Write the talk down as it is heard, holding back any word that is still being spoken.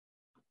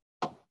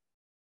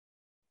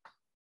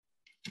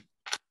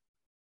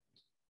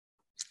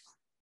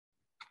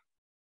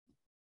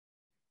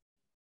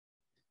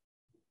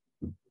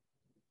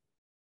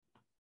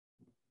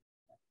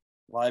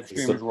Live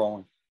stream is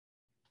rolling.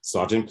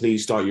 Sergeant,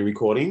 please start your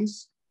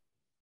recordings.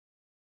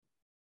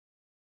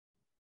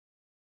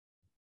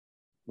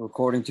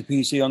 Recording to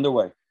PC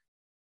underway.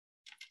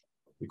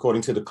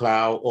 Recording to the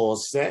cloud, all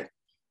set.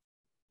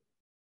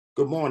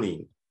 Good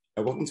morning,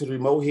 and welcome to the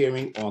remote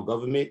hearing on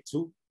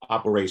Governmental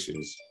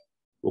Operations.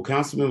 Will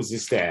council members and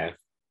staff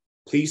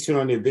please turn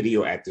on their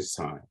video at this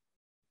time?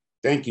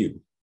 Thank you.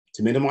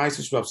 To minimize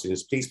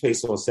disruptions, please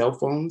place on cell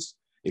phones,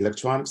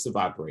 electronics to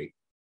vibrate.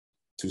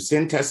 To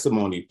send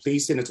testimony,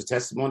 please send it to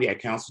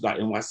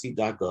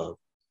testimony@council.nyc.gov.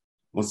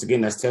 Once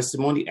again, that's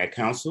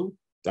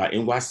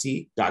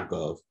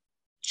testimony@council.nyc.gov.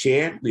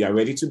 Chair, we are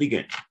ready to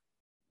begin.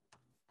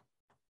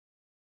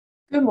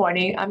 Good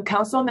morning. I'm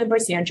Councilmember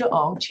Sandra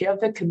Ong, Chair of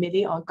the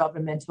Committee on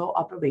Governmental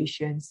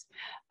Operations.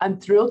 I'm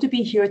thrilled to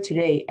be here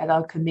today at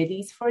our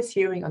committee's first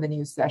hearing on the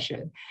new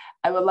session.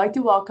 I would like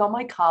to welcome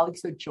my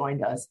colleagues who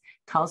joined us,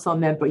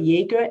 Councilmember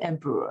Yeager and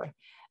Brewer.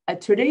 At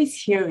today's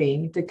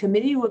hearing, the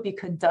committee will be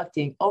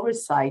conducting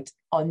oversight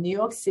on New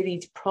York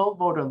City's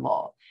pro-voter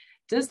law.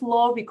 This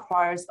law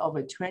requires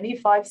over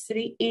 25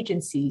 city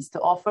agencies to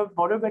offer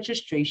voter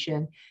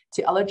registration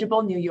to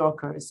eligible New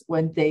Yorkers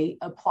when they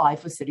apply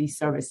for city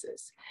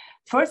services.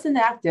 First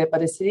enacted by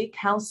the City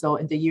Council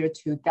in the year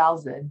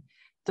 2000,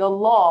 the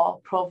law,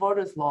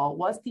 pro-voters law,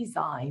 was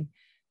designed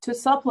to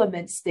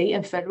supplement state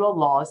and federal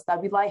laws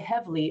that rely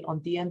heavily on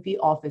DMV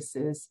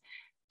offices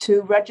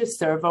to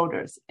register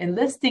voters.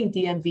 Enlisting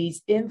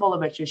DMVs in voter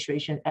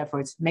registration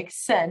efforts makes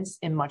sense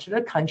in much of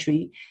the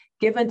country,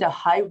 given the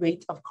high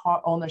rate of car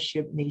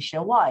ownership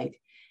nationwide.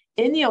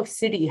 In New York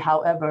City,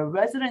 however,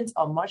 residents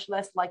are much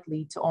less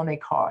likely to own a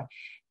car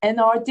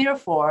and are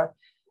therefore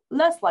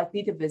less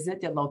likely to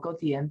visit their local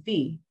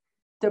DMV.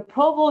 The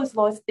pro-voters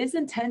law is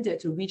intended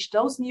to reach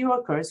those New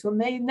Yorkers who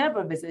may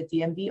never visit a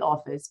DMV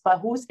office, but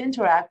who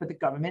interact with the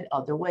government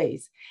other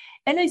ways.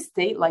 In a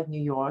state like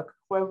New York,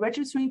 where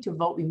registering to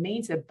vote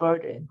remains a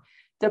burden,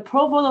 the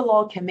pro-voter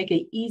law can make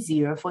it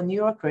easier for New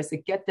Yorkers to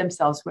get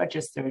themselves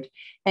registered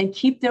and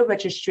keep their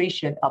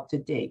registration up to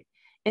date.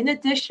 In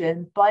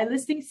addition, by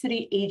listing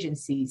city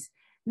agencies,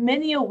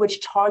 many of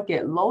which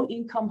target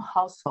low-income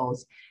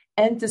households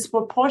and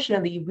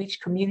disproportionately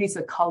reach communities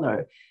of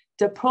color,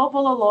 the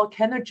pro-voter law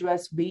can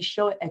address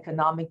racial and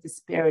economic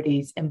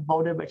disparities in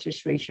voter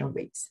registration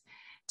rates.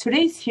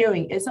 Today's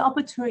hearing is an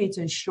opportunity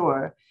to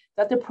ensure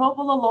that the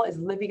pro-voter law is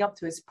living up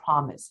to its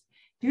promise.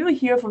 We will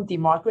hear from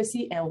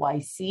Democracy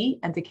NYC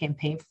and the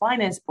Campaign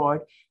Finance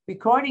Board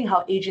regarding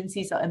how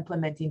agencies are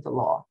implementing the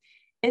law.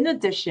 In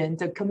addition,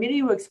 the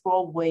committee will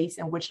explore ways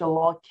in which the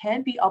law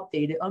can be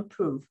updated and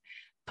improved,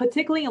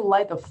 particularly in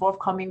light of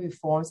forthcoming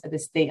reforms at the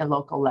state and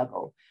local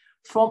level.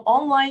 From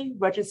online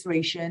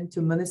registration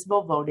to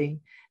municipal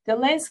voting, the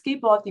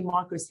landscape of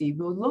democracy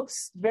will look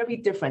very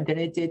different than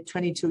it did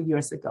 22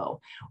 years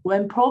ago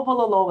when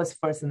pro-voter law was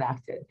first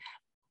enacted.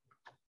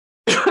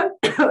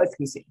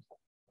 Excuse me.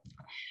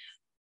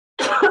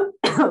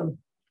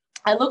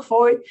 I look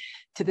forward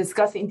to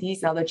discussing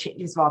these and other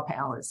changes with our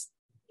panelists.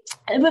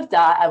 And with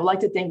that, I would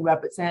like to thank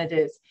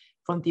representatives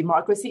from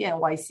Democracy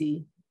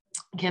NYC,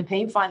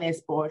 Campaign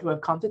Finance Board, who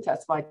have come to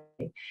testify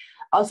today.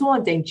 I also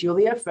want to thank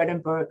Julia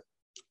Fredenberg,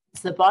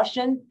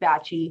 Sebastian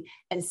Bacci,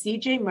 and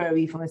CJ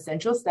Murray from the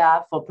central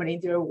staff for putting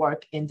their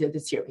work into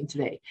this hearing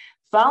today.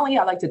 Finally,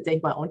 I'd like to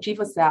thank my own Chief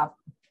of Staff,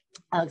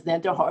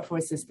 Alexander Hart, for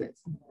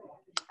assistance.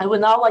 I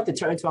would now like to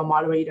turn to our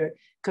moderator,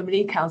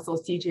 Committee Counsel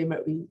CJ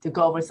Murray, to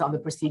go over some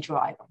of the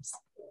procedural items.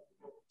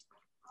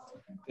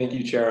 Thank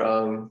you, Chair.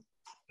 I'm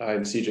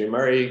CJ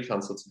Murray,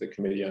 Counsel to the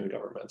Committee on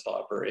Governmental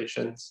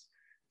Operations.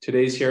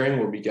 Today's hearing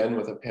will begin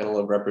with a panel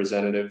of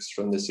representatives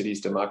from the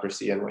city's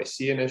Democracy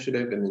NYC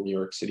initiative and the New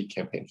York City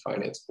Campaign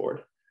Finance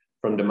Board.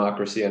 From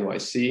Democracy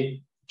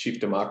NYC, Chief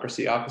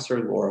Democracy Officer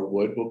Laura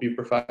Wood will be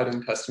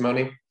providing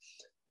testimony.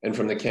 And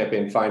from the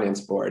Campaign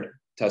Finance Board,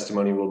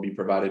 testimony will be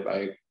provided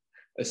by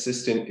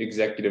Assistant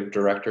Executive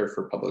Director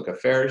for Public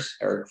Affairs,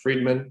 Eric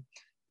Friedman,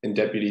 and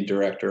Deputy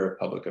Director of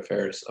Public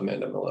Affairs,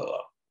 Amanda Malillo.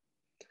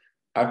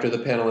 After the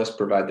panelists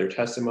provide their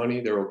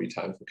testimony, there will be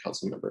time for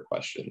council member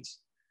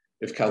questions.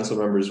 If council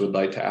members would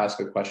like to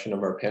ask a question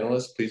of our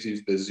panelists, please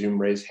use the Zoom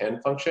raise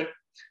hand function,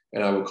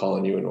 and I will call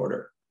on you in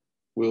order.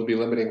 We'll be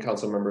limiting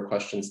council member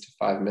questions to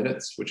 5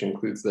 minutes, which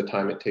includes the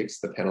time it takes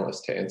the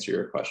panelists to answer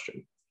your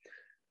question.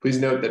 Please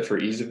note that for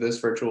ease of this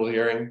virtual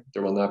hearing,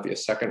 there will not be a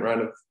second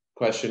round of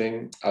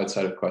questioning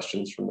outside of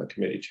questions from the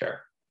committee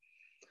chair.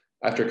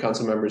 After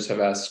council members have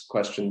asked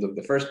questions of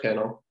the first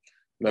panel,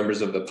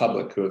 members of the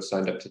public who have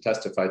signed up to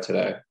testify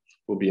today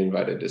will be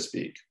invited to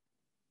speak.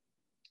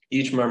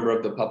 Each member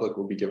of the public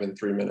will be given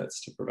 3 minutes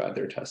to provide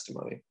their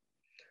testimony.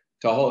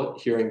 To all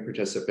hearing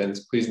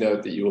participants, please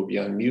note that you will be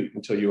on mute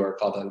until you are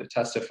called on to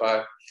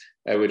testify,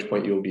 at which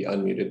point you will be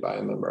unmuted by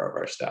a member of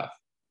our staff.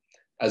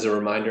 As a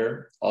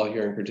reminder, all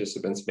hearing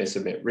participants may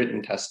submit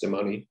written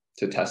testimony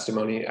to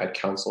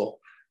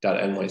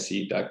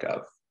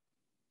testimony@council.nyc.gov.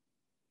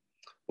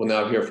 We'll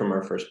now hear from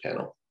our first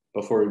panel.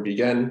 Before we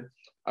begin,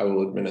 I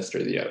will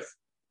administer the oath.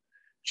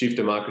 Chief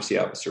Democracy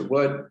Officer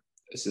Wood,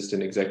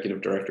 Assistant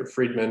Executive Director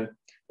Friedman,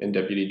 and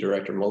Deputy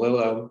Director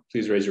Malillo,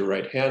 please raise your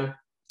right hand.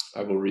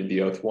 I will read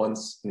the oath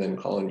once and then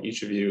call on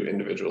each of you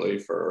individually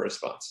for a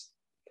response.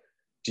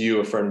 Do you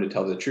affirm to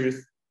tell the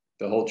truth,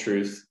 the whole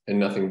truth, and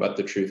nothing but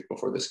the truth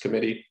before this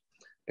committee,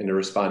 and to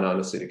respond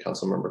honestly to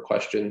council member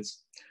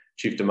questions?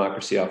 Chief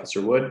Democracy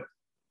Officer Wood?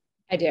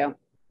 I do.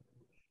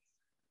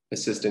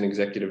 Assistant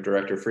Executive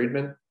Director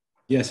Friedman?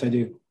 Yes, I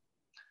do.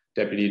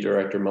 Deputy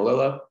Director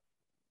Malillo?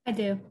 I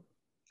do.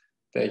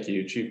 Thank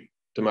you. Chief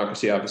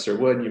Democracy Officer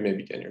Wood, you may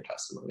begin your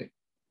testimony.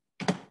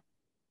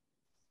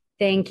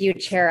 Thank you,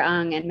 Chair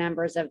Ung and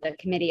members of the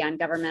Committee on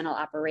Governmental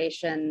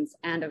Operations,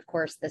 and of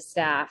course the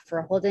staff,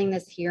 for holding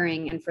this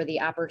hearing and for the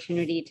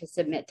opportunity to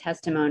submit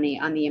testimony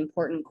on the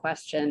important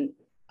question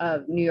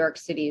of New York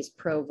City's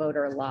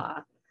pro-voter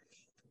law.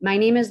 My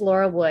name is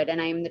Laura Wood, and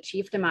I am the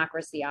Chief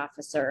Democracy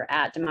Officer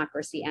at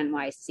Democracy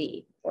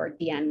NYC, or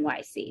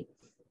DNYC.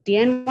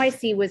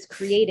 DNYC was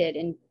created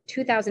in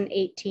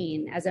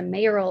 2018 as a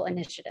mayoral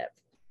initiative,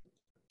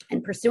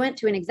 and pursuant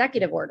to an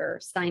executive order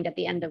signed at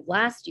the end of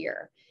last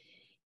year,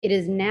 it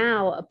is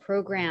now a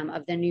program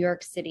of the New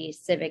York City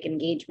Civic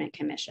Engagement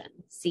Commission,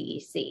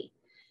 CEC.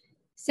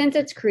 Since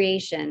its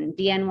creation,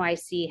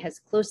 DNYC has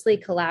closely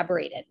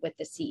collaborated with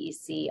the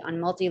CEC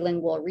on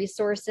multilingual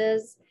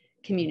resources,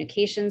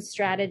 communications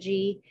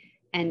strategy,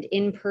 and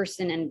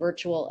in-person and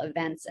virtual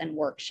events and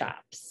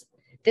workshops.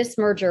 This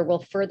merger will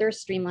further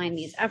streamline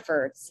these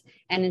efforts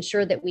and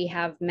ensure that we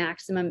have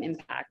maximum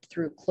impact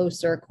through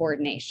closer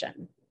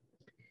coordination.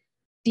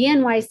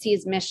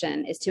 DNYC's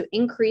mission is to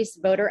increase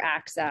voter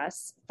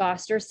access,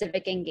 foster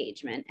civic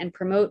engagement, and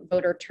promote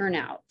voter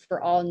turnout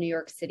for all New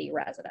York City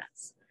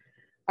residents.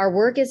 Our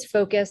work is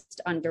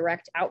focused on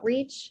direct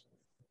outreach,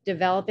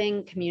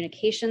 developing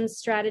communications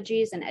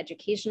strategies and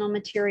educational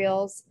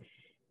materials,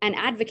 and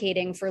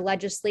advocating for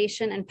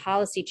legislation and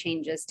policy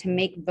changes to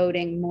make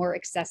voting more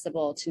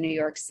accessible to New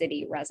York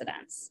City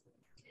residents.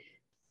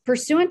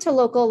 Pursuant to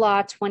Local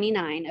Law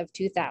 29 of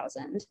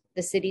 2000,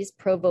 the city's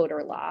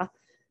pro-voter law,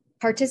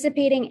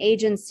 participating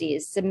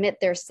agencies submit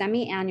their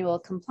semi-annual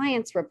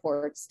compliance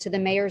reports to the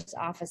Mayor's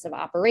Office of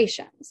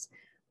Operations,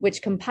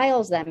 which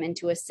compiles them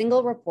into a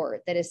single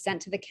report that is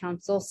sent to the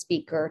Council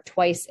Speaker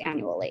twice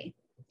annually.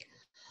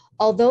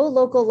 Although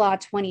Local Law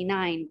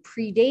 29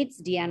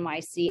 predates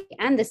DNYC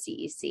and the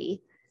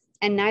CEC,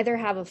 and neither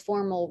have a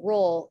formal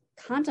role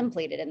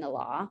contemplated in the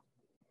law,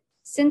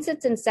 since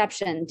its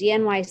inception,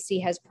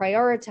 DNYC has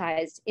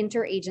prioritized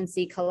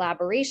interagency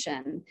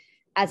collaboration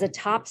as a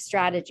top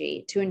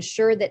strategy to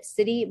ensure that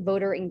city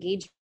voter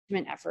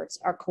engagement efforts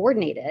are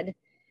coordinated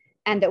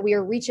and that we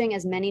are reaching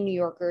as many New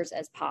Yorkers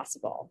as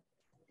possible.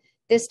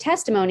 This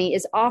testimony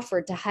is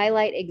offered to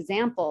highlight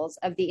examples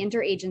of the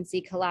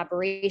interagency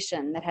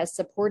collaboration that has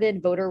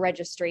supported voter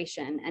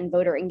registration and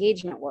voter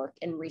engagement work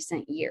in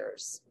recent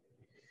years.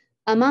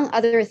 Among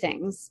other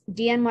things,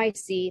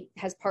 DNYC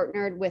has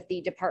partnered with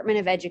the Department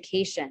of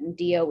Education,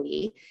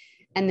 DOE,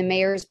 and the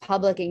Mayor's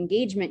Public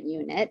Engagement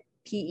Unit,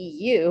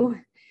 PEU,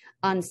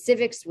 on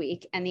Civics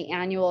Week and the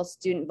annual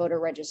Student Voter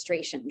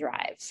Registration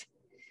Drive.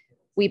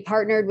 We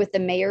partnered with the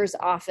Mayor's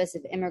Office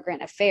of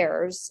Immigrant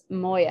Affairs,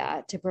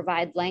 MOIA, to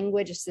provide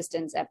language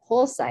assistance at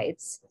poll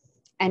sites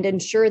and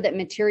ensure that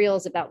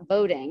materials about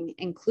voting,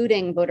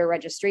 including voter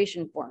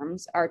registration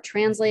forms, are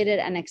translated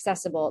and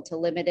accessible to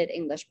limited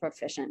English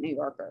proficient New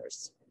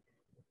Yorkers.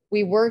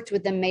 We worked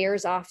with the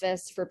Mayor's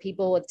Office for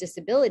People with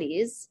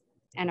Disabilities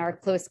and our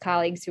close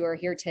colleagues who are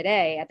here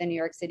today at the New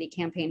York City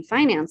Campaign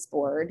Finance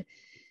Board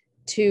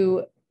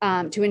to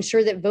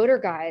ensure that voter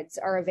guides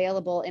are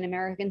available in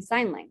American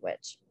Sign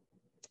Language.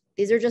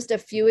 These are just a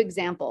few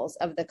examples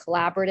of the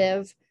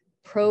collaborative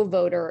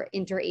pro-voter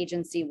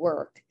interagency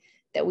work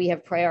that we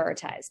have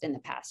prioritized in the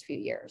past few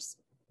years.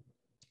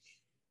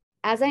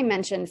 As I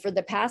mentioned, for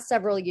the past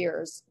several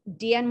years,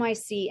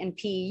 DNYC and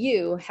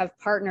PEU have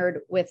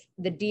partnered with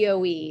the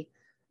DOE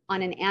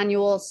on an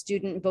annual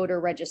student voter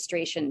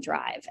registration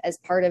drive as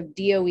part of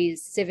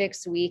DOE's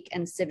Civics Week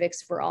and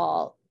Civics for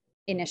All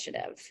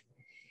initiative.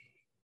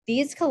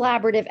 These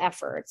collaborative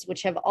efforts,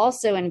 which have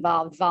also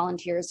involved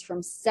volunteers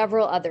from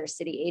several other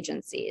city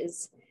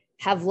agencies,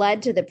 have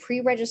led to the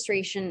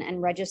pre-registration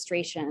and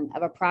registration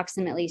of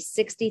approximately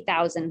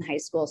 60,000 high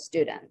school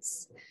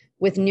students,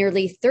 with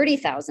nearly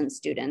 30,000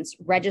 students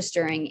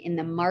registering in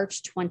the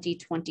March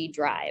 2020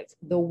 drive,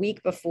 the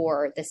week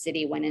before the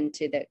city went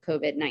into the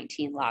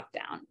COVID-19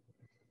 lockdown.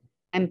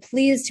 I'm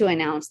pleased to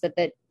announce that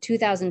the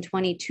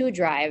 2022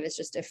 drive is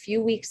just a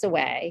few weeks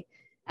away,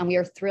 and we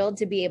are thrilled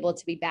to be able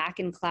to be back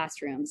in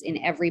classrooms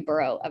in every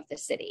borough of the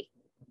city.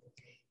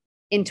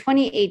 In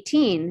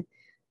 2018,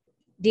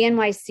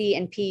 DNYC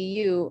and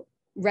PEU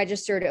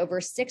registered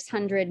over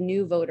 600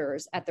 new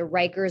voters at the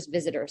Rikers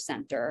Visitor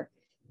Center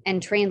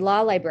and trained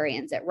law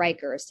librarians at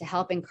Rikers to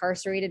help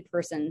incarcerated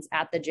persons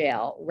at the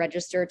jail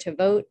register to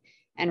vote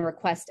and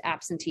request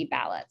absentee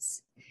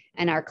ballots.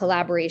 And our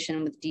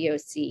collaboration with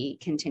DOC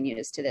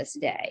continues to this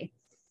day.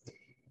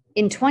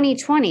 In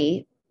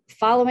 2020,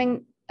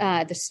 following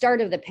the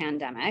start of the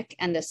pandemic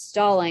and the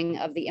stalling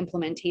of the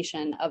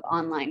implementation of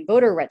online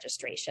voter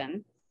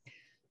registration,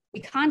 We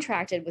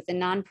contracted with the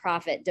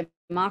nonprofit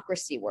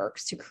Democracy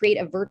Works to create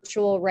a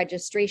virtual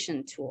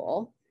registration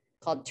tool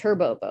called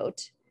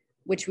TurboVote,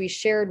 which we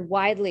shared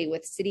widely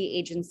with city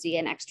agency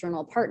and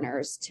external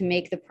partners to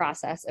make the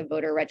process of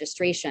voter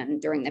registration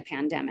during the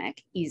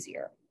pandemic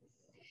easier.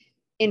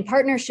 In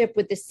partnership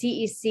with the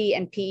CEC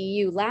and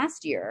PEU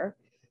last year,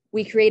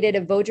 we created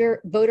a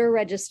voter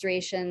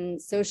registration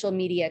social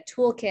media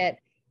toolkit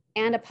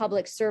and a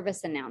public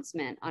service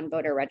announcement on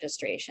voter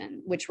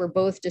registration, which were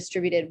both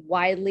distributed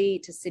widely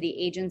to city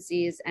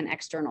agencies and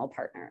external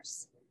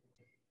partners.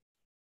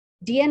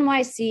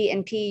 DNYC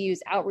and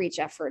PEU's outreach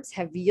efforts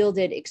have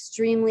yielded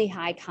extremely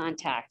high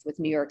contact with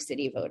New York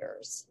City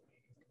voters.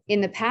 In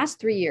the past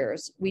 3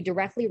 years, we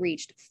directly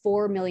reached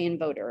 4 million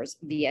voters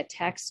via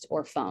text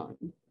or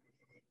phone.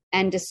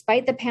 And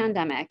despite the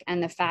pandemic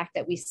and the fact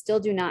that we still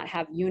do not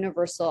have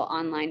universal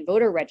online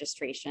voter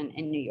registration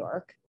in New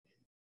York,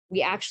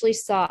 we actually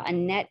saw a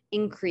net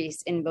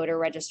increase in voter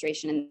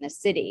registration in the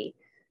city,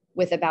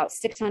 with about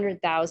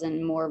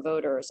 600,000 more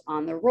voters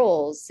on the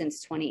rolls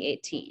since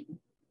 2018.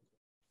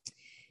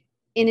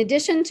 In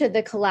addition to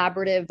the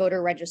collaborative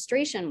voter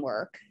registration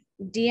work,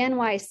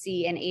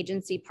 DNYC and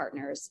agency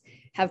partners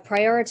have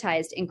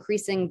prioritized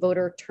increasing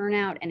voter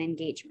turnout and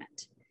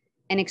engagement,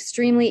 an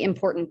extremely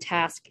important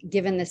task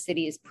given the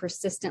city's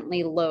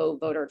persistently low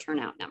voter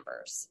turnout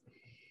numbers.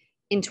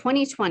 In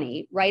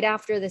 2020, right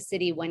after the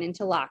city went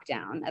into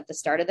lockdown at the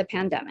start of the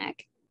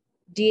pandemic,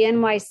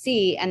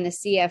 DNYC and the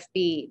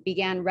CFB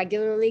began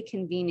regularly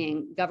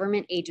convening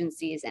government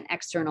agencies and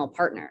external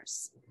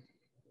partners.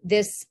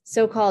 This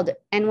so-called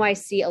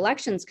NYC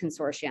Elections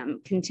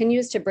Consortium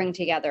continues to bring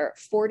together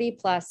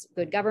 40+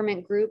 good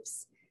government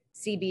groups,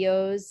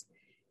 CBOs,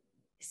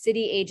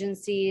 city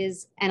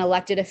agencies, and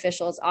elected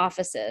officials'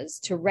 offices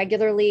to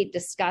regularly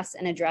discuss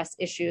and address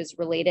issues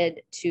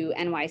related to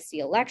NYC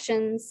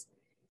elections,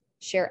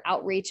 share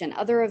outreach and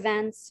other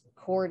events,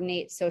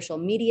 coordinate social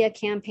media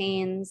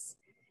campaigns,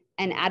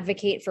 and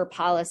advocate for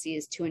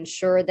policies to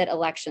ensure that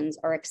elections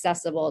are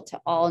accessible to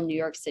all New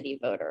York City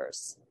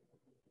voters.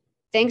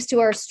 Thanks to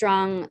our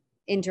strong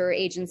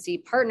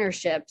interagency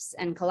partnerships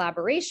and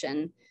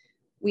collaboration,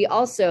 we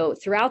also,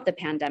 throughout the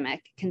pandemic,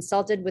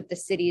 consulted with the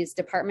city's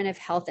Department of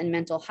Health and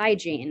Mental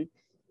Hygiene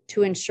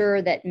to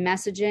ensure that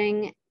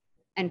messaging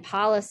and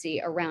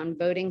policy around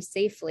voting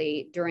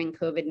safely during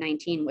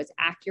COVID-19 was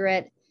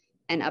accurate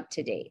and up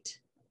to date.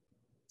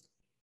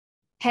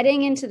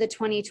 Heading into the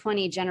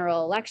 2020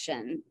 general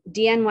election,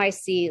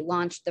 DNYC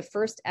launched the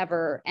first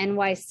ever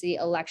NYC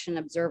Election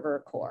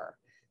Observer Corps,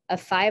 a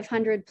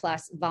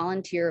 500+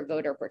 volunteer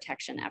voter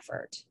protection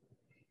effort.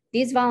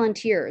 These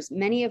volunteers,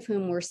 many of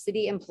whom were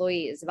city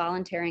employees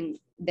volunteering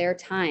their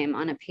time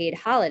on a paid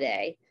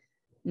holiday,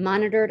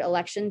 monitored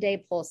election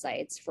day poll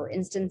sites for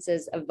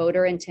instances of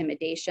voter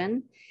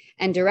intimidation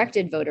and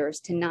directed voters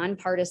to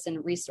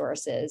nonpartisan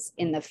resources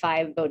in the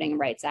 5 Voting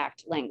Rights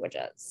Act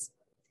languages.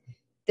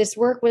 This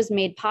work was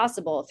made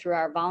possible through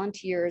our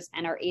volunteers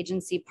and our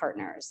agency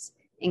partners,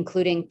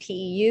 including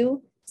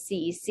PEU,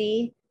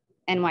 CEC,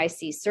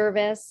 NYC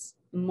Service,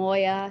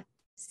 MOYA,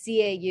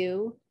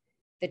 CAU,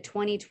 the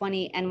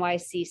 2020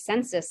 NYC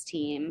Census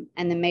Team,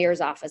 and the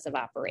Mayor's Office of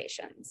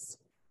Operations.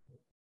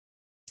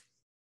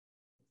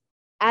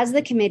 As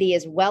the committee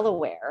is well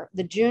aware,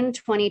 the June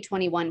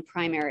 2021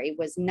 primary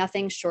was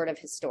nothing short of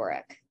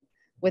historic,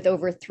 with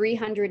over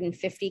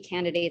 350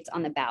 candidates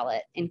on the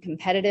ballot in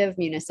competitive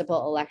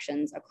municipal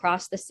elections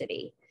across the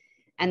city,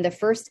 and the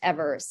first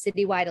ever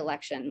citywide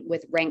election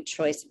with ranked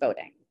choice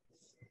voting.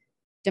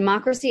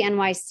 Democracy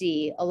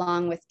NYC,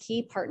 along with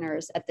key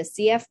partners at the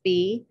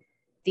CFB,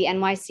 the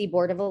NYC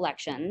Board of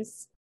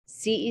Elections,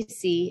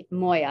 CEC,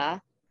 MOYA,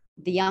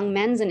 the Young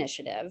Men's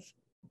Initiative,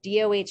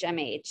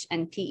 DOHMH,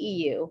 and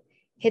PEU,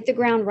 hit the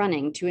ground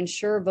running to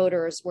ensure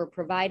voters were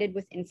provided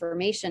with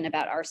information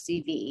about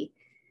RCV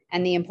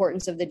and the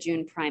importance of the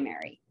June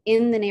primary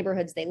in the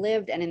neighborhoods they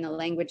lived and in the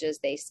languages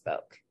they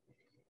spoke.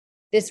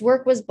 This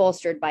work was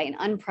bolstered by an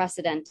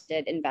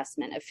unprecedented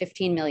investment of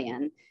 $15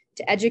 million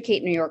to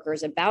educate New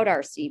Yorkers about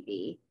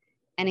RCV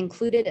and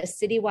included a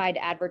citywide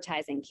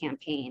advertising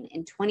campaign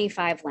in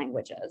 25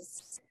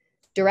 languages,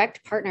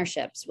 direct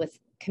partnerships with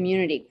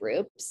community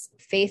groups,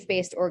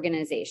 faith-based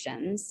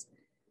organizations,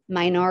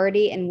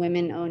 minority and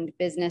women-owned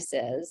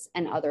businesses,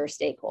 and other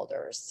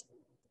stakeholders.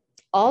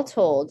 All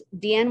told,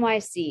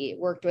 DNYC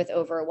worked with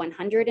over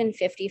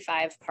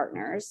 155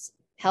 partners,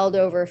 held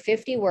over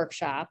 50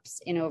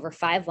 workshops in over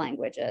 5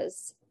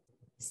 languages,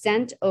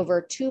 sent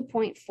over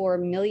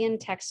 2.4 million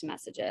text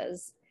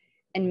messages,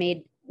 and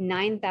made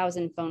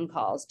 9,000 phone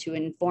calls to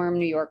inform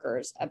New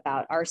Yorkers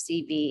about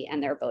RCV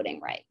and their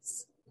voting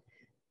rights.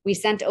 We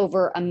sent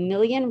over 1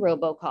 million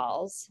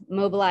robocalls,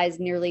 mobilized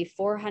nearly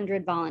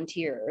 400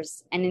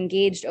 volunteers, and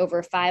engaged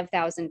over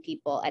 5,000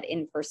 people at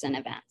in-person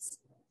events.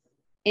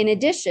 In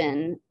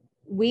addition,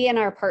 we and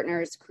our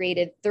partners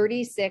created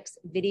 36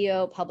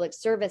 video public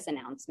service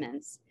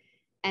announcements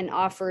and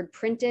offered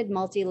printed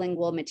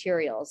multilingual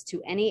materials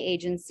to any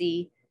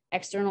agency,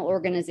 external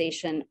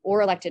organization,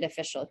 or elected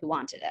official who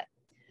wanted it.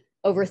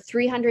 Over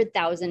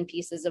 300,000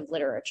 pieces of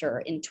literature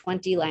in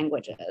 20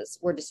 languages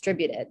were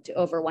distributed to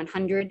over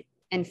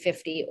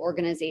 150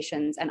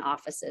 organizations and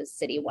offices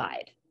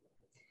citywide.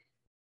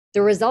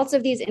 The results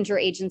of these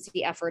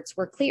interagency efforts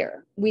were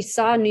clear. We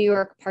saw New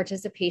York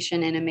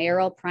participation in a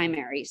mayoral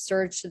primary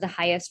surge to the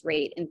highest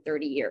rate in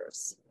 30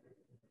 years.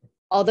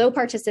 Although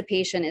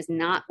participation is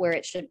not where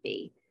it should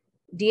be,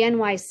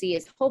 DNYC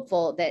is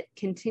hopeful that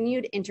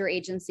continued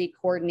interagency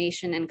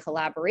coordination and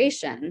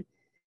collaboration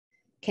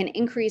can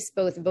increase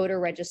both voter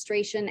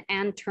registration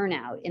and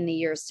turnout in the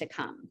years to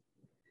come.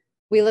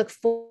 We look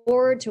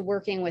forward to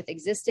working with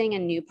existing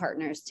and new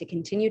partners to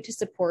continue to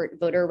support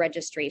voter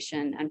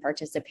registration and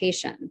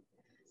participation.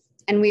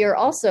 And we are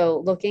also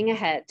looking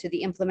ahead to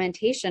the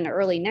implementation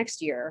early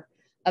next year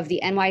of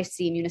the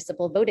NYC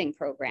Municipal Voting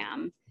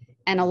Program,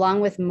 and along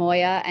with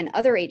MOYA and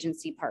other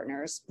agency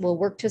partners, will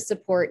work to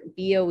support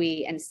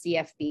BOE and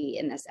CFB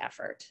in this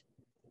effort.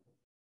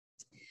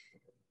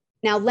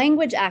 Now,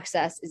 language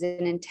access is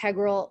an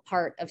integral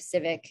part of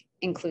civic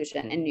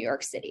inclusion in New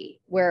York City,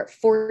 where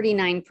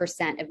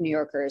 49% of New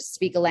Yorkers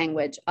speak a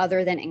language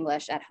other than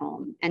English at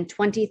home, and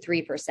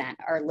 23%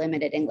 are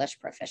limited English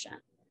proficient.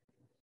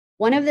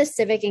 One of the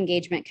Civic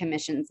Engagement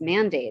Commission's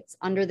mandates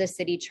under the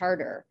city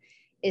charter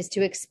is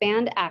to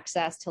expand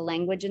access to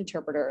language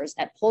interpreters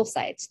at poll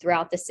sites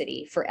throughout the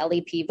city for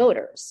LEP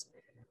voters,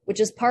 which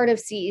is part of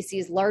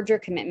CEC's larger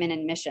commitment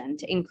and mission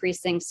to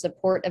increasing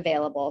support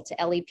available to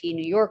LEP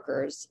New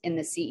Yorkers in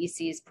the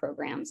CEC's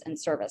programs and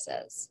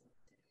services.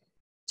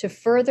 To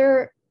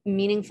further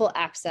meaningful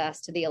access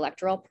to the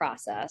electoral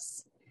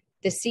process,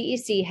 the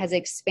CEC has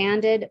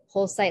expanded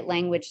poll site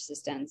language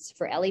assistance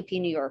for LEP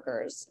New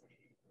Yorkers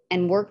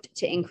and worked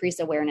to increase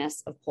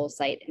awareness of poll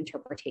site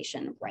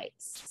interpretation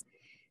rights.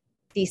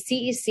 The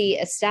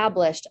CEC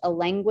established a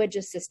Language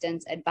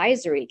Assistance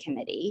Advisory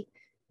Committee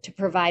to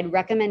provide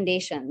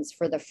recommendations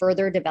for the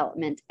further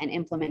development and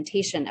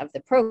implementation of the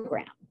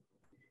program.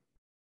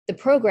 The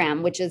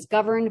program, which is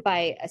governed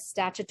by a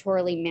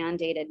statutorily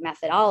mandated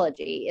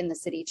methodology in the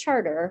city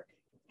charter,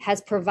 has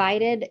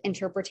provided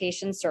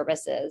interpretation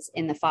services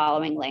in the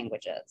following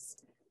languages: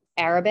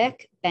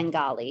 Arabic,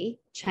 Bengali,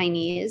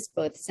 Chinese,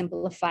 both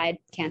simplified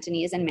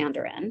Cantonese and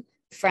Mandarin,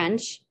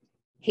 French,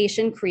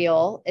 Haitian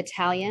Creole,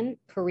 Italian,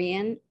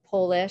 Korean,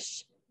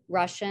 Polish,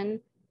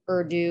 Russian,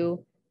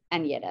 Urdu,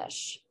 and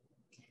Yiddish.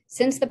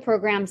 Since the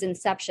program's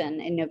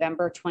inception in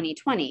November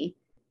 2020,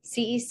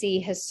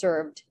 CEC has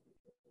served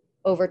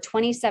over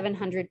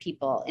 2,700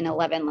 people in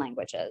 11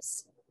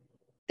 languages.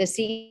 The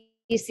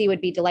CEC would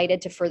be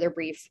delighted to further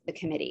brief the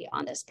committee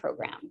on this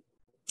program.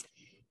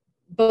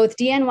 Both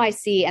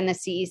DNYC and the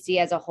CEC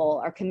as a whole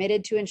are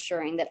committed to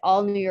ensuring that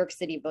all New York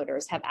City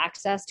voters have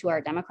access to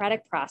our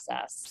democratic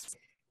process,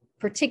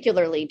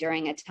 particularly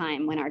during a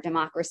time when our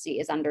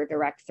democracy is under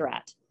direct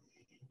threat.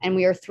 And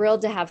we are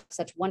thrilled to have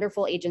such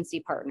wonderful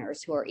agency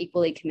partners who are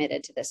equally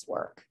committed to this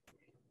work.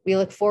 We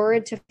look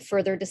forward to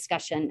further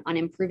discussion on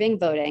improving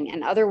voting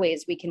and other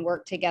ways we can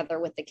work together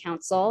with the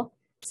council,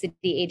 city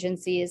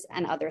agencies,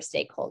 and other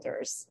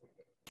stakeholders.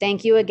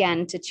 Thank you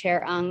again to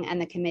Chair Ung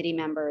and the committee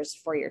members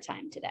for your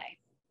time today.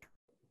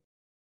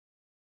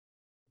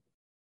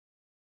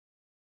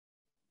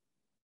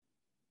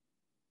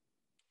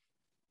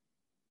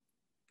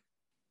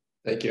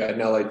 Thank you. I'd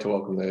now like to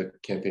welcome the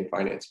Campaign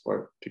Finance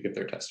Board to give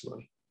their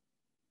testimony.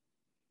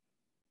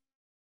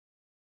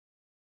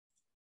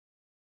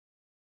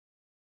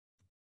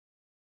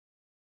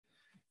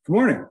 Good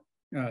morning.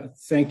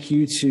 Thank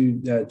you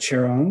to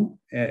Chair Ung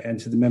and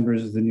to the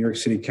members of the New York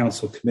City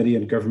Council Committee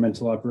on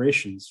Governmental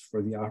Operations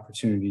for the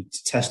opportunity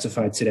to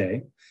testify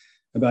today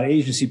about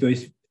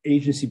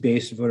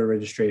agency-based voter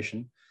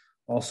registration,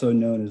 also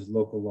known as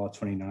Local Law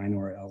 29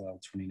 or LL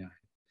 29.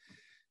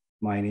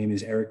 My name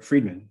is Eric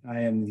Friedman.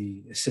 I am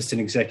the Assistant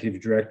Executive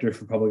Director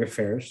for Public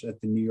Affairs at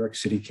the New York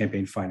City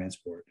Campaign Finance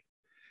Board.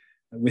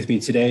 With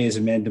me today is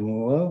Amanda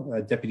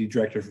Mullo, Deputy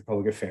Director for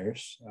Public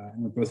Affairs.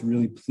 And we're both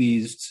really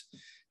pleased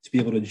to be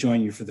able to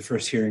join you for the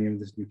first hearing of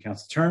this new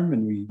council term.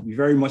 And we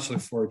very much look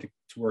forward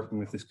to working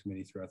with this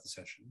committee throughout the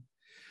session.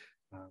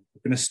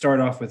 We're going to start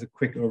off with a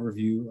quick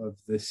overview of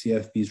the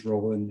CFB's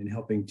role in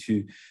helping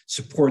to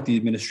support the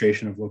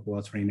administration of Local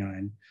Law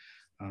 29.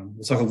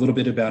 We'll talk a little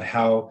bit about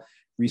how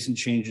recent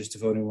changes to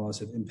voting laws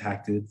have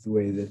impacted the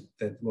way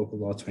that Local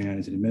Law 29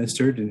 is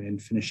administered,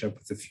 and finish up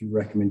with a few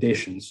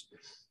recommendations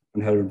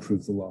on how to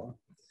improve the law.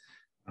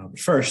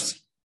 First,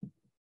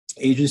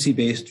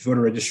 agency-based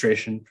voter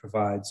registration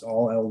provides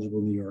all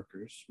eligible New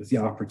Yorkers with the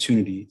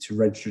opportunity to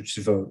register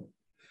to vote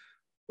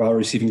while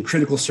receiving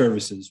critical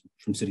services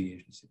from city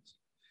agencies.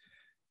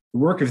 The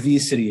work of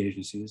these city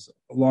agencies,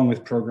 along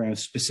with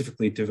programs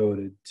specifically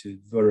devoted to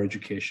voter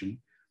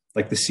education,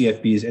 like the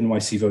CFB's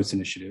NYC Votes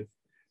initiative,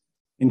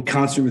 in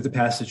concert with the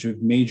passage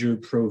of major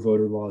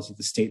pro-voter laws at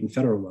the state and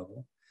federal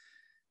level,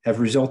 have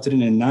resulted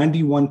in a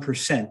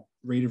 91%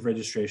 rate of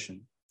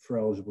registration for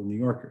eligible New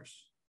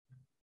Yorkers.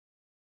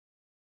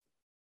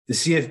 The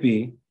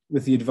CFB,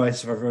 with the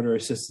advice of our Voter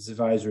Assistance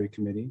Advisory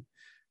Committee,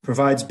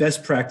 provides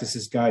best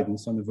practices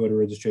guidance on the voter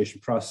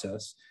registration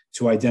process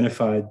to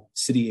identified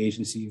city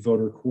agency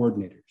voter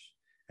coordinators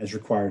as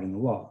required in the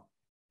law.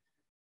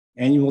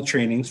 Annual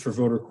trainings for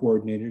voter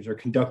coordinators are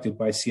conducted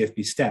by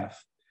CFB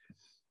staff.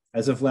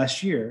 As of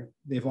last year,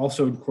 they've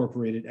also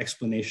incorporated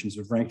explanations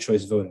of ranked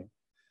choice voting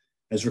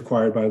as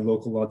required by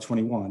Local Law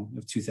 21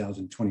 of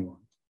 2021.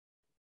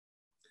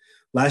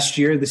 Last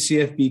year, the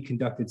CFB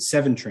conducted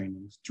 7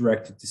 trainings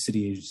directed to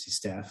city agency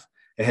staff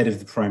ahead of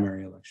the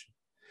primary election,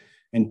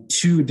 and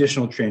 2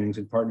 additional trainings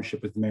in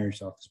partnership with the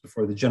mayor's office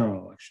before the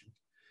general election.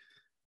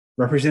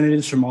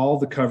 Representatives from all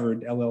the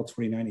covered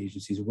LL29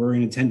 agencies were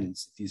in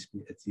attendance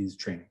at these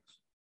trainings.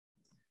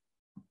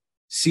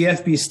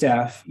 CFB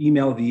staff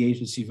emailed the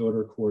agency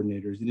voter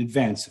coordinators in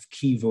advance of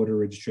key voter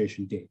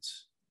registration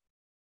dates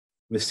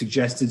with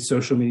suggested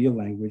social media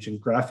language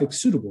and graphics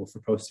suitable for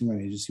posting on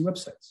agency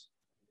websites.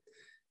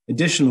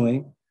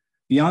 Additionally,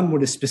 beyond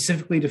what is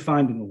specifically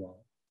defined in the law,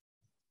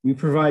 we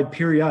provide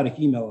periodic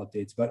email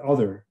updates about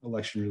other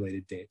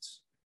election-related dates,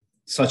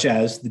 such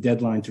as the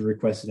deadline to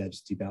request an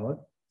absentee ballot,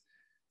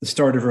 the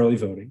start of early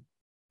voting,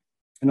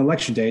 and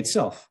election day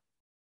itself.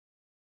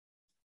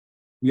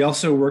 We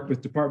also work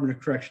with Department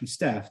of Corrections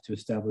staff to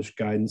establish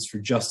guidance for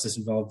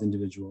justice-involved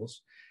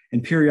individuals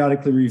and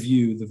periodically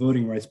review the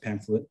voting rights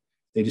pamphlet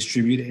they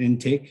distribute at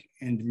intake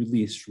and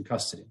release from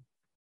custody.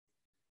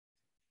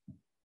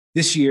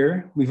 This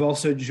year, we've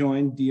also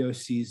joined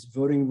DOC's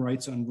Voting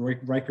Rights on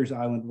Rikers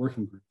Island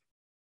Working Group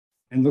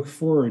and look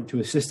forward to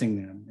assisting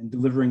them in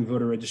delivering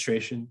voter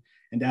registration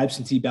and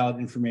absentee ballot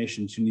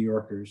information to New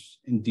Yorkers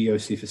in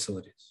DOC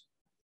facilities.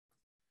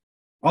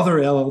 Other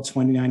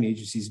LL29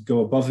 agencies go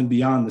above and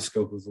beyond the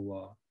scope of the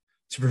law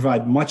to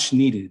provide much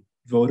needed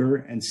voter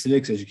and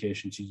civics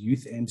education to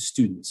youth and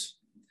students,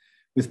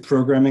 with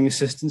programming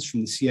assistance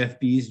from the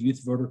CFB's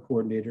Youth Voter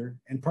Coordinator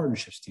and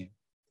Partnerships team,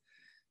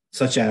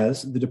 such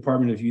as the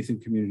Department of Youth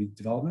and Community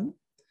Development,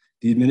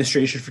 the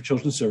Administration for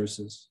Children's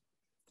Services,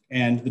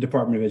 and the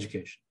Department of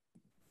Education.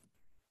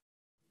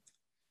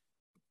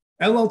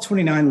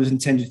 LL29 was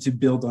intended to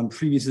build on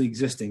previously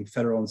existing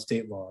federal and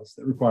state laws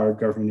that required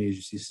government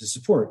agencies to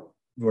support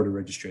voter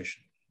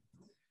registration.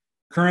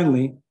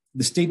 Currently,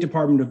 the State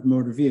Department of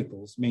Motor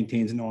Vehicles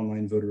maintains an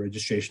online voter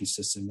registration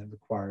system that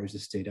requires a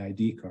state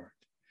ID card.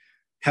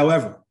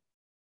 However,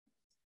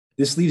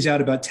 this leaves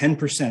out about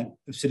 10%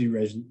 of city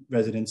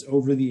residents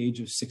over the age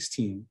of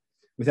 16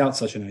 without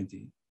such an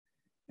ID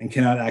and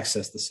cannot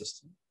access the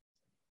system.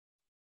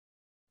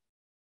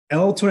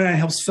 LL29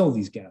 helps fill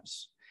these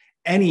gaps.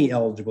 Any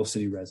eligible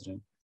city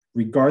resident,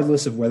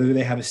 regardless of whether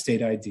they have a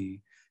state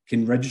ID,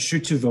 can register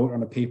to vote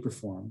on a paper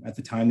form at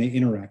the time they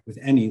interact with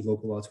any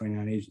Local Law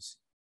 29 agency.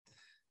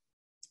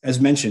 As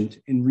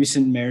mentioned in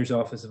recent Mayor's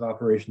Office of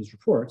Operations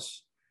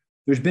reports,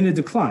 there's been a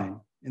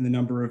decline in the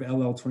number of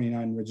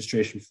LL29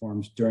 registration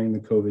forms during the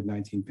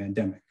COVID-19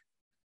 pandemic.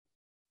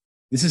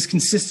 This is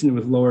consistent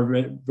with lower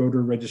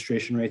voter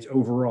registration rates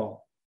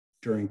overall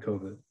during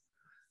COVID,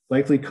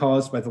 likely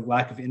caused by the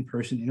lack of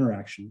in-person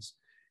interactions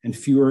and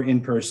fewer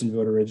in-person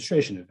voter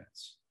registration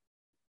events.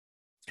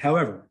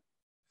 However,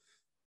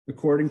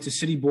 according to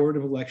City Board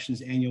of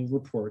Elections annual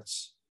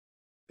reports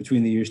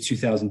between the years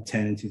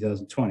 2010 and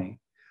 2020,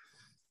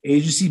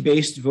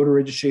 agency-based voter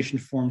registration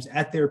forms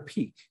at their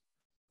peak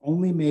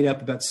only made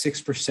up about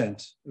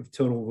 6% of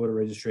total voter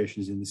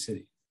registrations in the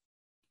city.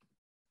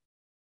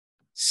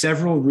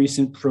 Several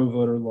recent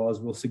pro-voter laws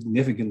will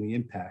significantly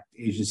impact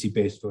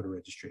agency-based voter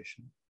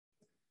registration.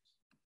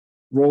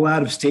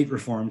 Rollout of state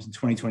reforms in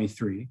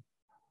 2023,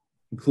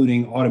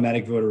 including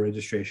automatic voter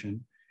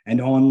registration and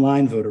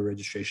online voter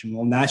registration,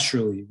 will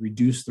naturally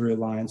reduce the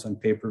reliance on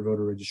paper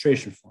voter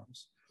registration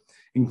forms,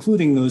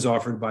 including those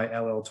offered by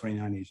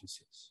LL29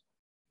 agencies.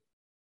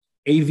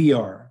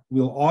 AVR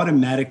will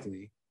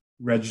automatically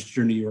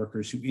register New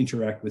Yorkers who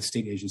interact with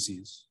state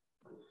agencies,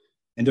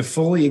 and a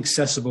fully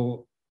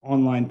accessible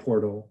online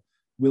portal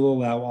will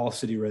allow all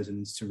city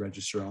residents to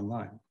register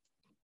online.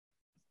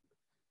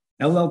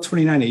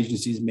 LL29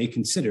 agencies may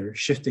consider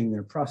shifting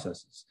their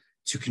processes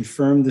to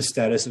confirm the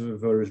status of a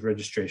voter's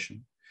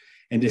registration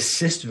and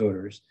assist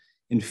voters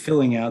in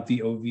filling out the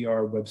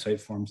OVR website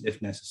forms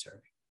if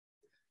necessary.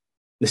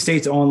 The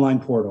state's online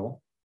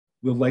portal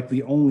will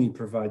likely only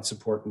provide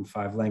support in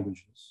 5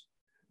 languages.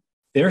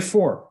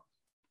 Therefore,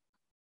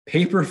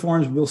 paper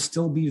forms will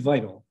still be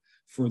vital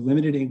for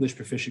limited English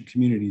proficient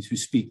communities who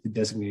speak the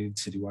designated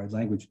citywide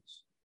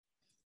languages.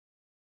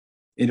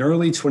 In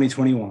early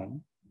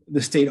 2021,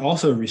 the state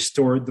also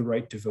restored the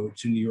right to vote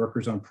to New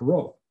Yorkers on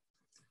parole,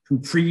 who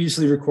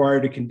previously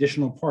required a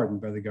conditional pardon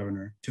by the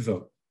governor to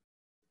vote.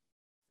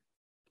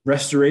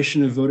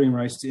 Restoration of voting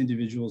rights to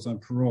individuals on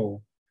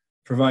parole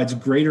provides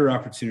greater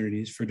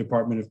opportunities for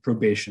Department of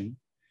Probation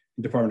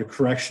and Department of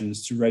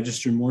Corrections to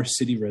register more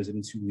city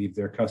residents who leave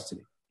their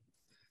custody.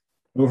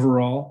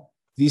 Overall,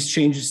 these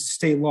changes to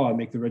state law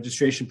make the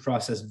registration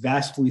process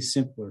vastly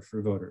simpler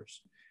for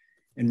voters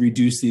and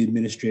reduce the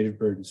administrative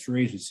burdens for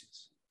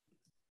agencies.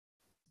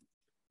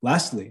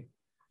 Lastly,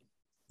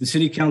 the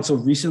City Council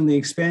recently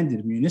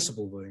expanded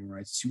municipal voting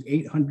rights to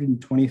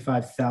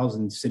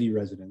 825,000 city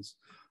residents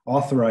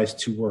authorized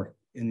to work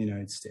in the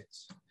United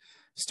States,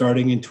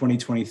 Starting in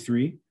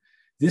 2023,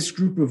 this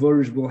group of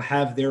voters will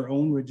have their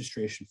own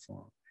registration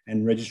form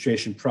and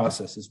registration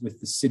processes with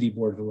the City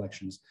Board of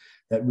Elections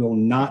that will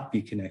not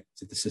be connected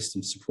to the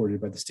system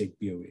supported by the state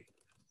BOE,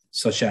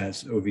 such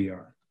as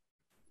OVR.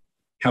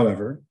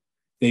 However,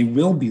 they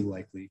will be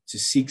likely to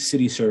seek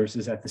city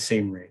services at the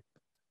same rate,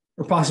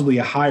 or possibly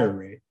a higher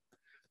rate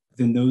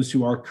than those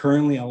who are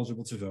currently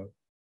eligible to vote,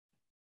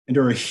 and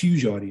are a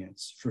huge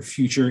audience for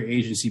future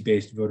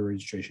agency-based voter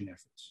registration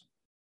efforts.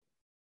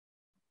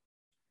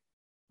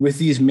 With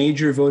these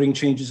major voting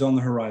changes on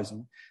the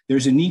horizon,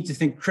 there's a need to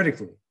think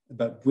critically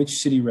about which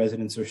city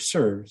residents are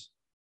served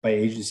by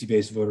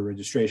agency-based voter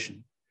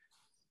registration.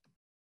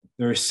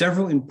 There are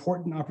several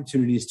important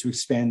opportunities to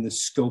expand the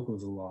scope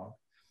of the law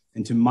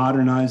and to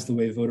modernize the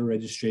way voter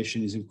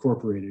registration is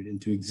incorporated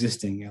into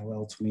existing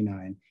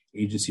LL29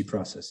 agency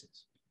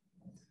processes.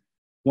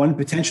 One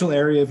potential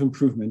area of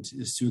improvement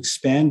is to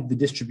expand the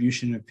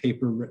distribution of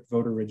paper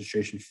voter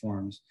registration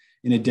forms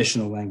in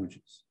additional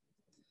languages.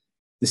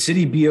 The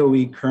city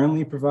BOE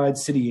currently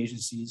provides city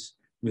agencies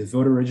with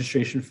voter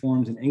registration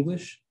forms in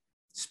English,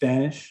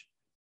 Spanish,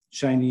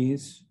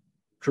 Chinese,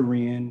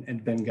 Korean,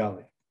 and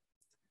Bengali.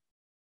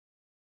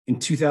 In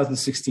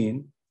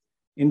 2016,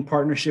 in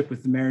partnership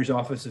with the Mayor's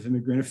Office of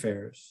Immigrant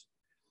Affairs,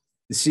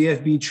 the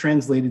CFB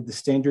translated the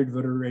standard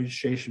voter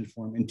registration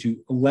form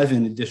into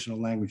 11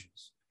 additional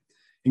languages,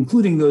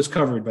 including those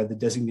covered by the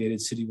designated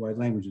citywide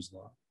languages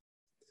law.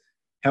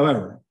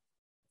 However,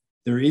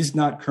 there is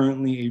not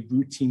currently a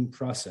routine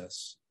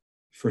process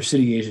for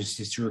city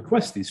agencies to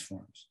request these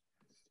forms,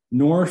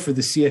 nor for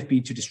the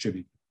CFB to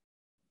distribute them.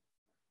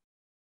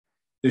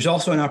 There's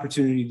also an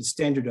opportunity to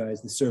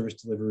standardize the service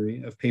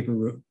delivery of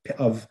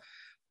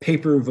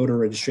paper voter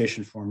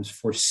registration forms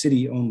for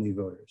city-only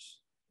voters.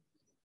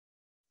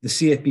 The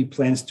CFB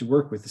plans to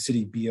work with the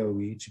city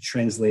BOE to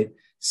translate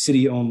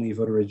city-only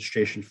voter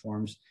registration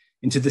forms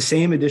into the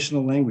same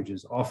additional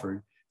languages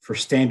offered for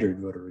standard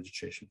voter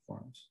registration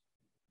forms.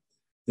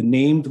 The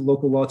named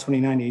Local Law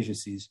 29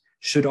 agencies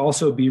should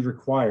also be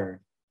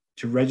required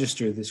to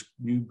register this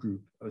new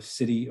group of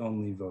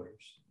city-only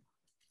voters.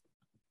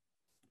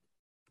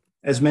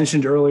 As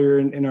mentioned earlier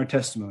in our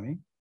testimony,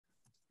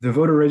 the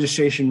voter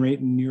registration rate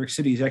in New York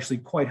City is actually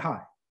quite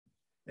high,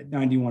 at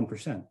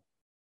 91%.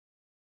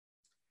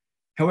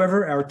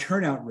 However, our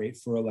turnout rate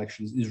for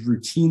elections is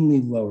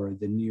routinely lower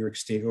than New York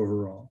State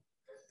overall,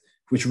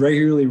 which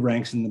regularly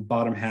ranks in the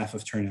bottom half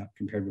of turnout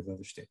compared with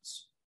other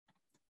states.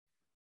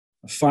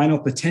 A final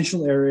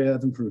potential area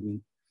of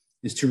improvement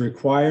is to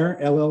require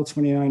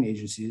LL29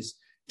 agencies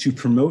to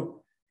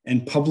promote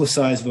and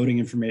publicize voting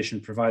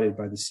information provided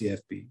by the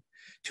CFB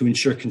to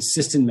ensure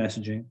consistent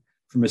messaging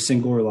from a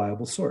single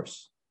reliable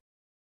source.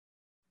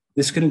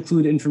 This could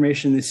include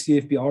information the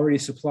CFB already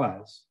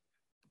supplies,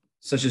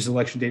 such as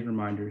election date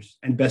reminders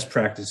and best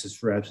practices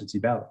for absentee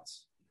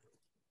ballots.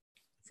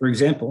 For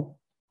example,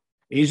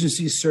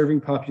 agencies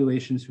serving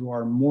populations who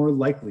are more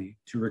likely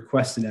to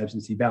request an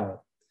absentee ballot,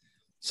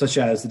 such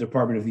as the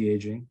Department of the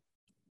Aging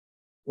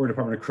or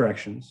Department of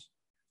Corrections,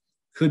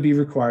 could be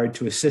required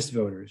to assist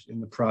voters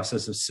in the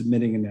process of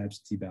submitting an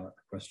absentee ballot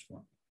request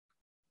form.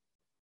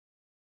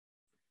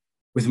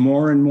 With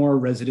more and more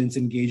residents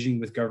engaging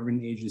with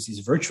government agencies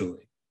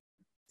virtually,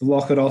 the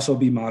law could also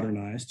be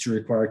modernized to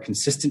require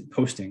consistent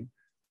posting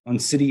on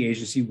city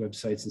agency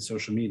websites and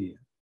social media.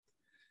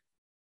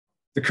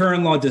 The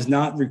current law does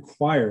not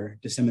require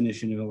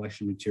dissemination of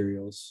election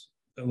materials,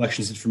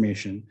 elections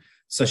information,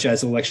 such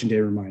as election day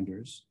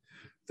reminders,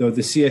 though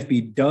the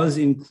CFB does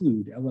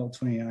include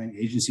LL29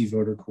 agency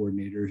voter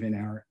coordinators in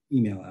our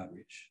email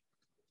outreach.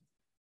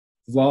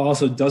 The law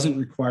also doesn't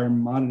require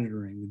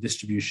monitoring the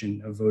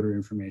distribution of voter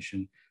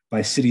information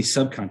by city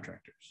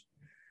subcontractors,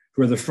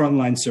 who are the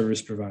frontline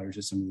service providers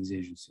of some of these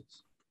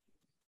agencies.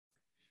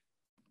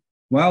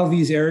 While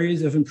these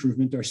areas of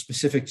improvement are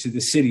specific to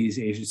the city's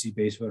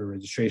agency-based voter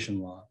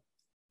registration law,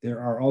 there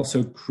are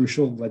also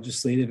crucial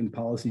legislative and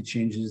policy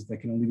changes that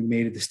can only be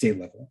made at the state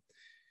level,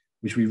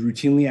 which we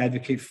routinely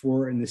advocate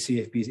for in the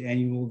CFB's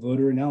annual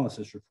voter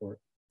analysis report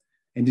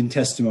and in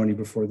testimony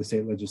before the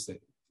state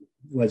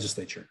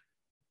legislature.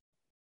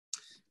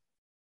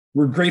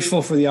 We're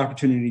grateful for the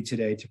opportunity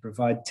today to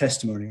provide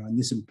testimony on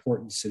this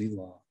important city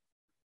law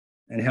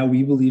and how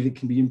we believe it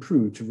can be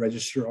improved to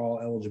register all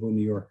eligible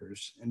New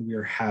Yorkers, and we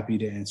are happy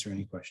to answer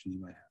any questions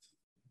you might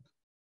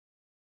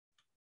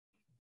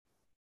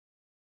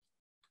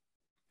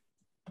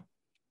have.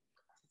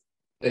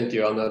 Thank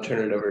you. I'll now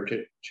turn it over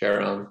to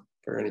Chair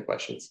for any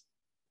questions.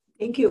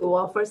 Thank you.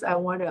 Well, first I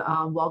want to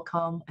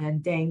welcome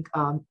and thank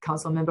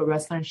Councilmember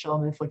Ressler and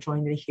Shulman for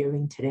joining the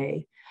hearing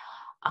today.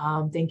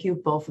 Thank you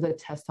both for the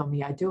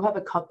testimony. I do have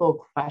a couple of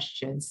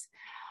questions.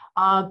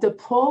 The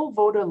pro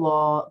voter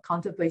law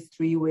contemplates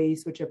 3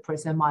 ways which a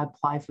person might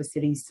apply for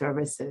city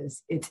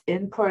services. It's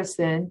in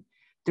person,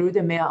 through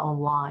the mail,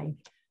 online.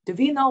 Do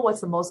we know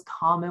what's the most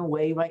common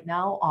way right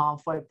now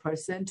for a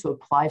person to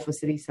apply for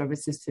city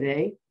services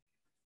today?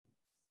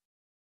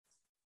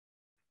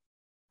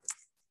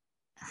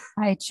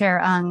 Hi, Chair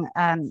Ung.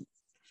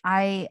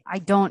 I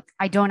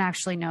don't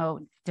actually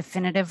know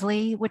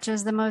definitively which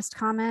is the most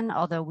common,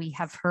 although we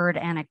have heard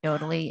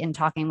anecdotally in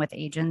talking with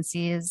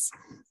agencies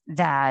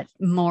that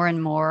more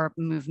and more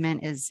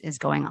movement is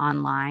going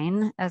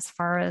online as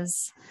far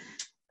as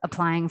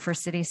applying for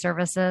city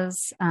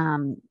services.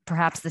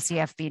 Perhaps the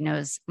CFB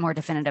knows more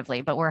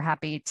definitively, but we're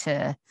happy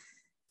to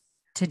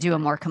do a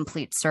more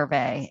complete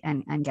survey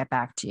and get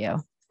back to you.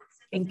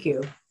 Thank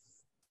you.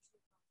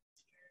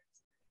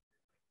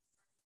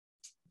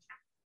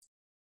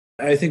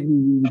 I think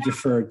we would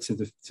defer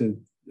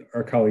to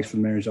our colleagues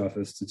from the mayor's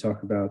office to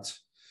talk about,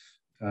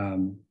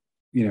 kind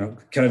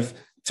of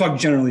talk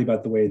generally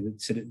about the way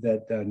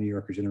that New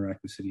Yorkers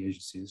interact with city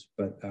agencies.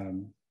 But,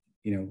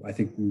 I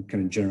think we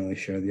kind of generally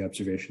share the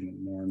observation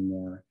that more and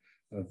more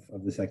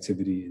of this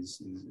activity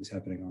is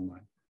happening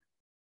online.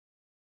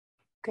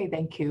 Okay,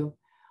 thank you.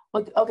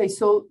 Well, okay,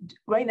 so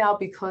right now,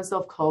 because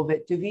of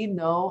COVID, do we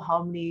know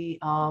how many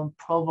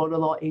pro voter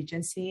law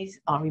agencies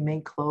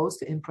remain closed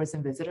to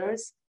in-person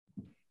visitors?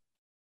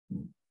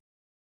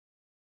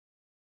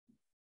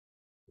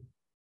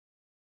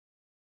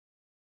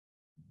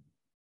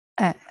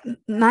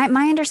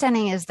 My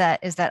understanding is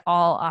that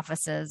all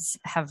offices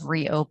have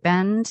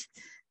reopened.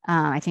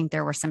 I think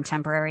there were some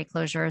temporary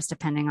closures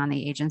depending on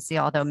the agency,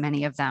 although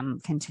many of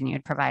them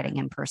continued providing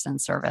in-person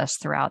service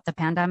throughout the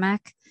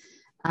pandemic.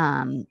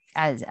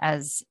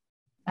 As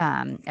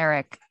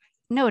Eric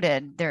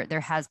noted,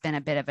 there has been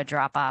a bit of a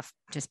drop-off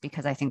just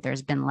because I think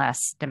there's been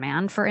less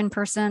demand for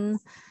in-person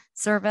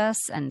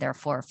service and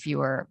therefore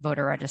fewer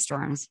voter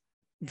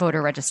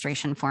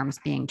registration forms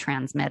being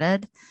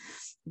transmitted.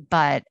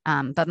 But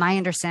my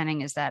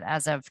understanding is that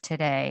as of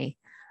today,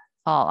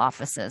 all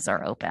offices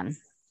are open.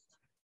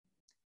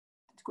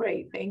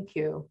 Great, thank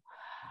you.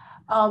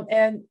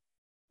 And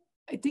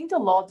I think the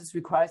law just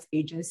requires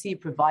agency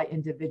provide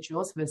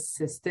individuals with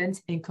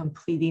assistance in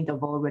completing the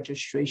voter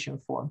registration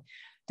form.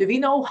 Do we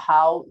know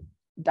how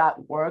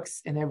that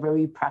works in a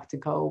very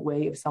practical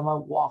way? If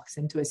someone walks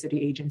into a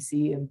city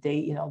agency and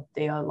they are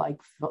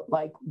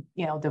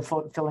they're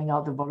filling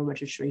out the voter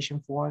registration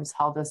forms,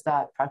 how does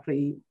that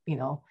practically,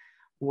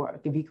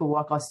 work? If you could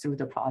walk us through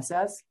the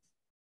process.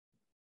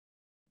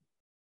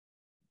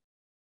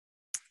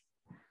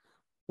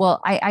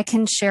 Well, I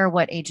can share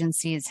what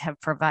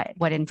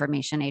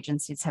information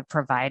agencies have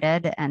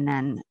provided, and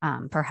then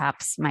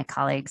perhaps my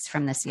colleagues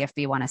from the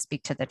CFB want to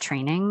speak to the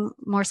training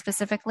more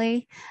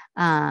specifically.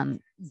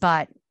 But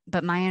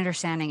my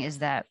understanding is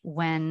that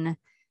when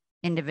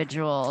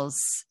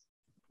individuals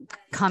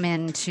come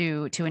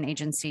into an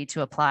agency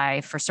to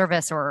apply for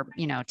service or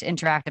to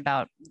interact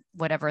about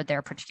whatever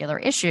their particular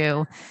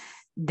issue,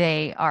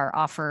 they are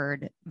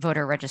offered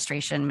voter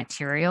registration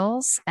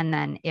materials, and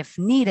then if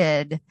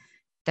needed,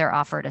 they're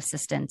offered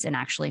assistance in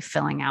actually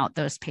filling out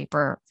those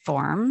paper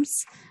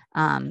forms.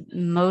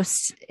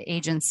 Most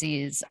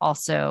agencies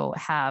also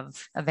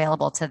have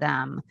available to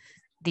them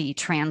the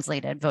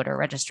translated voter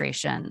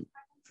registration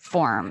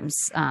forms.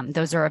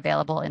 Those are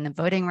available in the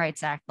Voting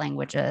Rights Act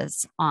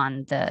languages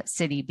on the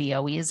city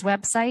BOE's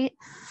website.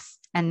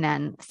 And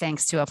then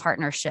thanks to a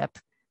partnership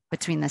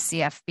between the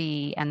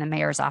CFB and the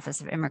Mayor's Office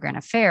of Immigrant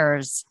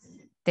Affairs,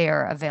 they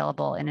are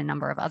available in a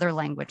number of other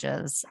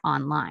languages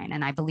online.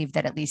 And I believe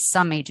that at least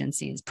some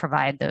agencies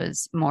provide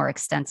those more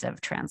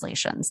extensive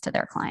translations to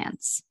their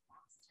clients.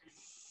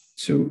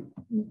 So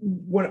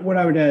what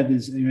I would add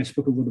is, I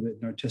spoke a little bit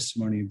in our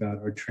testimony about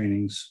our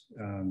trainings,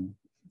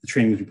 the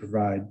trainings we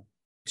provide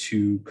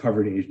to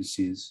covered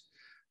agencies.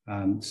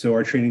 So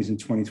our trainings in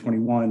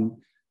 2021,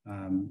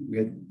 we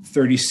had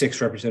 36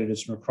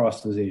 representatives from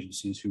across those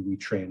agencies who we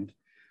trained.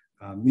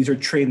 These are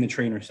train the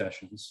trainer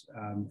sessions,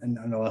 and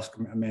I'll ask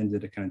Amanda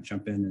to kind of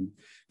jump in and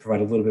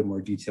provide a little bit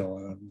more detail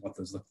on what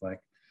those look like.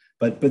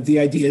 But the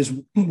idea is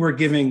we're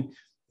giving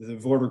the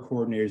voter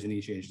coordinators in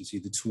each agency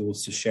the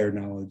tools to share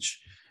knowledge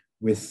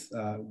with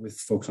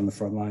folks on the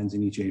front lines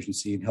in each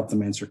agency and help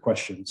them answer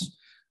questions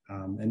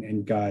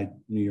and guide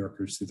New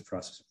Yorkers through the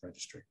process of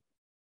registering.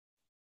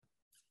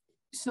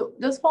 So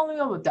just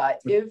following up with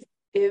that,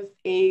 if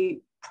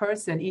a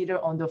person either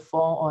on the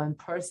phone or in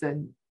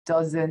person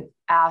doesn't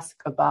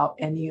ask about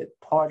any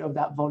part of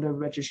that voter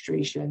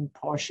registration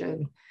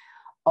portion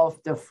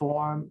of the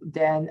form,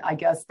 then I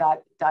guess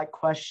that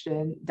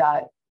question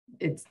that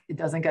it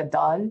doesn't get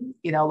done,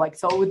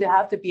 so would there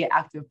have to be an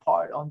active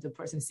part on the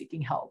person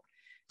seeking help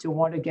to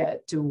want to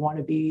get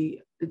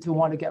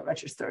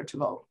registered to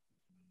vote?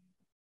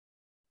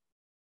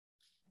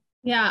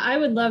 Yeah, I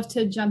would love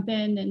to jump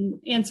in and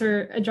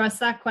address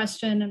that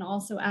question and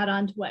also add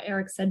on to what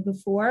Eric said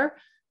before.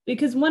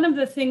 Because one of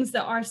the things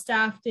that our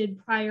staff did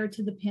prior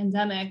to the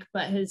pandemic,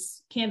 but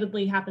has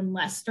candidly happened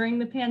less during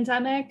the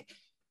pandemic,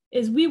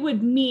 is we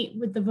would meet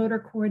with the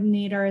voter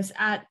coordinators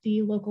at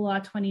the local law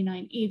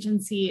 29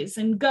 agencies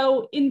and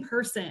go in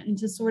person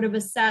to sort of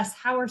assess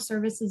how are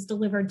services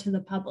delivered to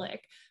the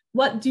public.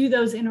 What do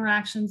those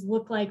interactions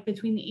look like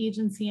between the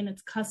agency and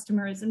its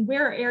customers? And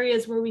where are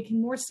areas where we can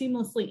more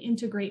seamlessly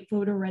integrate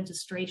voter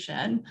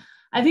registration?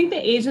 I think the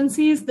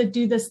agencies that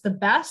do this the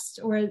best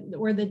or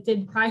that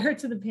did prior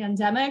to the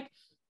pandemic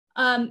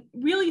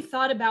really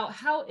thought about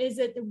how is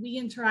it that we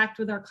interact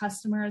with our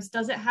customers?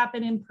 Does it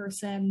happen in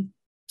person?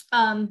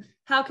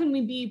 How can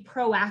we be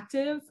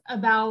proactive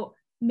about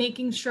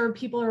making sure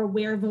people are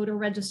aware voter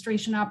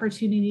registration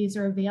opportunities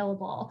are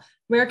available?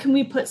 Where can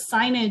we put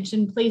signage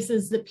in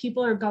places that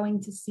people are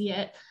going to see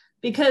it?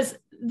 Because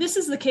this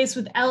is the case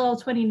with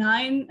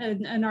LL29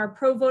 and our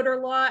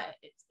pro-voter law.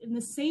 In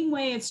the same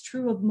way it's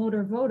true of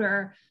motor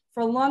voter.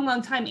 For a long,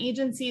 long time,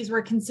 agencies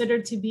were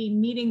considered to be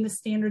meeting the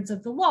standards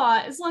of the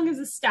law as long as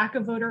a stack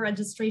of voter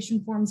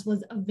registration forms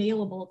was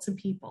available to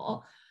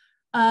people.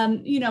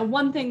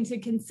 One thing to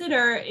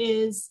consider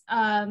is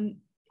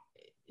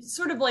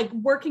sort of like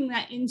working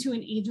that into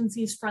an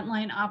agency's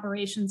frontline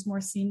operations more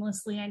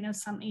seamlessly. I know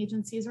some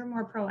agencies are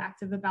more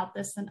proactive about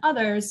this than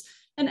others,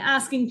 and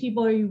asking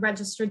people, are you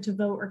registered to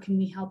vote or can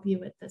we help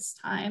you at this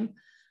time?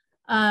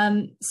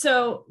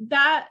 So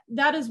that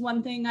is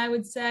one thing I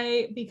would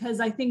say, because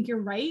I think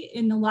you're right.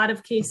 In a lot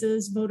of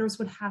cases, voters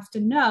would have to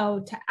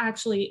know to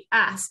actually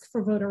ask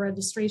for voter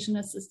registration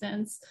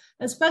assistance,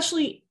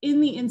 especially in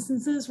the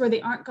instances where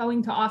they aren't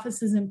going to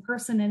offices in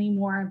person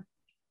anymore,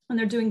 when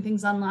they're doing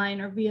things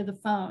online or via the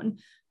phone.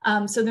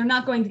 So they're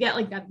not going to get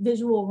like that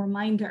visual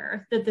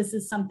reminder that this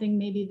is something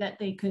maybe that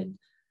they could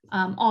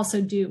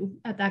also do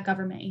at that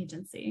government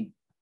agency.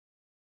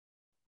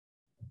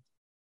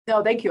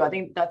 No, thank you. I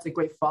think that's a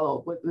great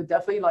follow. We'd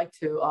definitely like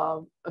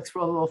to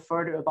explore a little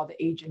further about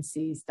the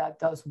agencies that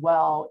does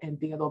well and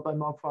being a little bit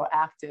more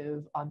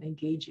proactive on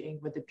engaging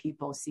with the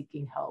people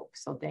seeking help.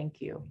 So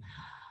thank you.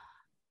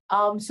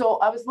 So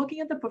I was looking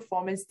at the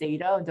performance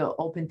data, the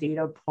open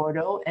data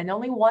portal, and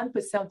only 1%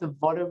 of the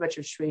voter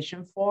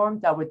registration form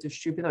that were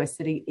distributed by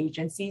city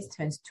agencies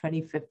since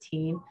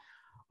 2015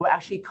 were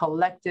actually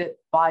collected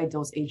by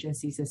those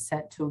agencies and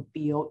sent to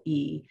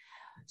BOE.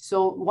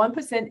 So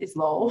 1% is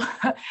low.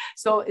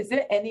 So is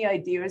there any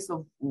ideas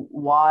of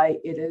why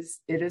it is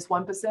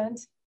 1%?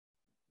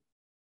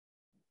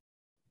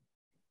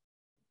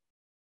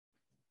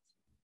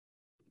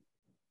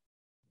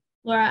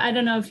 Laura, I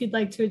don't know if you'd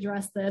like to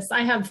address this.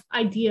 I have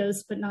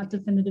ideas, but not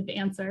definitive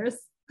answers.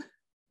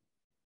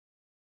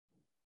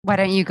 Why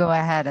don't you go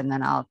ahead and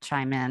then I'll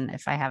chime in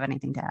if I have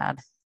anything to add.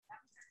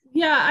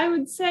 Yeah, I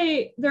would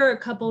say there are a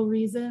couple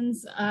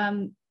reasons.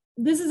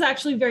 This is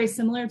actually very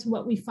similar to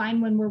what we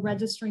find when we're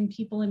registering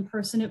people in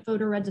person at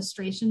voter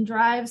registration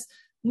drives.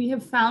 We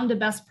have found a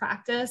best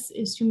practice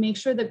is to make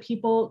sure that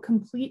people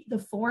complete the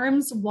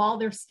forms while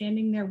they're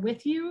standing there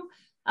with you,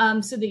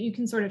 so that you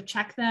can sort of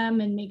check them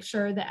and make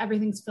sure that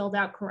everything's filled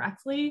out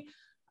correctly.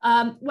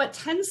 What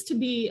tends to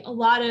be a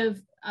lot of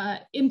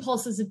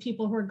impulses of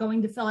people who are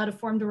going to fill out a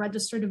form to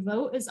register to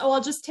vote is, oh,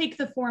 I'll just take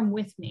the form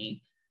with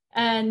me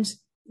and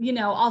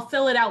I'll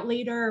fill it out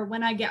later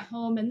when I get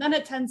home. And then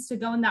it tends to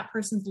go in that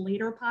person's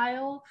later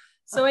pile.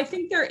 So I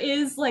think there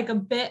is like a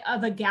bit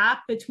of a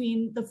gap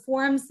between the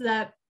forms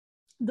that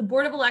the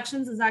Board of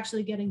Elections is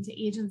actually getting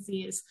to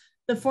agencies,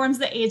 the forms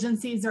that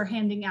agencies are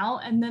handing out,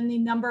 and then the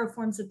number of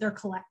forms that they're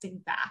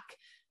collecting back.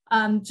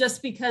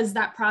 Just because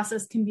that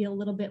process can be a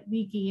little bit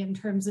leaky in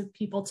terms of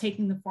people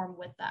taking the form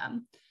with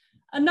them.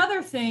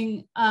 Another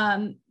thing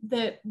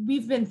that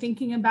we've been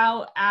thinking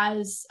about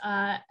as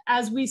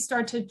we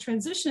start to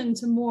transition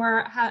to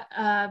more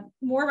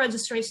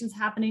registrations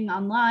happening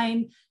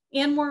online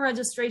and more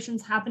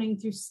registrations happening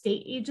through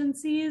state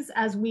agencies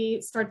as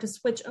we start to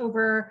switch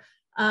over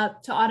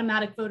to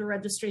automatic voter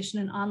registration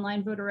and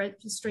online voter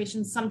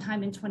registration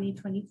sometime in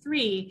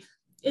 2023,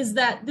 is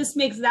that this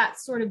makes that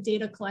sort of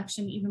data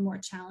collection even more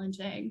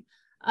challenging.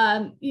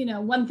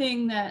 One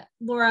thing that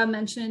Laura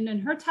mentioned in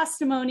her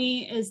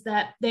testimony is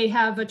that they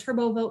have a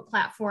TurboVote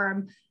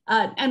platform.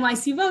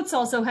 NYC Votes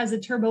also has a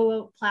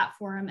TurboVote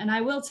platform. And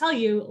I will tell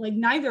you, like,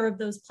 neither of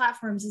those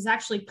platforms is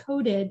actually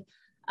coded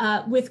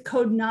with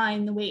code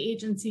 9 the way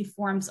agency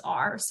forms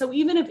are. So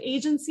even if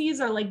agencies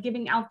are like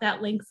giving out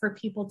that link for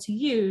people to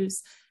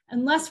use,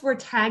 unless we're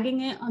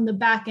tagging it on the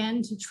back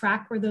end to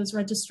track where those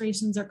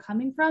registrations are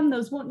coming from,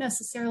 those won't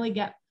necessarily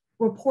get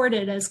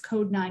reported as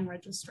code 9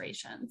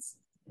 registrations.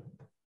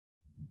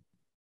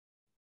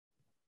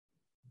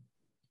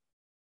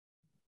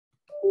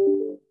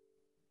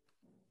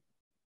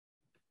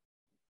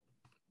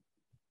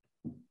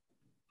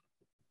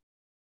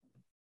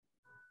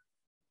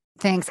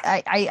 Thanks.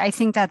 I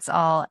think that's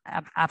all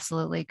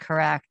absolutely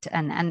correct.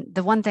 And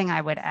the one thing I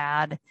would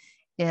add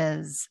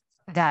is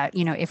that,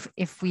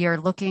 if we are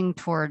looking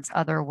towards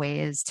other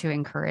ways to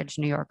encourage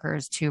New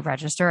Yorkers to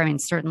register, I mean,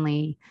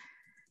 certainly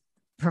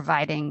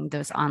providing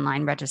those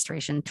online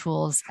registration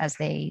tools as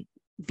they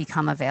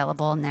become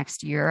available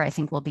next year, I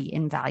think will be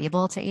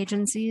invaluable to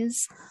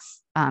agencies.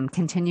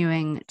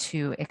 Continuing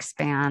to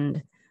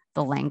expand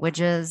the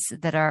languages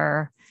that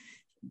are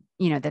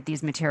that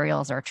these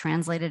materials are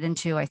translated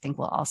into, I think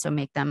will also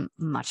make them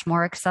much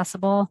more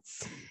accessible.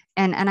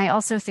 And I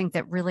also think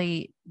that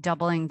really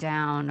doubling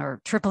down or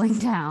tripling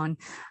down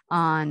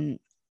on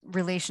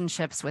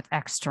relationships with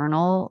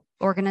external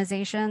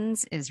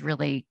organizations is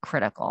really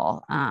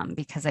critical,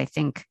 because I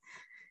think,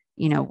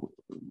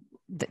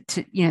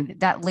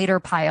 that later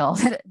pile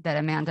that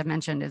Amanda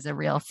mentioned is a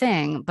real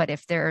thing. But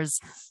if there's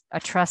a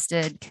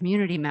trusted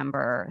community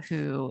member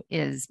who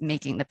is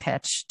making the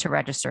pitch to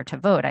register to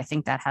vote, I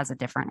think that has a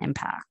different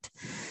impact.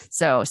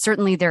 So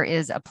certainly there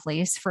is a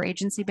place for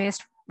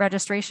agency-based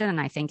registration,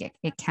 and I think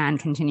it can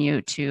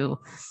continue to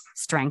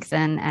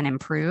strengthen and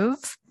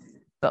improve.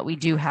 But we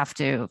do have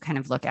to kind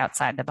of look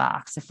outside the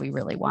box if we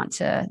really want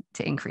to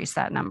increase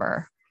that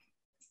number.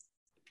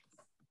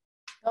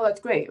 Oh,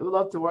 that's great. We'd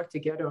love to work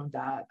together on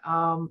that.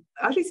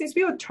 Actually, since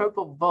we have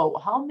Turbo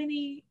Vote, how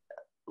many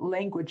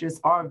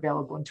languages are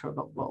available in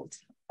Turbo Vote?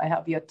 I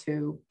have yet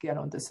to get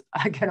on this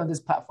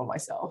platform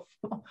myself.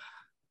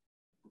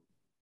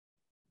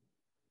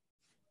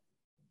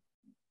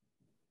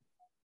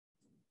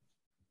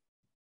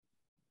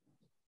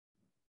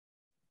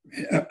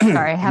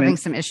 Sorry, having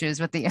some issues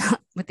with the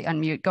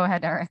unmute. Go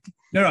ahead, Eric.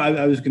 No,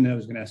 I was gonna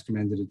ask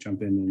Amanda to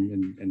jump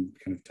in and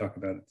kind of talk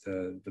about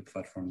the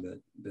platform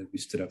that we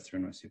stood up through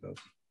NYCC.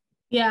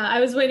 Yeah,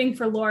 I was waiting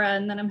for Laura,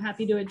 and then I'm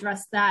happy to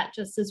address that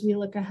just as we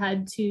look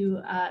ahead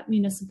to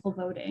municipal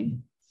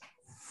voting.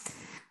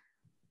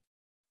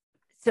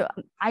 So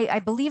I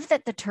believe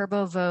that the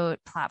Turbo Vote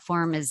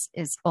platform is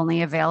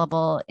only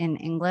available in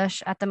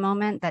English at the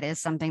moment. That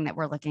is something that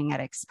we're looking at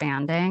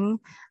expanding.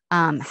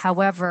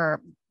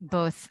 However,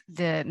 both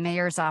the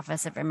Mayor's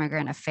Office of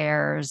Immigrant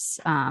Affairs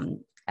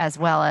as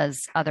well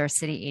as other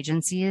city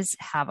agencies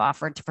have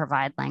offered to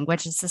provide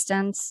language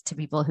assistance to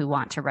people who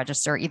want to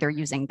register either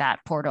using that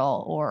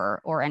portal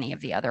or any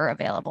of the other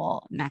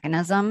available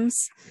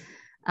mechanisms.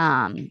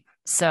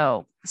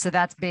 So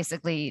that's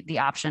basically the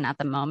option at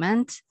the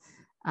moment.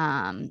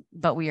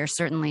 But we are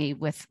certainly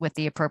with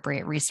the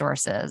appropriate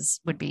resources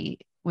would be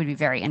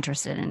very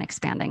interested in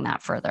expanding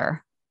that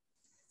further.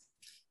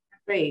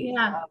 Great.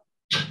 Yeah.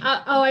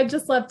 I'd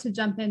just love to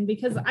jump in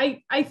because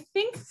I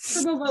think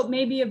Turbo Vote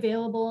may be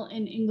available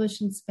in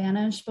English and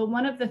Spanish, but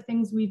one of the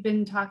things we've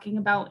been talking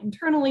about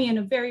internally in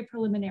a very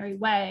preliminary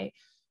way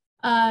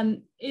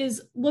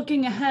is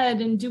looking ahead,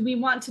 and do we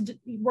want to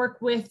work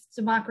with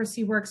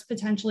Democracy Works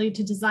potentially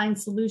to design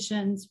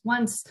solutions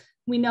once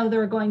we know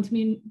there are going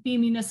to be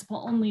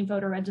municipal only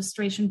voter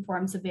registration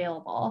forms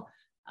available,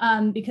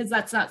 because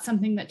that's not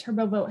something that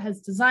Turbo Vote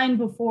has designed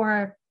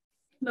before.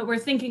 But we're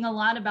thinking a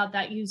lot about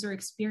that user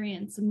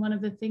experience. And one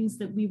of the things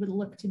that we would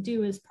look to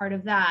do as part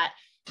of that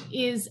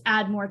is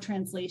add more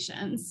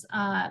translations.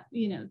 The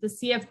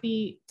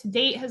CFB to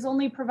date has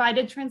only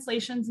provided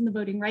translations in the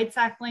Voting Rights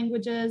Act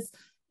languages.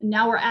 And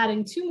now we're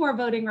adding 2 more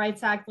Voting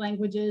Rights Act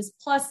languages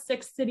plus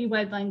 6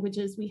 citywide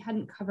languages we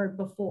hadn't covered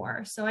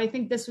before. So I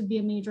think this would be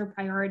a major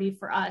priority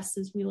for us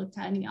as we look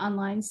to any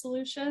online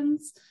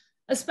solutions,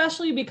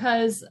 especially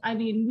because,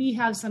 we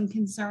have some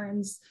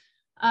concerns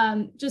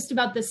just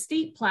about the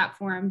state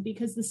platform,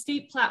 because the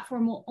state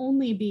platform will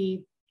only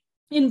be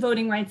in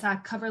Voting Rights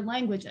Act covered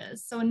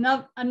languages. So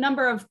a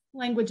number of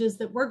languages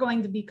that we're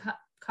going to be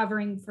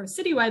covering for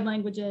citywide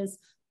languages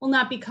will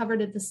not be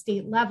covered at the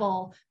state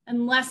level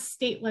unless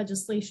state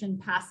legislation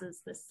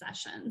passes this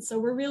session. So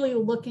we're really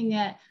looking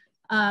at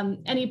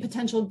any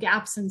potential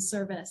gaps in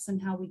service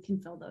and how we can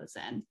fill those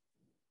in.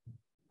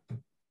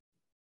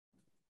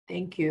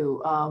 Thank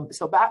you.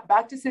 So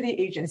back to city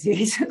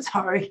agencies,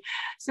 sorry.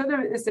 So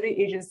the city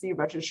agency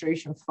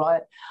registration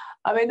front,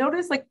 I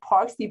noticed like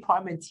Parks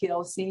Department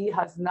TLC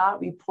has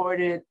not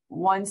reported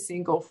one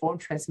single form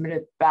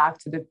transmitted back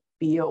to the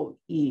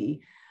BOE.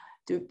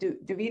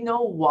 Do we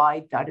know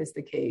why that is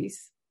the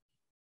case?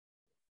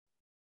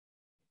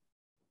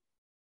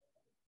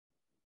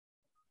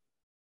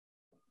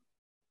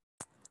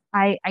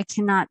 I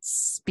cannot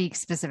speak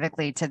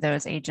specifically to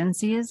those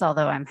agencies,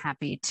 although I'm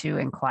happy to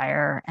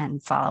inquire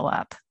and follow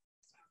up.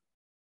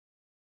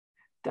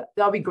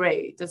 That'll be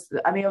great.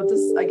 I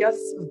guess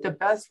the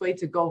best way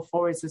to go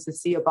forward is just to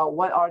see about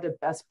what are the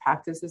best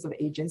practices of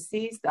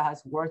agencies that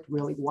has worked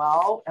really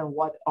well and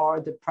what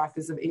are the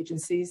practices of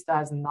agencies that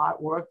has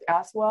not worked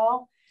as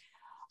well.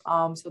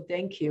 So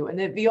thank you. And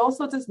then we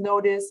also just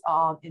noticed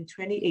in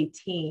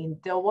 2018,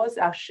 there was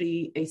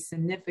actually a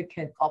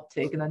significant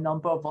uptick in the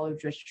number of voter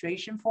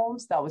registration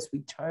forms that was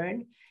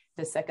returned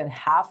the second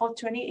half of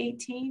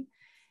 2018.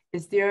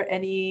 Is there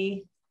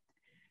any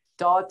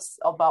thoughts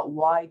about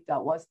why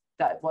that was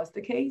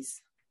the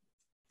case?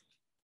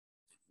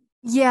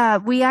 Yeah,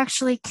 we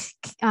actually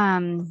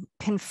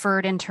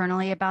conferred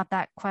internally about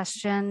that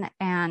question,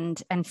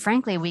 and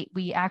frankly,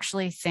 we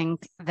actually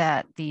think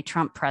that the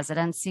Trump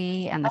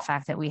presidency and the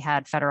fact that we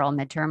had federal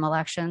midterm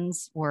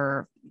elections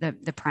were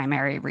the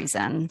primary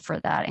reason for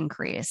that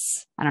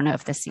increase. I don't know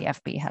if the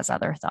CFB has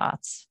other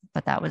thoughts,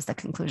 but that was the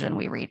conclusion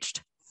we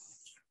reached.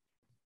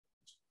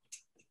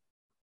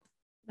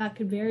 That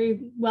could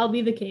very well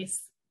be the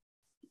case.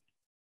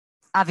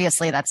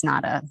 Obviously, that's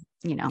not a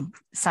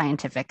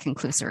scientific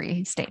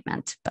conclusory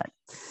statement, but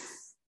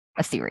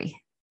a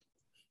theory.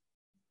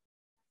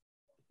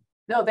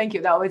 No, thank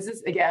you. That was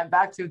just, again,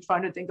 back to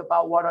trying to think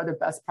about what are the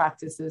best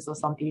practices of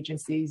some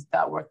agencies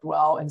that worked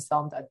well and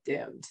some that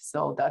didn't.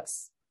 So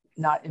that's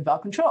not in our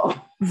control.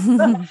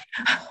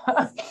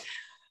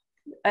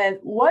 And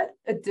what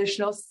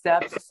additional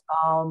steps,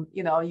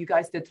 you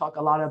guys did talk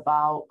a lot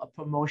about a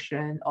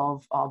promotion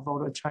of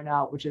voter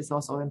turnout, which is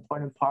also an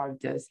important part of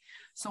this.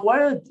 So what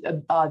are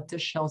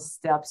additional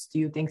steps do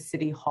you think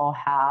City Hall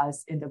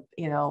has in the,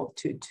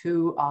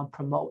 to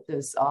promote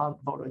this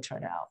voter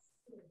turnout?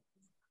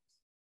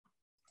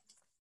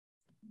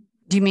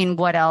 Do you mean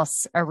what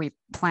else are we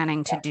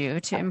planning to do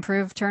to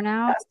improve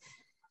turnout?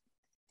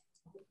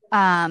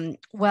 Yes.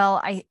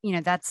 Well,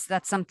 that's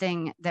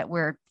something that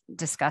we're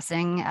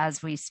discussing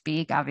as we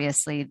speak.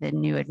 Obviously, the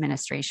new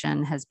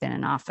administration has been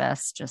in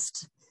office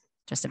just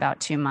about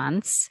 2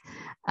 months.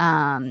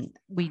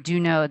 We do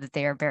know that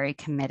they are very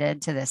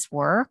committed to this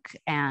work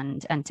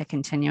and to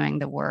continuing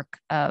the work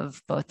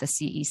of both the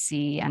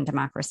CEC and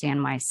Democracy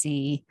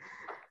NYC.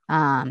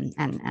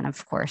 And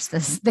of course,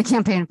 the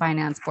Campaign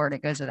Finance Board,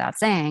 it goes without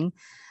saying.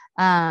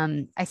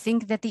 I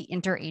think that the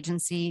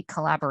interagency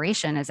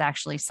collaboration is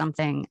actually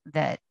something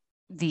that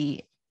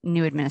the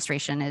new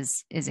administration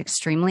is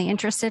extremely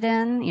interested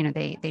in.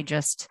 They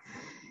just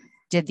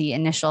did the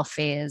initial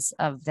phase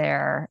of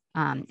their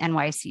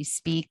NYC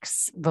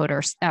Speaks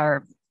voters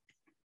or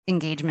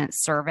engagement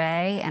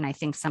survey, and I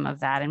think some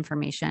of that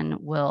information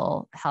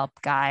will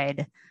help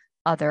guide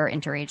other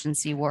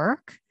interagency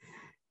work.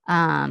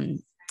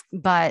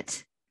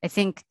 But I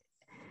think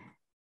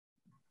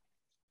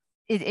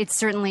it's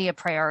certainly a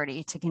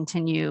priority to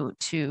continue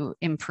to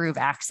improve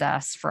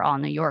access for all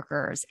New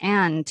Yorkers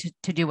and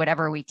to do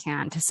whatever we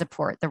can to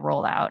support the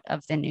rollout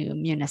of the new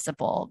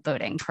municipal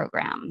voting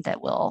program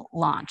that will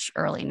launch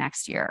early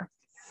next year.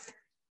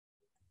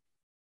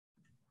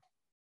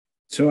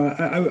 So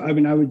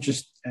I would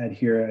just add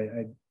here,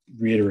 I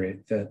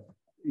reiterate that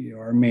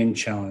our main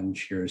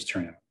challenge here is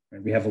turnout.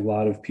 Right? We have a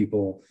lot of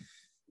people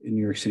in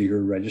New York City who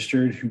are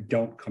registered who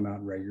don't come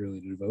out regularly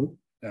to vote,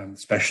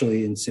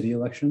 especially in city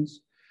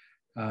elections.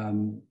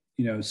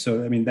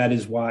 So that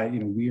is why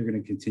we are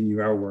going to continue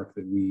our work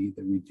that we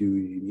do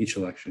in each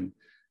election,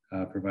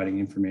 providing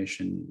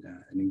information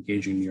and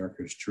engaging New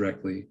Yorkers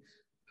directly,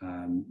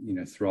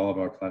 through all of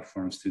our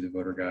platforms, through the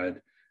voter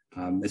guide.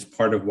 As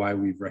part of why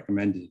we've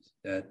recommended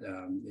that,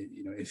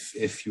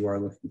 if you are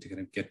looking to kind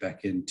of get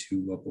back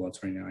into Local Law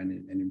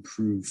 29 and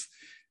improve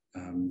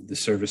the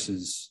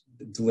services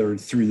delivered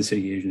through the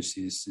city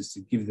agencies, is to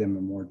give them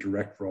a more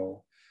direct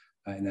role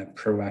in that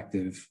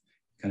proactive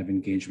kind of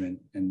engagement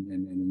and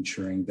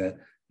ensuring that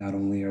not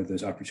only are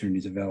those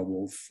opportunities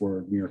available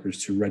for New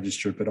Yorkers to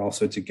register, but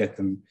also to get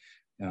them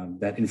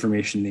that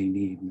information they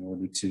need in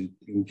order to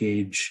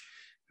engage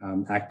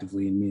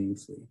actively and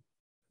meaningfully.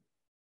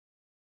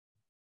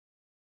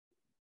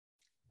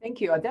 Thank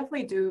you. I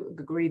definitely do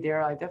agree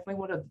there. I definitely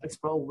want to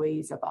explore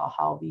ways about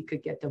how we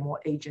could get the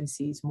more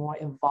agencies more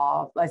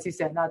involved. As you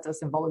said, not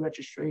just in voter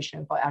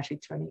registration, but actually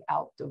turning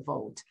out the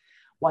vote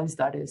once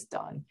that is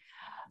done.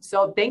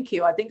 So thank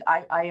you. I think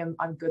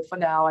I'm good for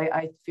now.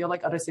 I feel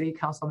like other city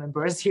council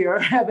members here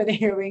have been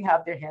hearing,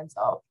 have their hands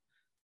up.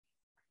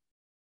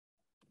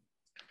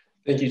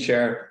 Thank you,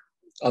 Chair.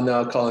 I'll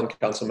now call on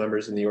council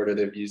members in the order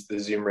they've used the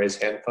Zoom raise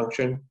hand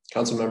function.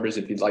 Council members,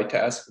 if you'd like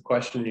to ask a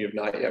question, you have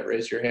not yet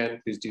raised your hand,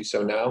 please do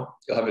so now.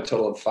 You'll have a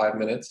total of 5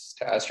 minutes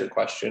to ask your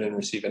question and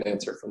receive an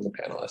answer from the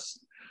panelists.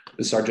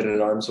 The Sergeant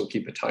at Arms will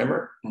keep a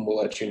timer and we'll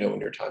let you know when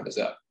your time is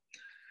up.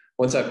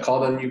 Once I've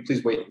called on you,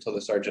 please wait until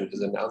the Sergeant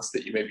has announced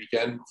that you may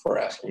begin before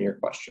asking your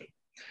question.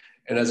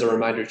 And as a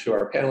reminder to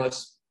our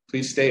panelists,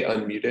 please stay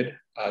unmuted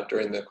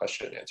during the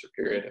question and answer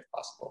period if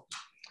possible.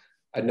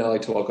 I'd now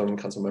like to welcome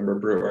Councilmember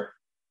Brewer.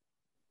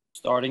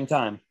 Starting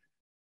time.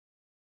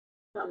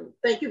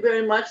 Thank you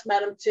very much,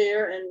 Madam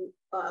Chair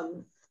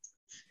and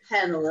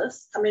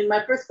panelists.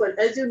 My first question,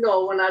 as you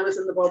know, when I was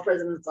in the Borough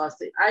President's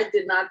office, I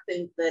did not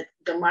think that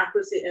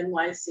Democracy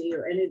NYC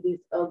or any of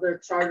these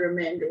other charter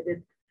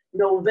mandated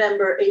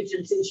November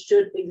agencies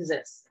should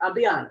exist. I'll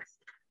be honest.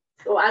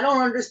 So I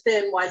don't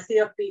understand why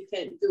CFP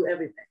can't do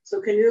everything.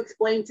 So can you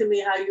explain to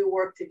me how you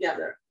work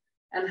together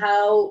and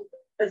how,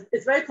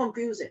 it's very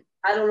confusing.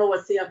 I don't know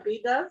what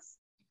CFP does.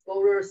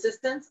 Voter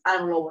assistance, I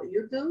don't know what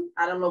you do.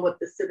 I don't know what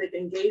the civic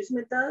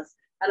engagement does.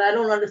 And I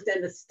don't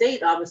understand the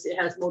state obviously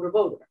has motor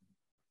voter.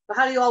 But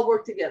how do you all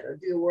work together?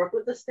 Do you work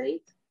with the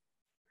state?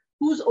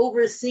 Who's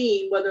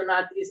overseeing whether or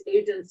not these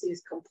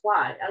agencies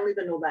comply? I don't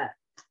even know that.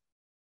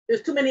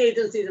 There's too many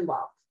agencies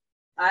involved.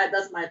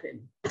 That's my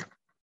opinion. I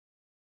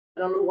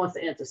don't know who wants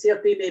to answer.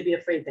 CFP may be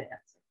afraid to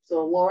answer.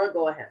 So Laura,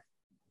 go ahead.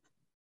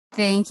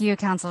 Thank you,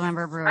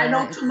 Councilmember Brewer. I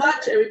know too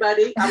much,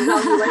 everybody. I'm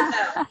telling you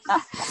right now.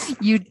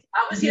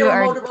 You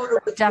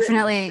are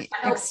definitely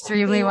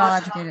extremely well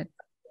educated.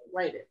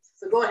 Write it.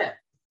 So go ahead.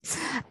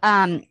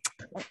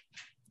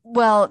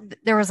 Well,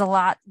 there was a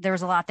lot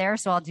there,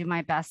 so I'll do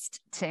my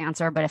best to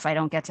answer, but if I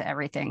don't get to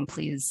everything,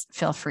 please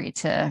feel free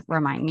to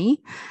remind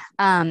me.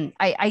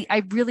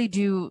 I really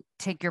do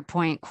take your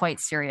point quite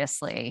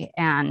seriously.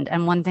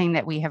 And one thing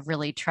that we have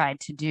really tried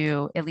to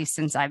do, at least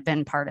since I've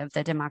been part of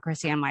the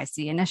Democracy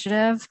NYC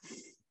initiative,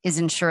 is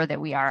ensure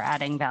that we are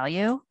adding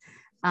value.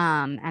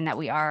 and that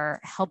we are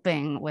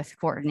helping with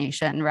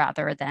coordination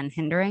rather than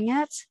hindering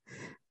it.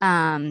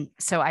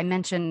 So I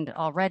mentioned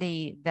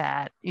already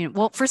that,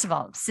 well, first of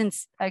all,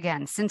 since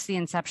the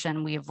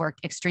inception, we have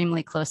worked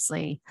extremely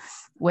closely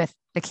with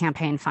the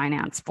Campaign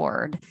Finance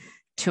Board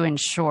to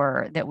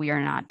ensure that we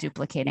are not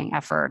duplicating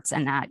efforts.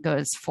 And that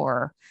goes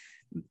for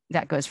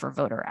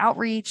voter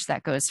outreach,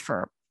 that goes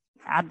for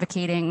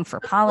advocating for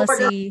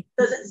policy.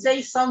 Does it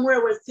say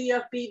somewhere what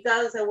CFB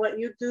does and what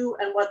you do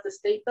and what the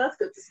state does?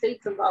 Because the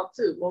state's involved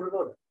too, motor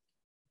voter.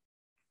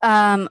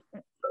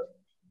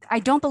 I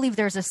don't believe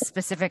there's a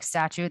specific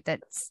statute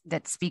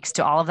that speaks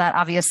to all of that.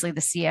 Obviously,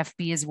 the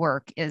CFB's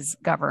work is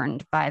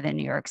governed by the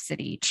New York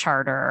City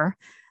Charter.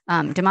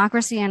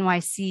 Democracy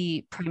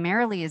NYC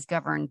primarily is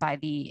governed by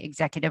the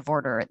executive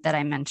order that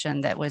I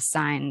mentioned that was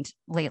signed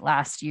late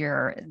last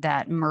year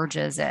that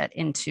merges it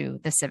into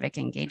the Civic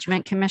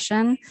Engagement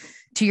Commission.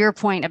 To your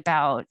point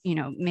about,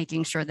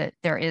 making sure that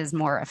there is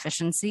more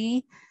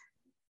efficiency,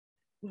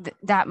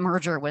 that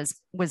merger was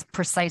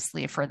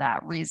precisely for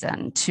that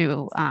reason,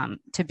 to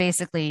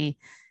basically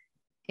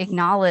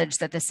acknowledge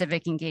that the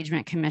Civic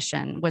Engagement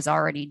Commission was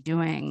already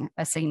doing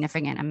a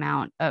significant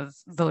amount of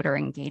voter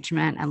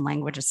engagement and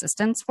language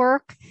assistance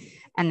work,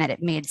 and that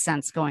it made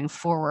sense going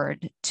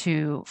forward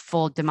to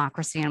fold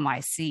Democracy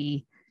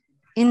NYC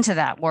into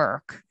that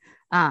work.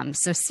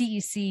 So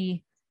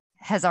CEC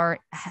has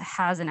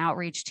an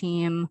outreach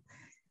team.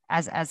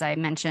 As I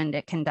mentioned,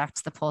 it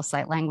conducts the Pulse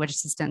Site Language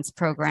Assistance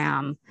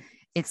Program.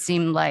 It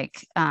seemed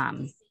like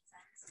the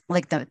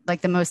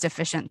most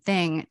efficient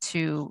thing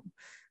to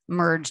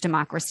merge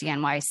Democracy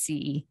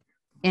NYC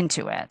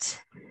into it.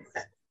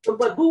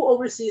 But who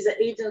oversees the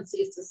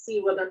agencies to see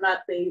whether or not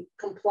they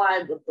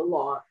comply with the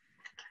law?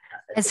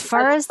 As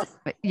far as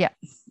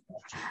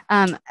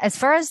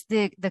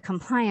the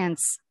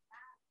compliance,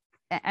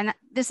 and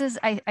this is,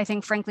 I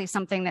think, frankly,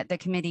 something that the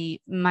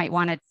committee might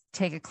want to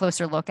take a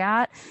closer look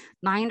at.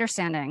 My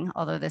understanding,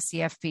 although the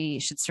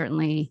CFP should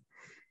certainly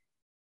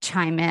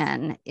chime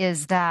in,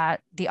 is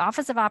that the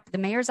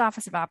Mayor's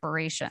Office of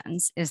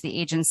Operations is the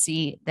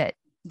agency that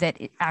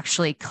it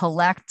actually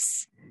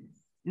collects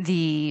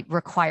the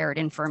required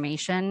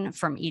information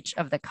from each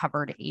of the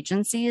covered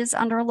agencies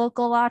under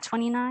Local Law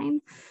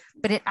 29,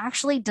 but it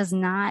actually does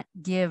not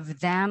give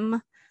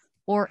them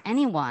or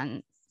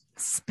anyone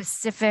the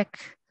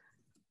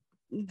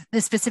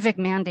specific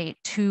mandate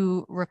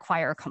to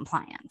require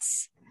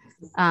compliance.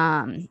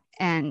 And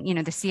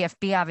the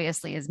CFB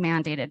obviously is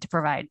mandated to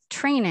provide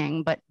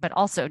training, but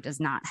also does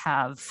not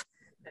have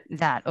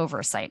that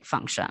oversight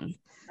function.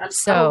 I'm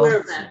aware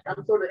of that.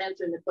 I'm sort of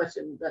answering the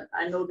question that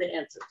I know the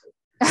answer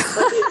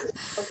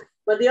to.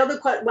 But the other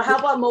question, well, how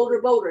about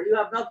motor voter? You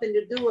have nothing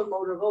to do with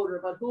motor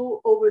voter, but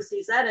who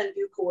oversees that, and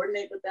do you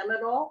coordinate with them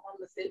at all on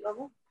the state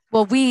level?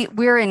 Well,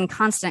 we're in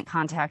constant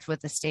contact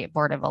with the State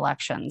Board of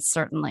Elections,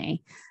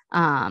 certainly.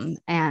 And,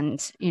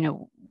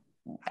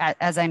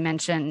 as I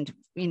mentioned,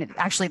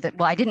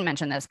 I didn't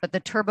mention this, but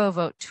the Turbo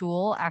Vote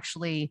tool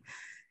actually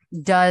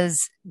does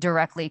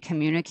directly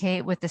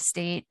communicate with the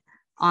state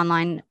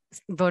online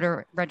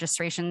voter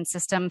registration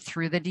system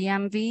through the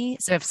DMV.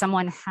 So if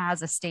someone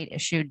has a state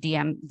issued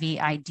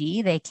DMV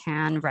ID, they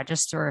can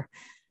register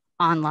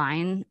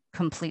online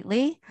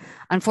completely.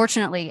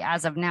 Unfortunately,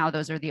 as of now,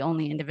 those are the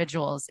only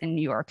individuals in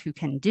New York who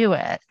can do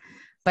it.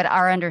 But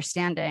our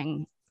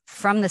understanding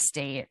from the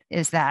state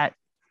is that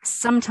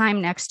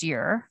sometime next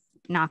year,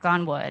 knock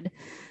on wood,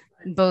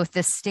 both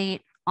the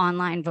state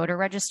online voter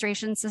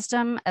registration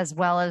system as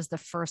well as the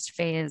first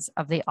phase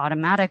of the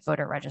automatic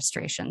voter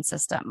registration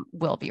system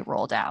will be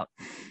rolled out.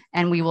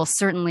 And we will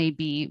certainly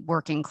be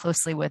working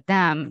closely with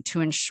them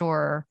to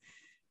ensure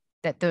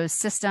that those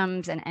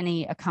systems and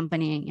any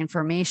accompanying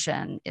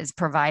information is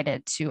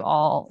provided to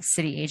all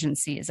city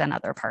agencies and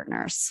other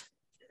partners.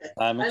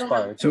 Time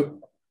expired.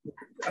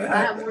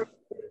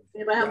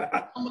 I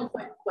have one more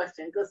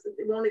question because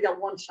we only got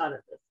one shot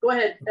at this. Go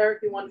ahead, Eric.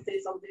 You want to say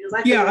something?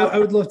 I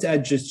would love to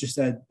add just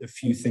add a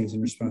few things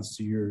in response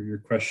to your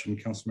question,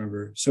 council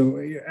member.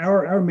 So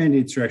our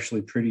mandates are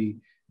actually pretty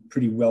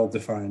well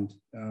defined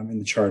in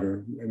the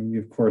charter. I mean, we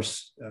of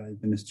course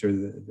administer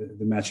the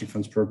matching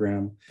funds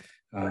program.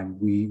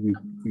 We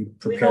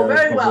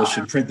prepare, publish,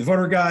 and print the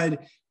voter guide.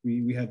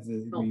 We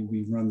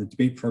run the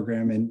debate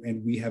program,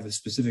 and we have a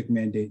specific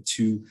mandate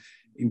to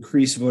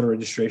increase voter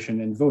registration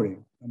and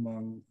voting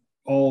among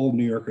all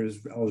New Yorkers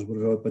eligible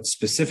to vote, but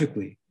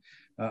specifically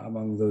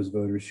among those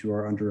voters who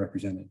are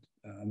underrepresented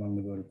among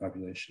the voter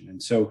population.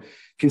 And so,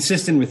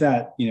 consistent with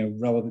that,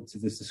 relevant to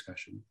this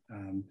discussion,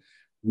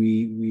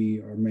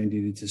 we are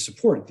mandated to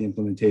support the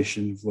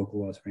implementation of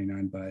Local Law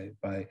 29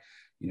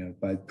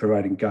 by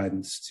providing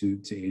guidance to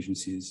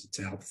agencies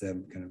to help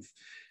them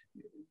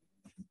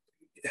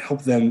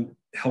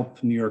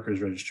help New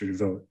Yorkers register to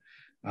vote.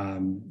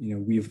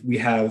 We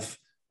have,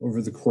 over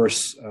the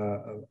course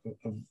of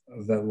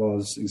that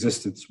law's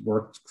existence,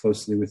 worked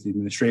closely with the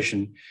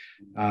administration,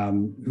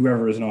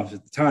 whoever is in office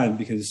at the time,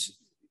 because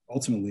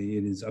ultimately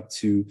it is up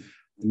to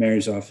the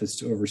mayor's office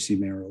to oversee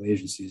mayoral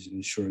agencies and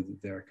ensure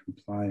that they're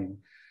complying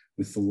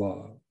with the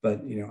law.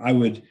 But I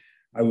would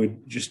I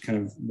would just kind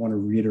of want to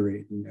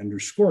reiterate and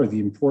underscore the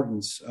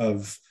importance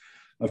of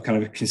kind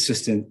of a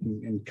consistent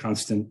and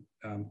constant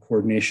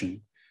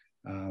coordination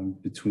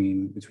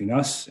between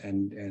us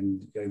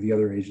and the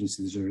other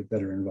agencies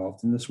that are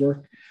involved in this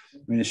work. I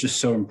mean, it's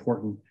just so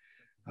important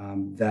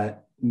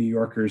that New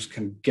Yorkers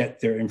can get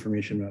their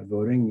information about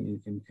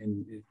voting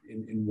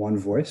in one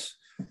voice,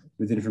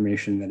 with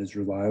information that is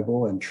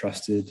reliable and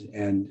trusted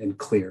and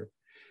clear.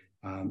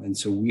 And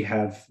so we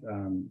have,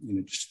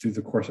 just through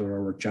the course of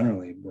our work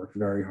generally, worked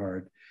very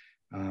hard,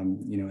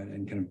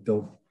 and kind of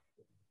built,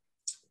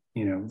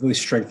 really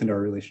strengthened our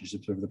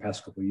relationships over the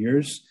past couple of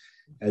years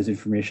as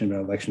information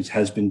about elections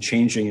has been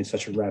changing at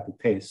such a rapid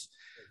pace.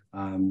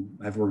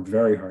 I've worked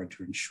very hard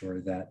to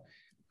ensure that,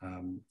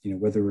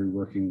 whether we're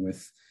working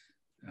with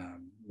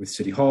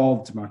City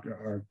Hall,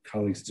 our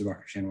colleagues at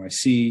Democracy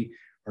NYC,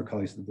 our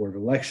colleagues at the Board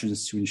of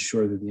Elections, to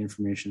ensure that the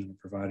information that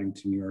we're providing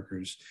to New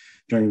Yorkers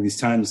during these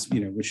times,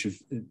 which have,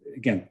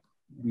 again,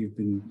 we've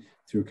been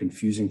through a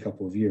confusing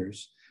couple of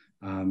years,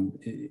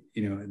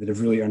 that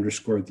have really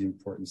underscored the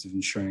importance of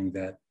ensuring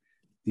that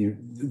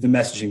the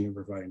messaging that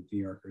we're providing to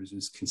New Yorkers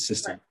is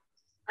consistent.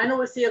 Right. I know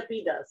what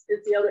CFP does.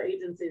 It's the other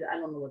agency that I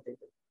don't know what they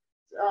do.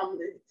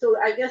 So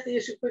I guess the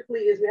issue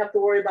quickly is we have to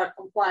worry about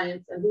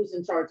compliance and who's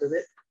in charge of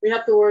it. We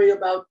have to worry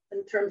about,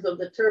 in terms of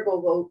the turbo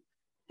vote,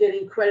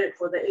 getting credit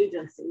for the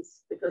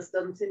agencies, because it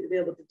doesn't seem to be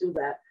able to do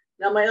that.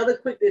 Now, my other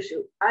quick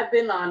issue, I've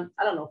been on,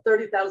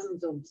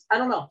 30,000 Zooms. I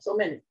don't know, so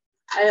many.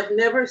 I have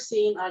never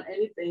seen on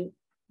anything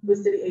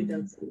with city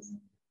agencies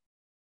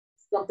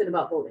something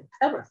about voting,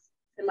 ever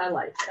in my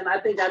life. And I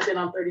think I've been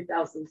on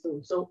 30,000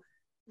 Zooms. So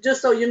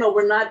just so you know,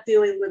 we're not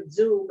dealing with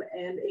Zoom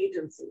and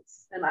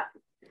agencies. And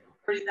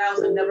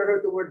 30,000, never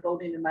heard the word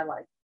voting in my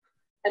life.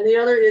 And the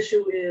other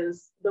issue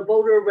is the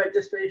voter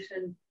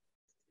registration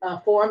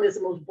form is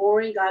the most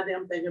boring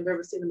goddamn thing I've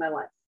ever seen in my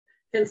life.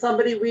 Can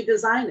somebody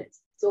redesign it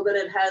so that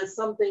it has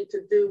something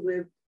to do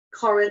with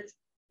current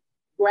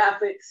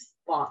graphics,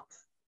 font?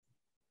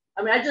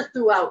 I mean, I just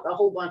threw out a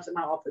whole bunch in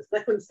my office. I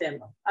couldn't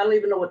stand them. I don't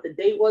even know what the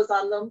date was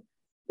on them.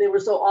 They were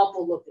so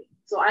awful looking.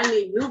 So I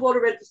need new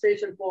voter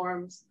registration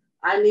forms.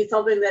 I need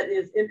something that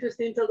is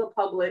interesting to the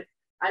public.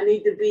 I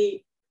need to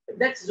be,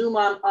 next Zoom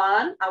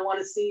on, I want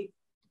to see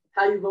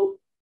how you vote,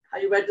 how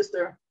you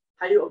register,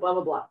 how you blah,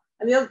 blah, blah.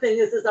 And the other thing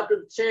is, it's up to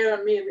the chair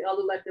and me and the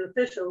other elected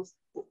officials.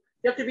 You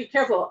have to be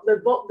careful.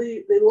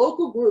 The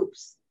local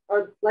groups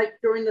are like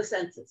during the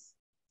census.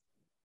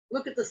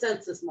 Look at the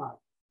census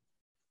model.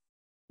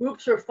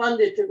 Groups were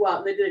funded to go out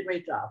and they did a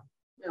great job.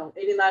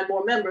 89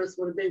 more members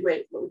would have been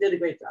great, but we did a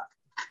great job.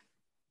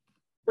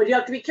 But you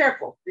have to be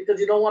careful because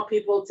you don't want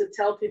people to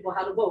tell people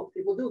how to vote.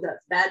 People do that.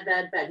 It's bad,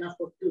 bad, bad. Not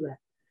supposed to do that.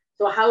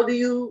 So how do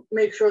you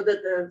make sure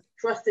that the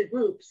trusted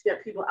groups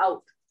get people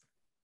out?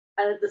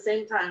 And at the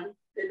same time,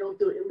 they don't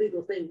do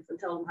illegal things and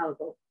tell them how to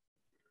vote.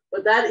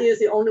 But that is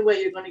the only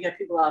way you're going to get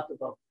people out to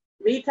vote.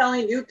 Me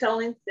telling, you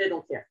telling, they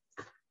don't care.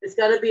 It's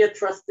got to be a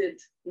trusted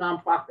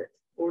nonprofit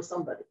or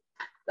somebody.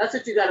 That's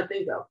what you got to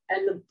think of.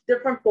 And the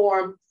different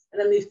form,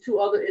 and then these two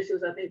other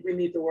issues I think we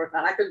need to work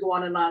on. I could go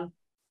on and on.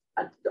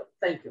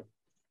 Thank you.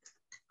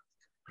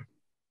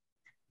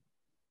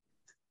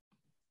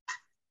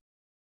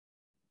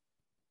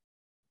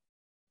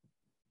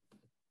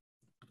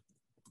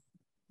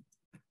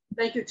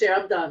 Thank you, Chair.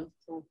 I'm done.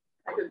 So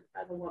I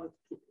don't want to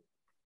keep it.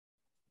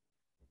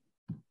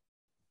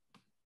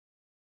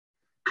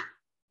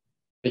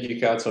 Thank you,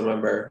 Council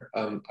Member.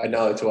 I'd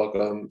now like to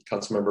welcome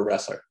Council Member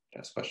Ressler to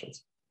ask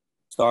questions.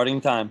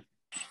 Starting time.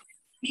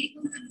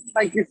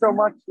 Thank you so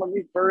much. Let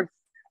me first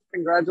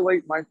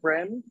congratulate my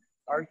friend,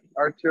 our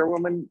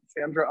chairwoman,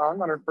 Sandra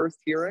Ung, on her first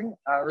hearing.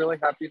 Really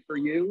happy for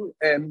you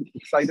and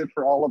excited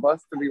for all of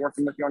us to be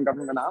working with you on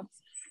government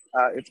ops.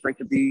 It's great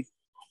to be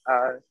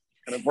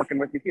kind of working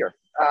with you here.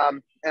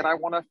 And I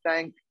want to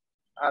thank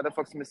the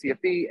folks from the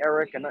CFB,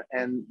 Eric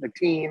and the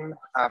team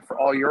for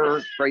all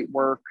your great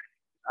work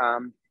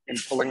in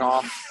pulling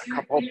off a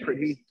couple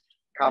pretty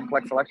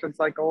complex election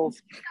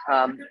cycles.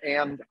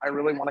 And I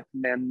really want to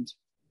commend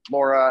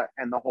Laura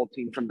and the whole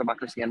team from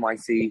Democracy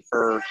NYC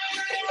for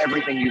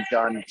everything you've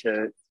done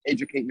to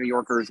educate New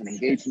Yorkers and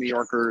engage New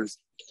Yorkers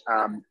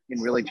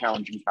in really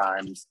challenging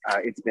times.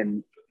 It's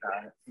been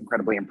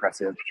incredibly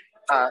impressive.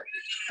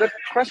 The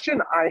question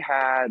I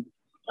had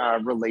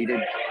related,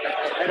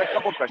 I had a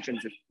couple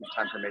questions if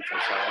time permits.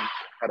 I'm sorry, I'm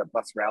at a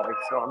bus rally,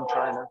 so I'm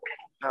trying to,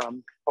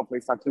 hopefully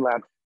it's not too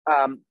loud.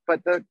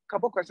 But the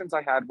couple questions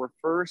I had were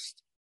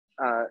first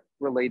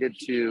related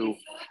to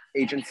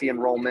agency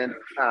enrollment,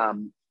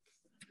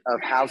 of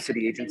how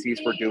city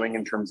agencies were doing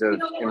in terms of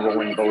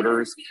enrolling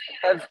voters.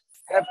 Have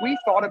we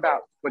thought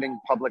about putting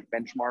public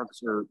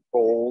benchmarks or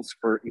goals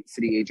for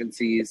city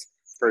agencies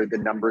for the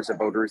numbers of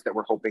voters that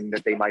we're hoping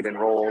that they might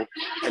enroll?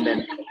 And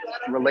then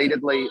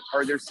relatedly,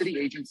 are there city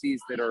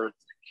agencies that are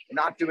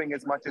not doing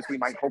as much as we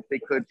might hope they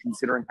could,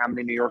 considering how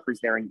many New Yorkers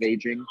they're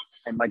engaging?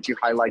 And might you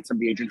highlight some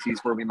of the agencies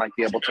where we might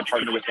be able to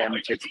partner with them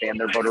to expand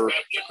their voter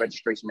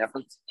registration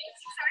efforts?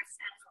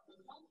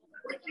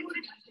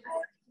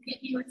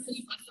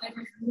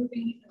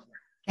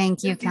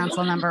 Thank you,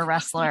 Councilmember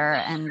Ressler,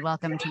 and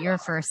welcome to your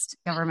first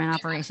government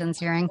operations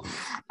hearing.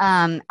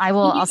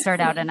 I'll start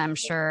out, and I'm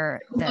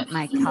sure that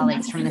my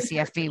colleagues from the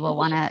CFB will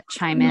want to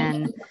chime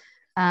in.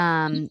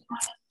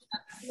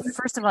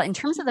 First of all, in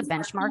terms of the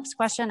benchmarks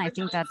question, I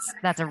think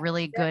that's a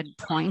really good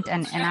point,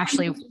 and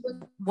actually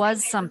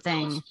was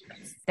something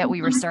that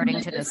we were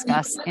starting to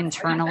discuss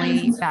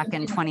internally back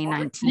in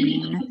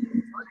 2019.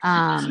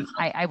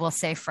 I will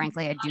say,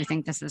 frankly, I do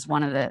think this is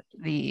one of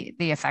the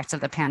effects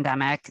of the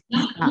pandemic,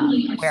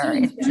 where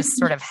it just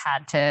sort of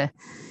had to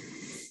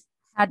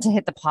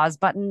hit the pause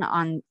button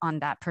on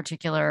that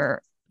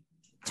particular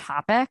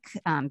topic,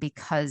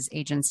 because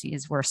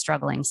agencies were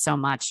struggling so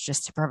much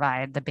just to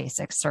provide the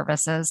basic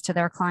services to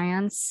their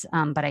clients.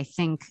 But I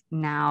think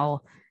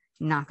now,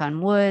 knock on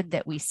wood,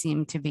 that we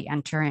seem to be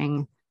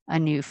entering a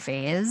new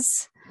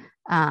phase.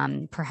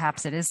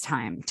 Perhaps it is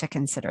time to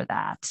consider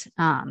that.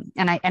 And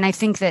I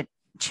think that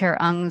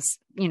Chair Ung's,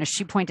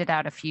 she pointed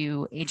out a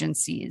few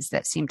agencies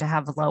that seem to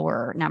have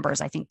lower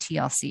numbers. I think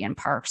TLC and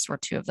Parks were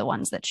two of the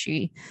ones that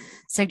she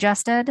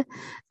suggested.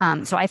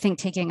 So I think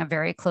taking a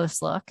very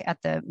close look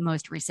at the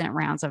most recent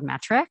rounds of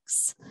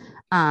metrics,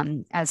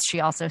 as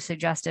she also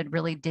suggested,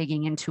 really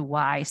digging into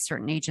why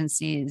certain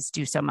agencies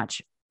do so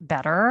much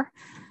better.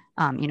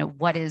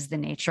 What is the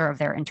nature of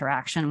their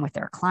interaction with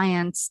their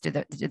clients? Do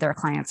their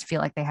clients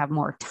feel like they have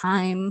more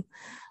time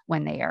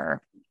when they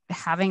are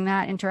having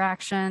that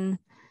interaction?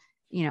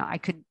 I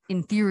could,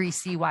 in theory,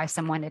 see why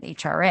someone at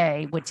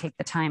HRA would take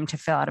the time to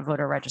fill out a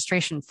voter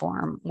registration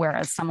form,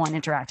 whereas someone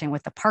interacting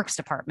with the Parks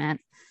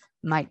Department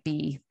might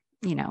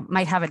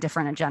have a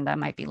different agenda,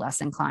 might be less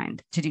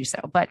inclined to do so.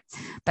 But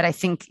I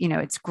think,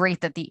 it's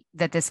great that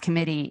this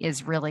committee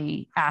is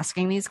really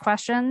asking these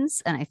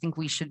questions. And I think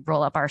we should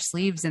roll up our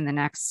sleeves in the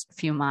next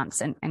few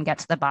months and get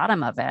to the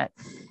bottom of it.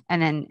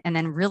 And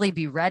then really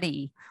be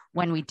ready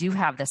when we do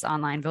have this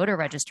online voter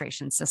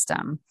registration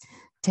system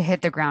to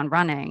hit the ground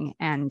running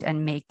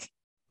and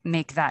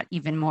make that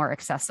even more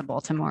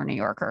accessible to more New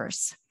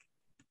Yorkers.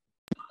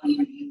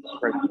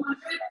 Great.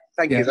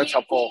 Thank you. That's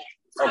helpful.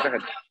 Oh, go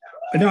ahead.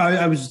 No,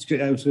 I was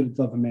going to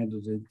love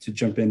Amanda to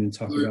jump in and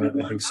talk about,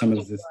 I think, some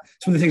of the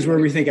things where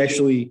we think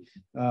actually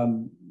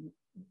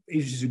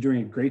agencies are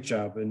doing a great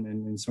job,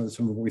 and some of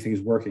what we think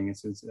is working.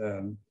 It's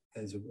kind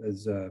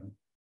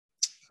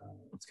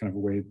of a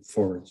way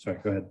forward. Sorry,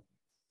 go ahead.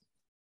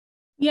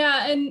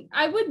 Yeah, and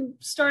I would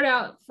start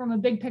out from a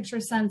big picture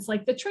sense.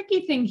 Like, the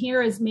tricky thing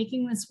here is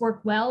making this work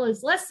well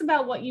is less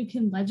about what you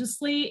can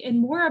legislate and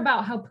more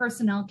about how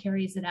personnel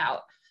carries it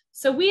out.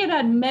 So we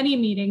had many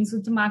meetings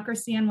with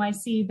Democracy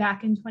NYC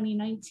back in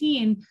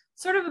 2019,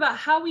 sort of about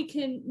how we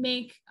can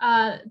make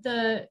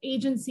the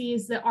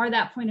agencies that are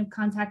that point of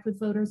contact with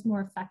voters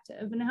more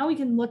effective, and how we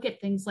can look at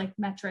things like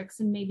metrics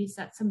and maybe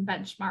set some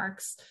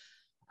benchmarks.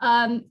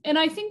 And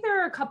I think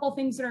there are a couple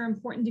things that are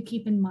important to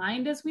keep in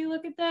mind as we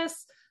look at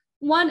this.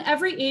 One,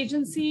 every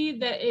agency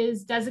that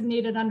is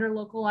designated under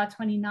Local Law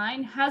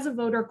 29 has a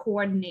voter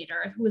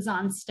coordinator who is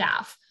on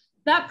staff.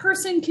 That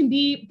person can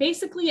be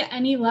basically at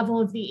any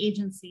level of the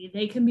agency.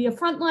 They can be a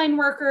frontline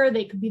worker,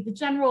 they could be the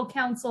general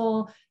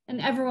counsel,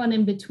 and everyone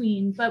in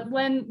between. But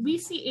when we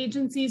see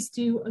agencies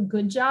do a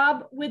good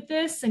job with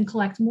this and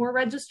collect more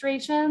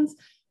registrations,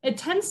 it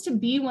tends to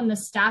be when the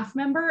staff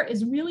member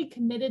is really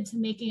committed to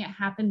making it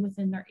happen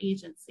within their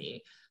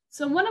agency.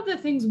 So one of the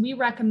things we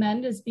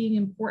recommend as being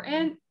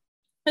important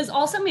is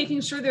also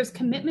making sure there's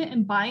commitment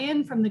and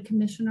buy-in from the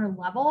commissioner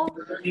level,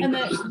 and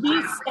that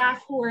these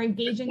staff who are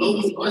engaging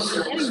in this work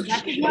are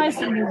getting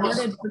recognized and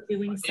rewarded for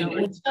doing so,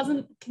 which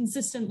doesn't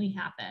consistently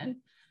happen.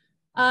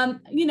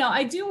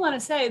 I do want to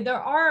say there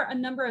are a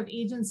number of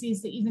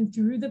agencies that even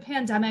through the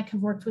pandemic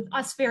have worked with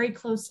us very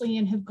closely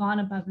and have gone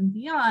above and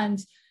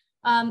beyond.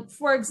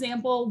 For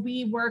example,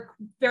 we work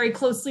very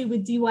closely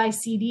with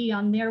DYCD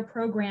on their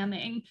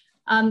programming.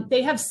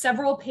 They have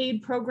several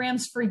paid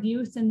programs for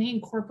youth, and they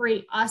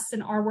incorporate us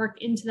and our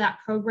work into that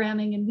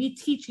programming. And we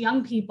teach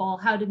young people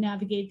how to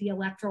navigate the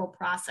electoral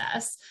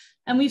process.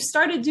 And we've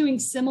started doing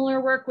similar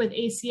work with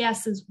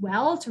ACS as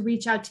well to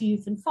reach out to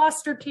youth in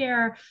foster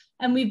care.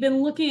 And we've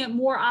been looking at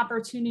more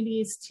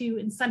opportunities to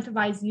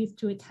incentivize youth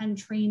to attend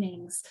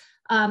trainings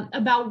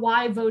about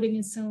why voting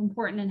is so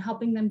important and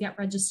helping them get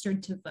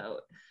registered to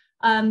vote.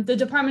 The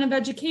Department of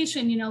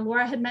Education,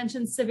 Laura had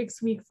mentioned Civics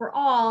Week for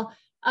All.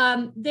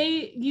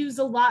 They use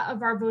a lot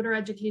of our voter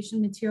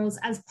education materials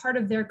as part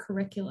of their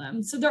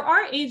curriculum. So there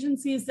are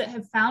agencies that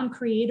have found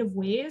creative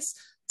ways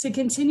to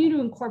continue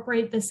to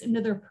incorporate this into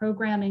their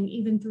programming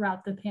even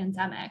throughout the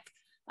pandemic.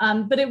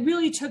 But it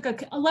really took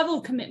a level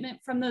of commitment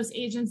from those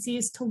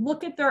agencies to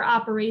look at their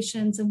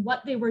operations and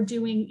what they were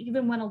doing,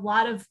 even when a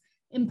lot of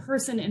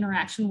in-person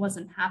interaction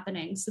wasn't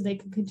happening, so they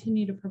could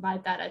continue to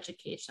provide that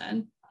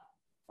education.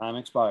 Time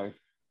expired.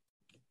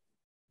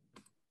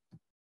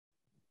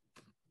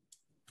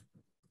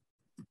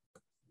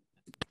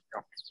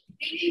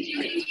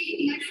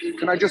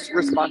 Can I just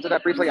respond to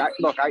that briefly? I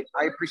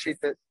appreciate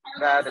that,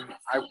 and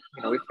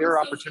if there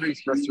are opportunities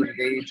for us to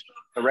engage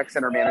the rec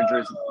center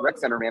managers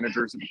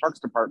of the Parks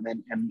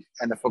Department and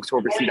the folks who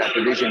oversee that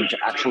division to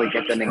actually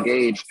get them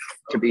engaged,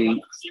 to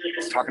be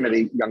talking to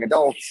the young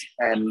adults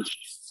and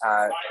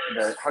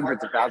the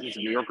hundreds of thousands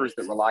of New Yorkers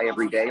that rely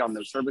every day on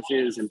those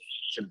services, and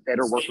to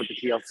better work with the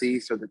TLC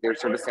so that their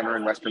service center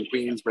in Western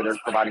Queens, where they're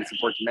providing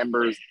support to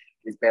members,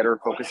 is better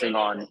focusing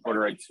on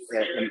voter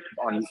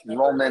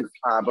enrollment.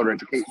 I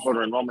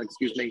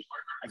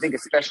think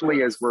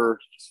especially as we're,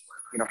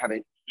 have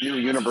a new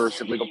universe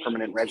of legal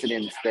permanent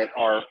residents that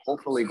are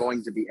hopefully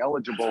going to be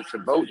eligible to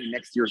vote in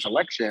next year's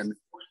election,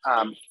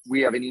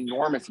 we have an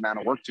enormous amount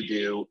of work to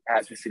do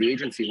at the city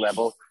agency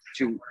level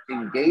to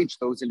engage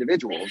those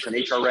individuals, and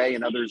HRA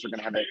and others are going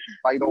to have a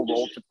vital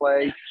role to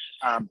play.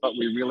 But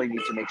we really need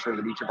to make sure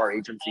that each of our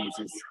agencies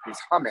is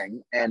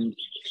humming and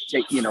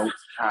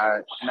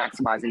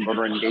maximizing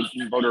voter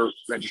engagement, voter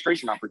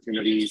registration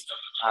opportunities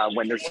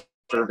when they're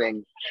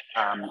serving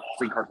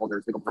green card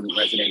holders, legal permanent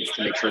residents,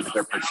 to make sure that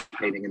they're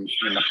participating in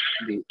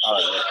the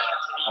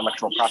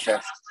electoral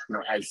process,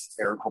 as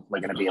they're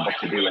hopefully going to be able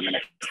to do in the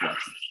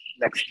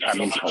next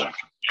municipal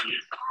election.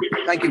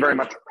 Thank you very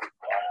much.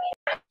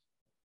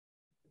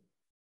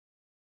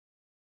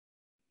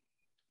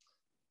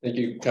 Thank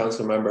you,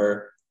 Council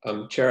Member.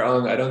 Chair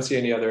Ong, I don't see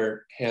any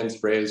other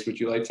hands raised. Would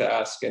you like to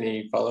ask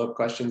any follow-up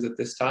questions at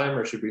this time,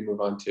 or should we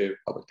move on to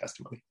public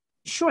testimony?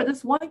 Sure,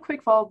 there's one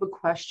quick follow-up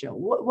question.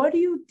 What do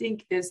you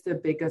think is the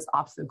biggest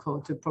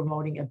obstacle to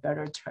promoting a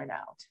better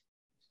turnout?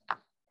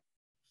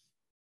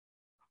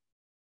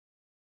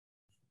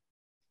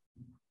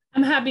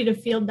 I'm happy to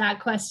field that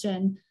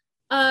question.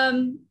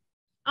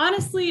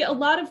 Honestly, a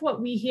lot of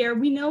what we hear,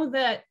 we know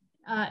that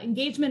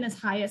engagement is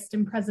highest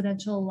in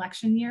presidential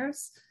election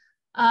years.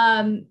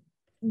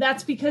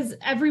 That's because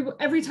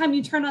every time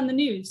you turn on the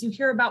news, you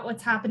hear about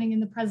what's happening in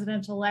the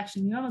presidential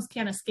election. You almost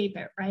can't escape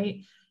it,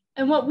 right?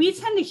 And what we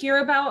tend to hear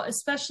about,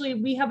 especially,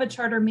 we have a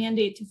charter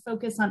mandate to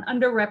focus on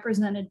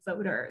underrepresented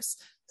voters.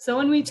 So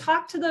when we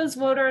talk to those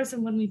voters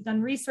and when we've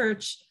done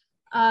research,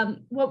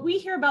 what we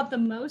hear about the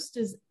most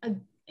is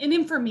an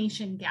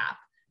information gap.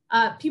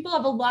 People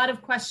have a lot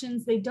of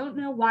questions. They don't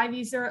know why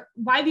these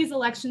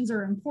elections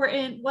are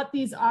important, what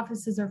these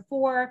offices are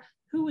for,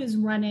 who is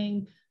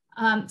running.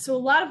 So a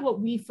lot of what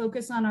we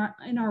focus on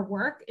in our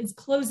work is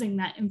closing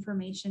that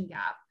information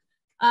gap.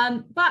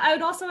 But I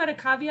would also add a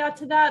caveat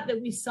to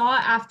that we saw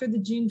after the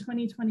June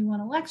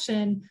 2021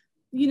 election,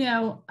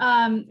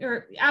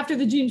 or after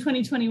the June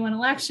 2021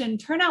 election,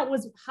 turnout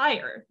was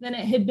higher than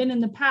it had been in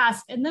the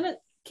past. And then it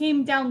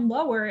came down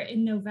lower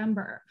in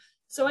November.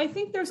 So I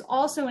think there's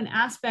also an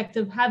aspect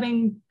of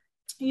having,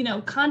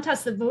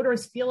 contests that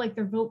voters feel like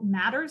their vote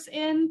matters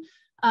in,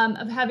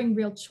 of having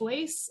real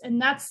choice.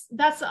 And that's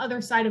the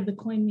other side of the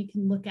coin we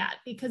can look at,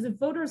 because if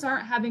voters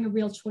aren't having a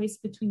real choice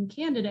between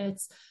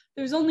candidates,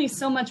 there's only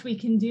so much we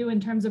can do in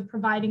terms of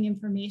providing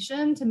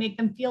information to make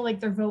them feel like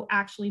their vote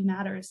actually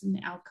matters in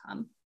the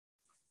outcome.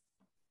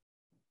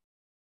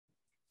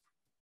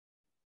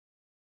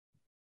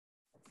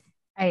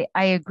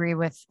 I agree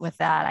with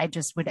that. I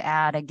just would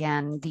add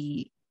again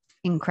the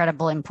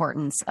incredible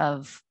importance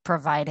of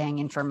providing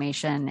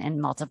information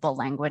in multiple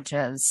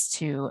languages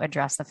to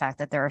address the fact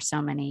that there are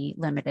so many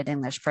limited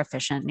English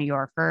proficient New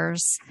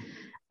Yorkers.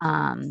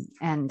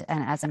 And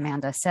as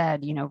Amanda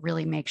said,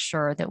 really make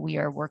sure that we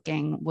are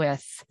working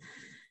with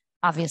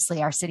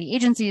obviously our city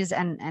agencies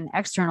and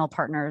external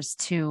partners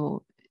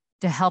to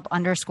help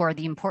underscore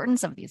the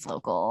importance of these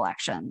local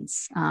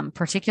elections,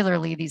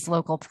 particularly these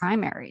local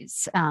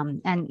primaries.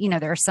 And,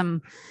 there are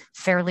some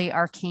fairly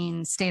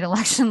arcane state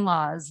election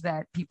laws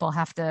that people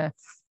have to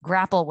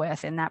grapple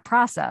with in that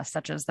process,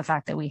 such as the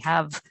fact that we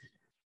have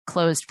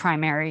closed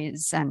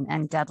primaries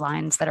and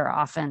deadlines that are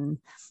often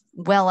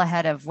well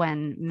ahead of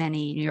when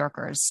many New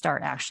Yorkers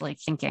start actually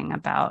thinking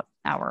about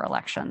our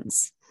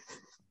elections.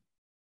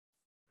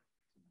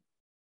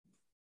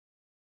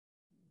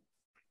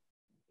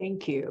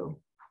 Thank you.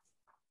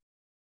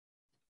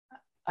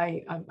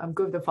 I'm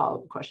good with the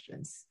follow-up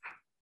questions.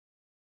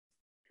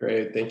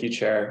 Great, thank you,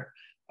 Chair.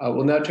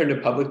 We'll now turn to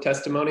public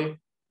testimony.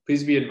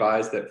 Please be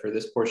advised that for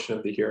this portion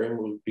of the hearing,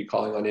 we'll be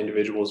calling on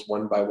individuals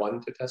one by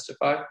one to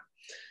testify.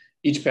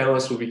 Each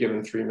panelist will be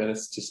given 3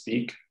 minutes to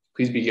speak.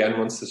 Please begin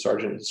once the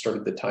sergeant has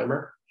started the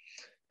timer.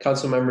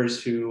 Council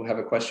members who have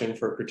a question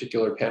for a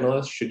particular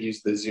panelist should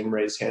use the Zoom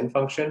raise hand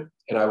function,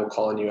 and I will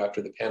call on you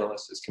after the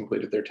panelist has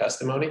completed their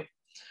testimony.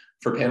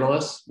 For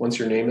panelists, once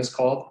your name is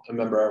called, a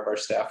member of our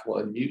staff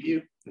will unmute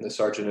you, and the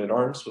sergeant at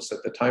arms will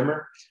set the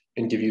timer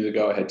and give you the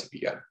go-ahead to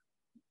begin.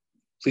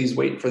 Please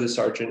wait for the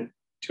sergeant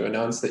to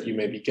announce that you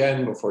may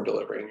begin before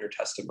delivering your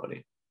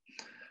testimony.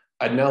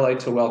 I'd now like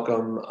to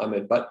welcome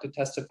Ahmed Butt to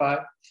testify,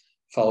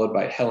 followed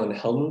by Helen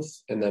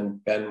Helmuth and then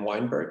Ben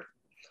Weinberg.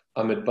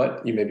 Ahmed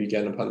Butt, you may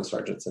begin upon the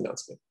sergeant's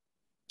announcement.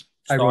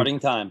 Starting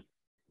time.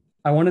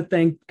 I want to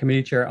thank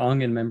Committee Chair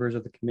Ong and members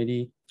of the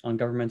Committee on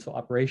Governmental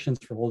Operations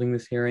for holding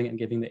this hearing and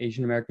giving the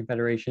Asian American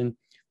Federation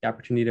the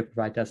opportunity to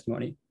provide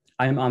testimony.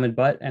 I am Ahmed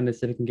Butt and the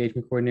Civic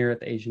Engagement Coordinator at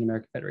the Asian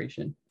American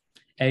Federation.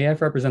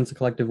 AAF represents a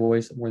collective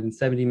voice of more than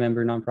 70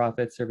 member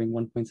nonprofits serving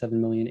 1.7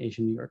 million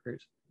Asian New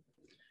Yorkers.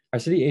 Our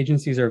city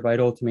agencies are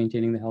vital to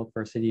maintaining the health of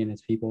our city and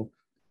its people,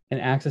 and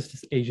access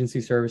to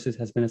agency services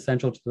has been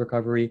essential to the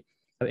recovery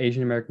of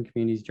Asian American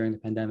communities during the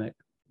pandemic.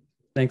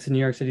 Thanks to New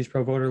York City's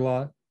pro-voter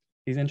law,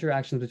 these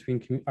interactions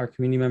between our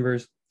community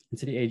members and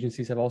city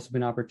agencies have also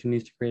been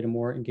opportunities to create a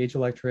more engaged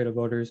electorate of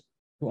voters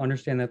who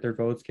understand that their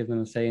votes give them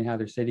a say in how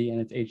their city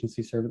and its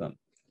agencies serve them.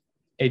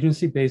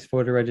 Agency-based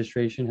voter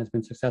registration has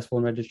been successful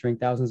in registering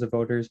thousands of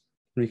voters,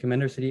 and we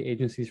commend our city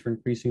agencies for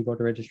increasing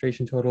voter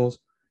registration totals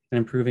and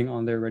improving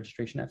on their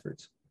registration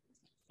efforts.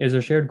 It is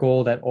our shared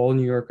goal that all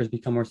New Yorkers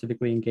become more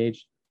civically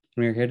engaged,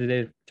 and we are here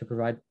today to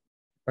provide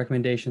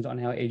recommendations on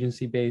how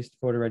agency-based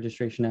voter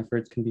registration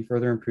efforts can be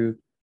further improved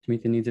to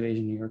meet the needs of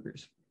Asian New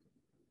Yorkers.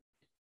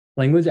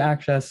 Language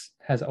access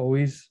has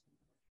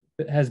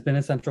been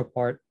a central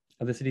part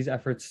of the city's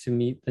efforts to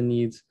meet the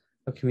needs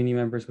of community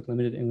members with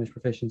limited English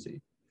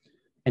proficiency.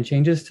 And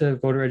changes to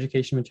voter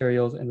education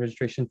materials and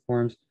registration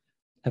forms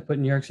have put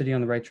New York City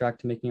on the right track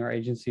to making our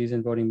agencies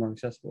and voting more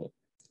accessible.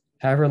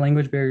 However,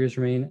 language barriers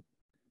remain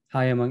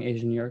high among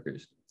Asian New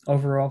Yorkers.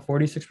 Overall,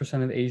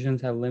 46% of Asians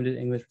have limited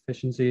English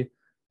proficiency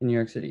in New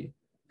York City,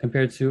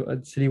 compared to a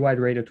citywide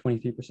rate of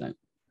 23%.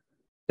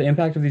 The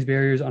impact of these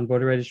barriers on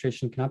voter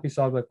registration cannot be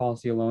solved by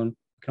policy alone,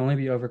 it can only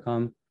be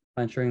overcome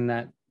by ensuring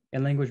that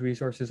language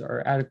resources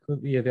are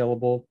adequately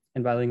available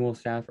and bilingual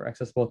staff are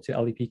accessible to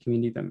LEP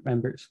community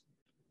members.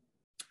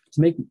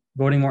 To make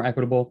voting more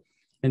equitable,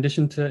 in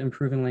addition to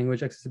improving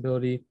language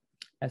accessibility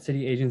at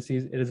city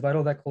agencies, it is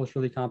vital that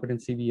culturally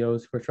competent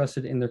CBOs who are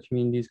trusted in their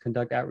communities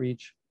conduct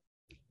outreach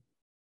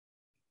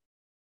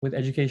with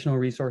educational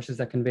resources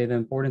that convey the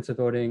importance of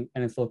voting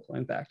and its local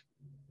impact.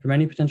 For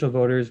many potential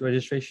voters,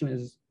 registration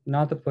is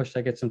not the push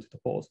that gets them to the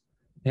polls.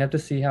 They have to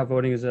see how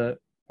voting is a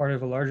part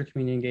of a larger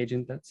community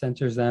engagement that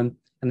centers them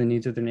and the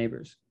needs of their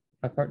neighbors.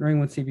 By partnering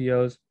with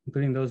CBOs,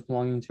 including those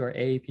belonging to our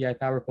AAPI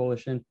Power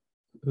Coalition,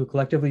 who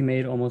collectively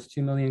made almost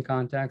 2 million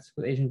contacts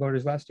with Asian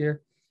voters last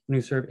year, and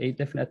who serve 8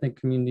 different ethnic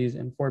communities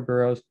in 4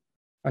 boroughs,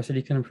 our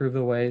city can improve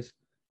the ways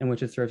in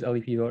which it serves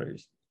LEP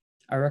voters.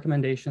 Our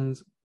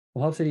recommendations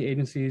will help city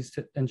agencies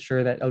to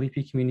ensure that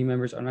LEP community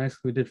members are not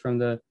excluded from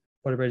the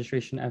voter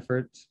registration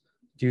efforts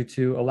due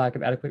to a lack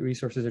of adequate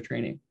resources or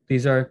training.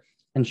 These are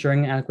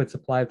ensuring an adequate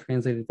supply of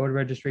translated voter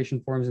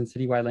registration forms in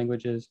citywide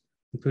languages,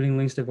 including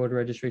links to voter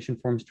registration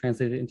forms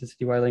translated into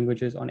citywide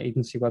languages on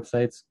agency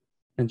websites,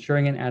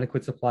 ensuring an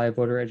adequate supply of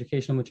voter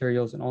educational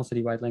materials in all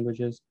citywide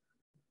languages,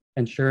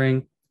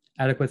 ensuring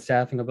adequate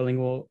staffing of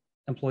bilingual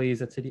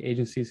employees at city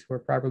agencies who are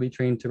properly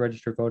trained to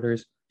register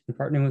voters, and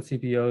partnering with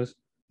CBOs,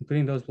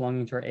 including those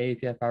belonging to our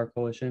AAPI Power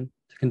Coalition,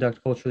 to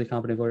conduct culturally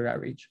competent voter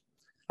outreach.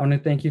 I want to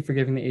thank you for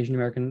giving the Asian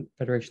American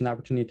Federation the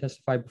opportunity to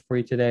testify before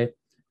you today.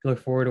 We look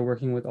forward to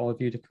working with all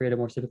of you to create a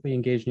more civically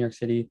engaged New York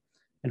City,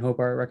 and hope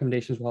our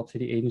recommendations will help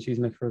city agencies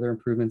make further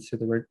improvements to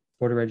the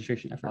voter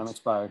registration efforts. I'm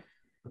expired.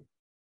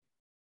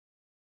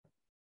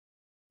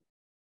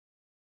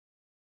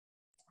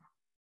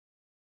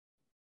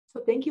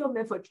 So thank you,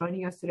 Ahmed, for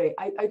joining us today.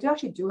 I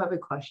actually do have a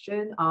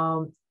question.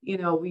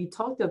 We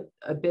talked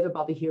a bit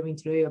about the hearing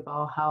today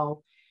about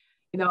how,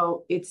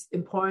 it's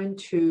important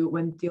to,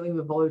 when dealing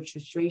with voter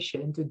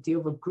registration, to deal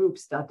with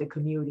groups that the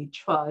community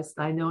trusts.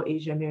 I know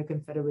Asian American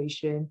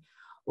Federation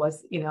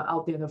was,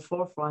 out there in the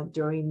forefront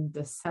during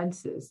the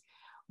census.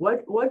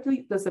 What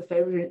does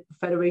the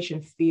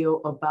Federation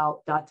feel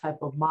about that type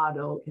of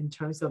model in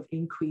terms of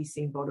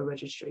increasing voter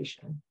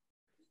registration?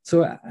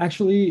 So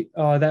actually,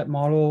 that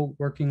model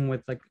working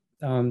with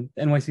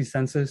NYC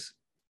census,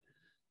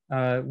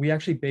 we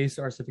actually based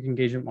our civic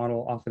engagement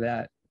model off of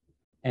that.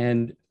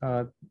 And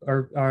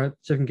our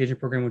civic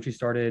engagement program, which we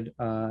started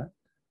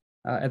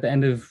at the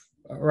end of,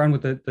 around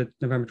with the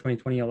November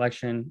 2020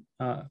 election,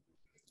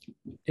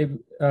 it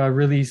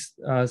really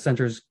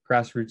centers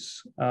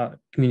grassroots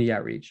community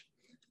outreach.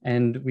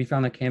 And we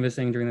found that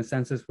canvassing during the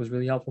census was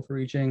really helpful for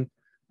reaching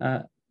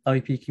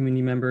LEP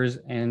community members.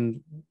 And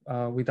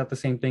we thought the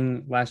same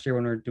thing last year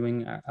when we were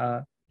doing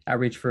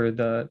outreach for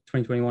the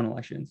 2021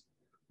 elections.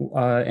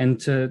 And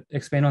to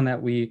expand on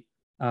that, we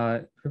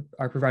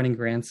are providing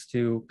grants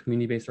to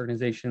community-based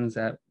organizations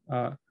that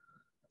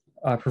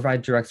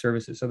provide direct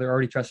services. So they're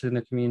already trusted in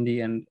their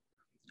community and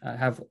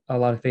have a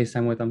lot of face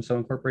time with them. So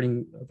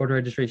incorporating voter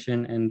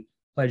registration and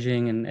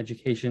pledging and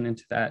education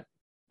into that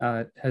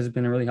has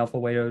been a really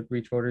helpful way to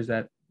reach voters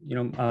that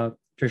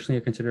traditionally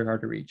are considered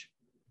hard to reach.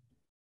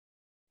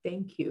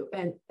 Thank you.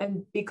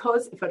 And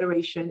because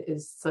Federation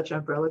is such an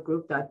umbrella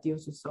group that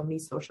deals with so many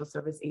social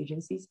service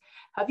agencies,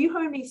 have you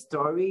heard any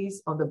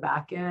stories on the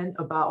back end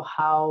about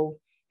how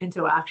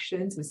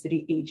interactions with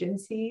city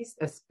agencies,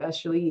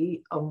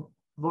 especially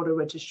voter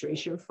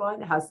registration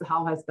front,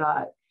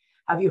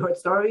 have you heard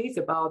stories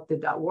about,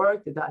 did that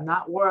work, did that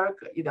not work?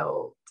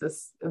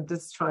 I'm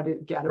just trying to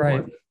get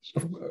right.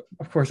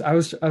 Of course, I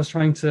was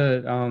trying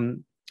to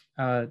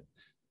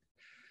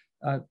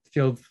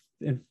field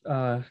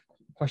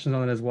questions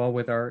on it as well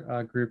with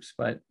our groups,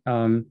 but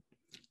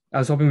I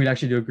was hoping we'd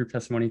actually do a group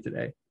testimony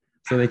today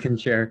so they can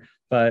share.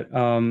 But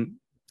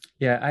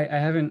yeah, I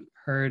haven't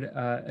heard,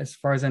 as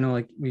far as I know,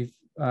 like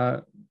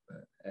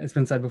it's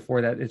been said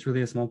before that it's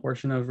really a small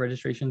portion of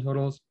registration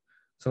totals.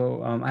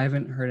 So I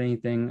haven't heard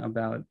anything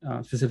about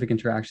specific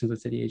interactions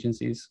with city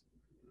agencies.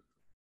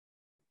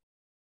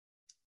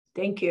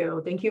 Thank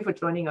you. Thank you for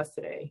joining us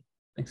today.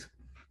 Thanks.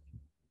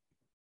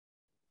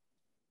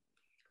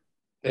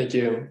 Thank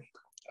you.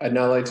 I'd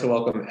now like to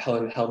welcome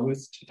Helen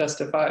Helmuth to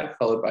testify,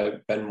 followed by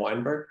Ben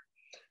Weinberg.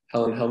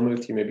 Helen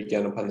Helmuth, you may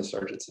begin upon the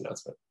sergeant's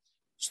announcement.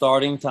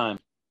 Starting time.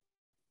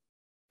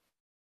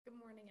 Good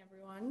morning,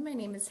 everyone. My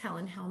name is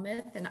Helen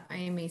Helmuth, and I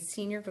am a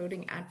senior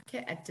voting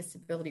advocate at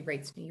Disability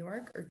Rights New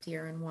York, or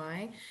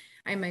DRNY.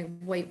 I'm a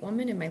white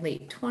woman in my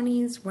late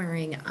 20s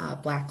wearing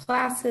black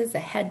glasses, a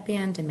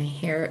headband, and my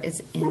hair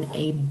is in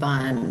a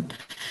bun.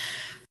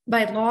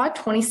 By law,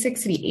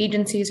 26 city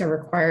agencies are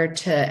required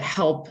to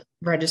help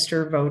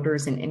register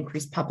voters and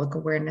increase public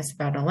awareness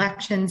about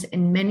elections,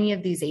 and many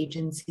of these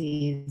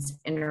agencies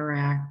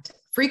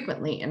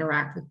frequently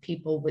interact with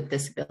people with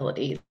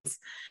disabilities.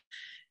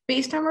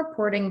 Based on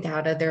reporting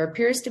data, there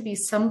appears to be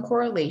some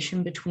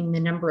correlation between the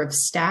number of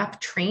staff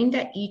trained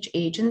at each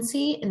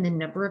agency and the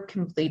number of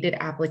completed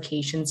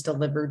applications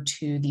delivered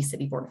to the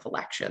City Board of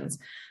Elections.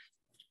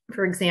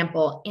 For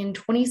example, in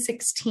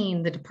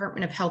 2016, the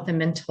Department of Health and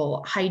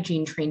Mental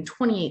Hygiene trained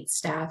 28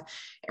 staff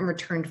and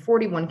returned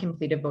 41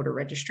 completed voter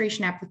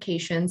registration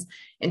applications.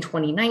 In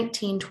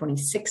 2019,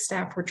 26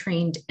 staff were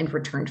trained and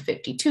returned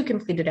 52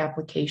 completed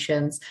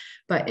applications.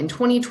 But in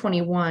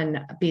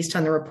 2021, based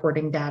on the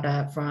reporting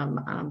data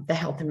from the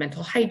Health and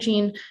Mental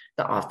Hygiene,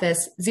 the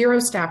office, 0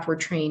 staff were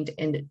trained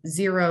and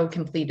 0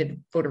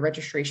 completed voter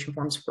registration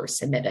forms were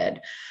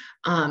submitted.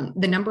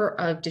 The number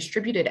of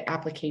distributed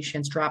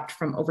applications dropped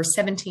from over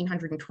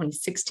 1,700 in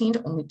 2016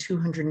 to only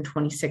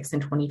 226 in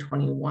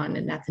 2021,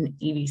 and that's an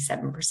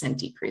 87%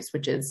 decrease,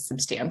 which is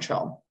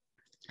substantial.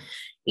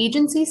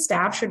 Agency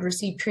staff should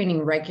receive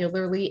training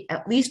regularly,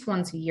 at least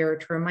once a year,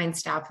 to remind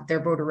staff of their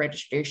voter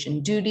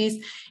registration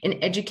duties and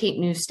educate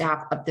new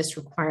staff of this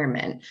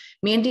requirement.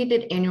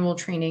 Mandated annual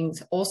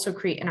trainings also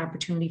create an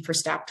opportunity for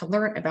staff to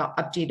learn about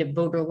updated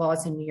voter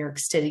laws in New York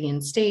City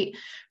and state.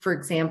 For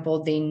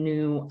example, they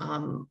knew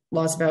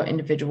laws about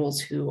individuals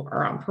who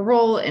are on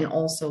parole and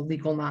also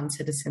legal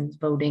non-citizens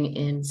voting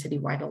in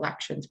citywide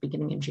elections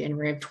beginning in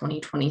January of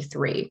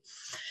 2023.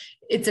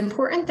 It's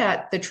important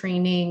that the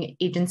training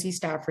agency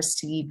staff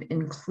receive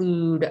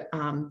include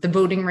the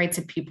voting rights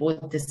of people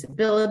with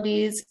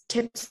disabilities,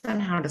 tips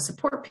on how to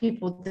support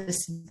people with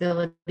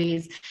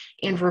disabilities,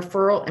 and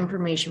referral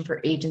information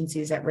for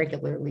agencies that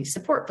regularly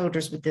support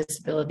voters with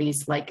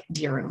disabilities like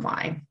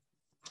DRNY.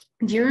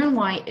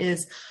 DRNY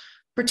is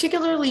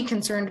particularly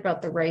concerned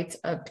about the rights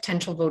of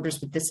potential voters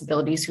with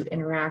disabilities who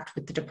interact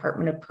with the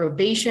Department of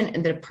Probation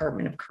and the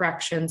Department of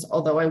Corrections,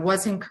 although I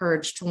was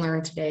encouraged to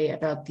learn today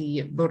about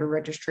the voter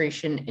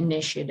registration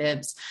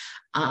initiatives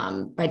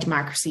by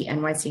Democracy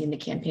NYC and the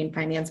Campaign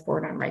Finance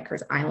Board on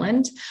Rikers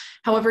Island.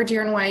 However,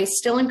 DRNY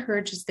still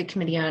encourages the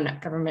Committee on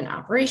Government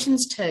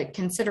Operations to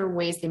consider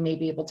ways they may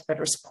be able to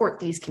better support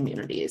these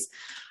communities.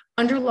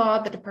 Under law,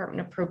 the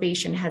Department of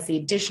Probation has the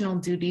additional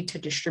duty to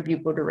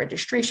distribute voter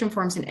registration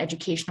forms and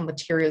educational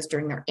materials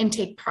during their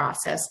intake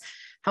process.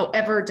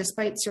 However,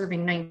 despite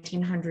serving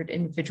 1,900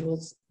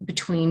 individuals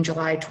between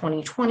July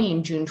 2020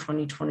 and June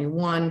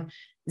 2021,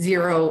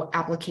 0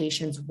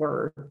 applications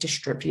were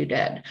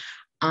distributed.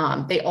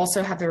 They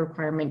also have the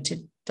requirement to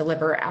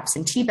deliver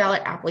absentee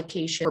ballot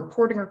application,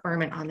 reporting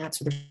requirement on that,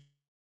 so there's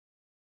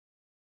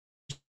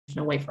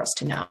no way for us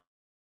to know.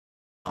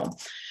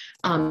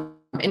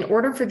 In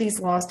order for these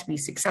laws to be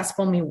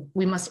successful,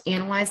 we must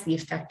analyze the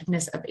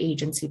effectiveness of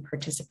agency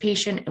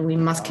participation, and we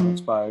must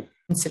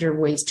consider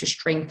ways to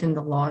strengthen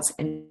the laws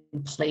in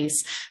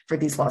place for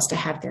these laws to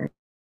have their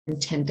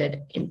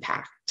intended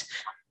impact.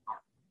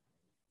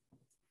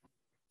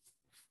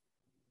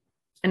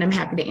 And I'm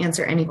happy to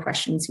answer any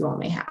questions you all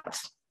may have.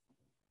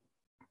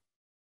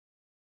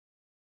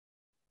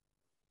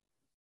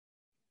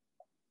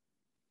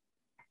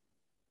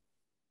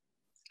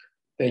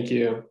 Thank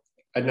you.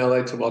 I'd now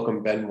like to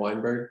welcome Ben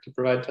Weinberg to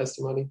provide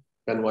testimony.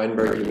 Ben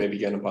Weinberg, you may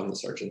begin upon the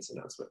sergeant's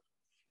announcement.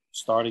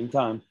 Starting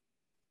time.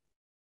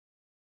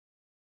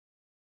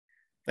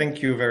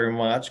 Thank you very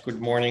much. Good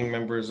morning,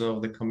 members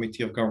of the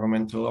Committee of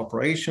Governmental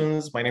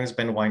Operations. My name is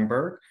Ben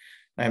Weinberg.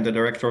 I am the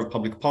Director of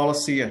Public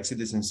Policy at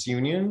Citizens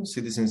Union.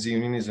 Citizens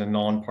Union is a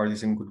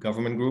non-partisan good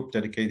government group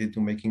dedicated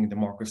to making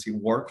democracy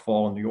work for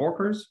all New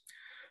Yorkers.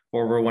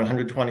 For over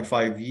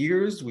 125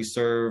 years, we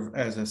serve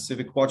as a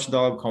civic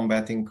watchdog,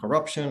 combating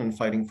corruption and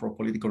fighting for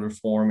political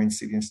reform in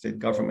city and state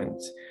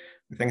government.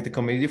 We thank the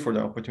committee for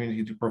the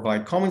opportunity to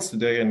provide comments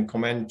today and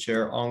commend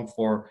Chair Ong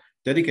for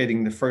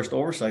dedicating the first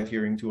oversight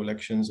hearing to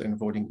elections and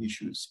voting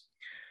issues.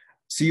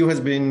 CU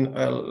has been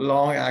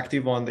long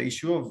active on the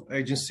issue of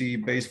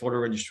agency-based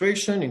voter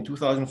registration. In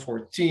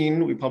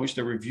 2014, we published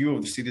a review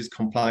of the city's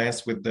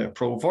compliance with the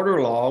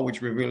pro-voter law,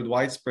 which revealed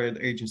widespread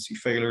agency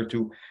failure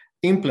to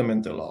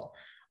implement the law.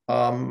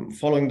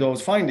 Following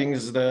those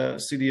findings, the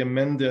city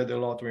amended the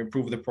law to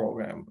improve the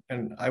program.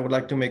 And I would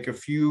like to make a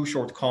few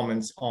short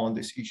comments on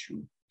this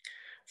issue.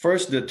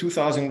 First, the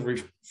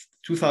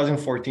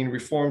 2014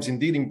 reforms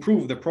indeed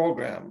improved the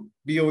program.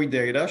 BOE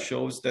data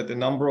shows that the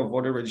number of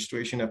voter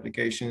registration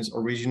applications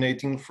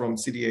originating from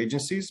city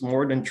agencies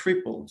more than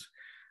tripled,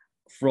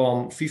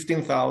 from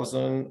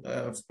 15,000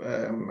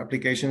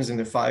 applications in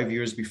the 5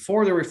 years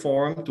before the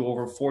reform to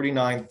over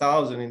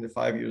 49,000 in the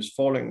 5 years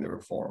following the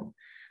reform.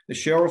 The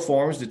share of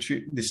forms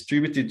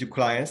distributed to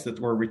clients that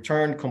were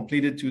returned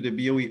completed to the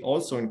BOE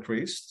also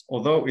increased,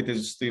 although it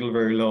is still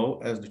very low,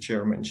 as the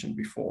chair mentioned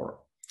before.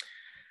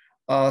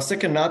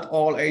 Second, not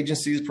all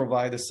agencies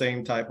provide the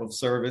same type of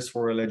service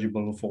for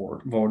eligible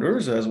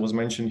voters, as was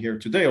mentioned here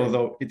today,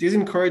 although it is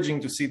encouraging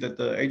to see that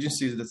the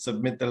agencies that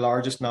submit the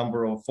largest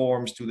number of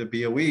forms to the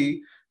BOE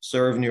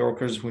serve New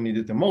Yorkers who need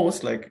it the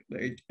most, like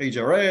the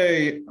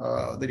HRA,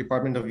 the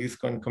Department of Youth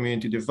and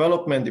Community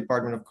Development,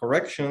 Department of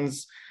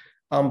Corrections,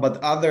 but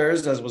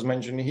others, as was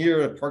mentioned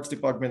here, the Parks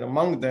Department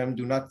among them,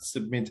 do not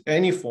submit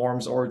any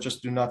forms or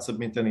just do not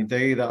submit any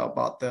data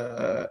about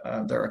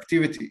their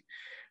activity.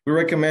 We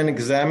recommend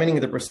examining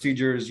the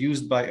procedures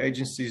used by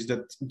agencies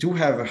that do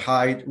have a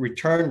high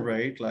return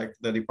rate, like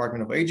the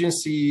Department of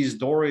Agencies,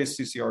 DORIS,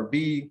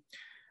 CCRB,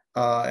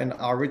 and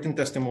our written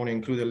testimony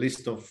include a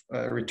list of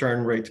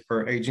return rate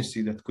per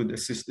agency that could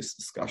assist this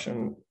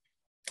discussion.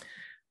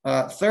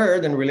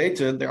 Third, and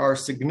related, there are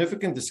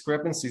significant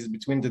discrepancies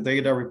between the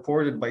data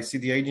reported by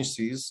city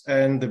agencies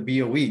and the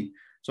BOE.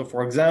 So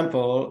for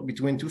example,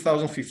 between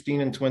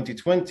 2015 and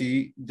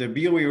 2020, the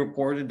BOE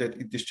reported that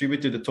it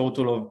distributed a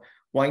total of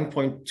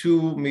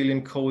 1.2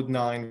 million Code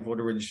 9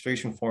 voter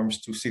registration forms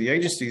to city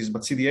agencies,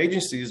 but city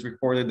agencies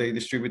reported they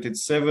distributed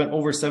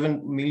over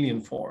 7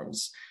 million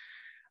forms.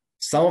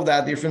 Some of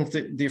that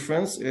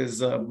difference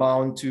is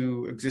bound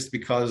to exist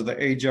because the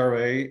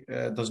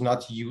HRA does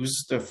not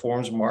use the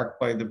forms marked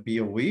by the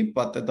BOE,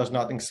 but that does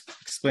not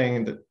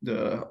explain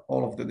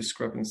all of the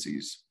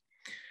discrepancies.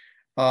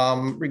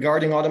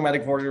 Regarding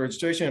automatic voter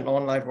registration and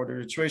online voter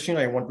registration,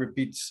 I won't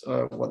repeat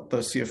what the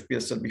CFP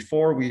has said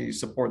before. We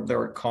support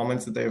their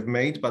comments that they have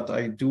made, but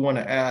I do want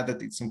to add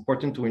that it's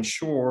important to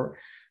ensure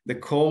the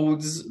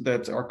codes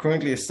that are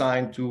currently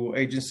assigned to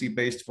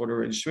agency-based voter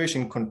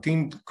registration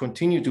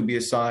continue to be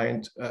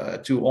assigned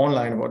to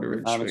online voter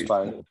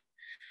registration.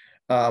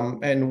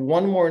 And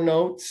one more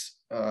note,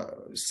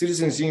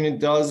 Citizens Union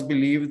does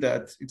believe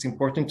that it's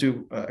important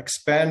to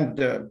expand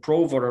the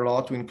pro-voter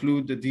law to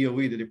include the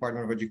DOE, the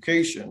Department of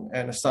Education,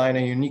 and assign a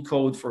unique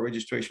code for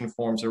registration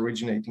forms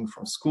originating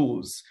from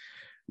schools.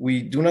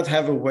 We do not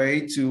have a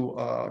way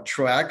to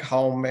track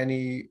how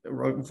many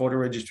voter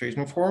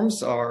registration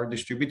forms are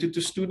distributed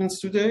to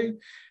students today.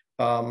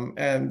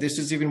 And this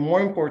is even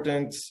more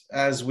important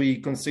as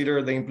we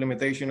consider the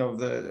implementation of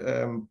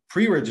the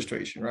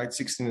pre-registration, right?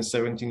 16 and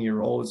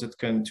 17-year-olds that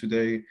can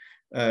today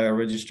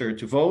register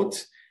to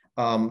vote.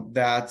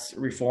 That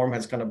reform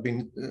has kind of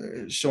been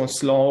shown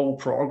slow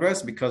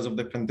progress because of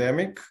the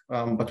pandemic,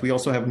 but we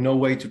also have no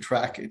way to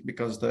track it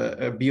because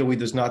the BOE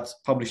does not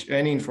publish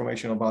any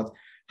information about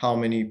how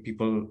many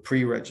people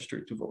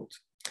pre-registered to vote.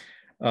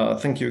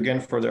 Thank you again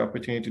for the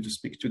opportunity to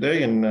speak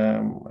today, and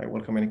I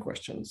welcome any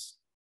questions.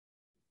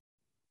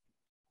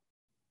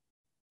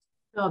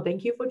 No,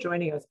 thank you for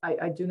joining us.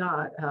 I do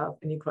not have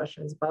any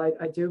questions, but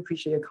I do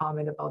appreciate a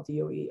comment about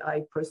DOE.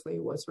 I personally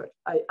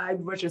I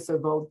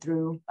registered vote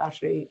through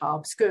actually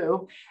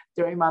school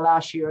during my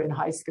last year in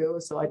high school.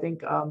 So I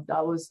think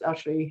that was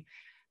actually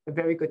a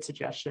very good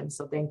suggestion.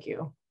 So thank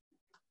you.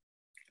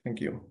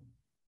 Thank you.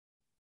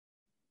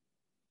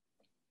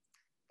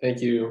 Thank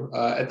you.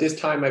 At this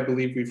time, I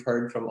believe we've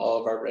heard from all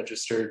of our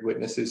registered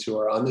witnesses who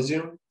are on the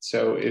Zoom.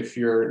 So if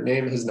your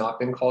name has not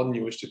been called and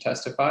you wish to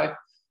testify,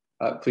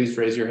 please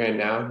raise your hand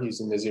now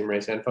using the Zoom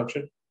raise hand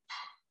function.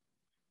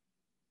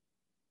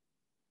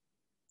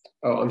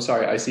 Oh, I'm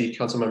sorry. I see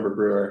Councilmember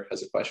Brewer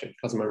has a question.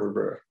 Councilmember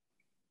Brewer.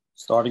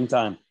 Starting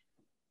time.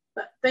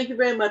 Thank you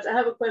very much. I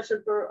have a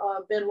question for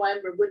Ben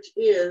Weinberg, which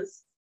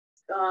is,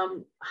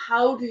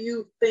 how do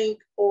you think,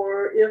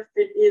 or if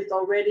it is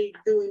already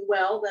doing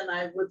well, then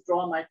I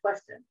withdraw my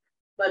question.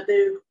 But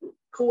the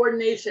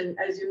coordination,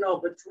 as you know,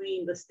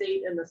 between the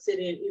state and the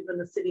city and even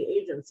the city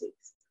agencies,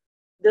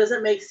 does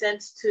it make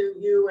sense to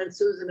you and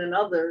Susan and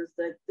others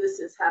that this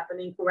is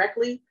happening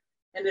correctly?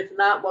 And if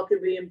not, what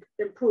could be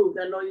improved?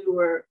 I know you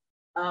were,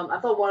 I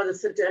thought one of the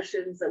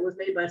suggestions that was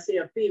made by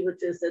CFP,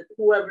 which is that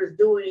whoever's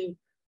doing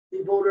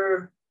the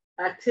voter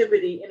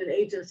activity in an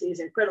agency is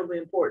incredibly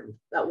important,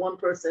 that one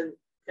person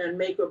can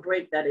make or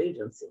break that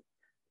agency.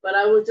 But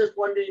I was just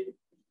wondering,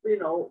 you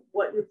know,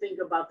 what you think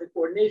about the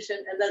coordination.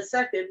 And then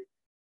second,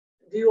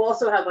 do you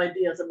also have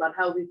ideas about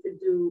how we could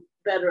do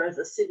better as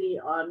a city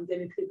on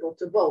getting people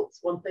to vote? It's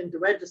one thing to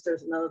register,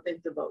 is another thing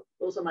to vote.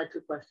 Those are my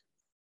two questions.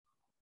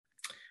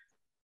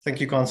 Thank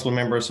you, Council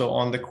Member. So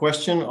on the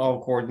question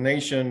of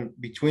coordination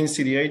between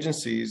city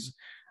agencies,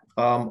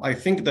 I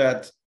think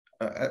that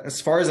as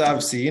far as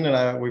I've seen,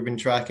 and we've been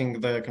tracking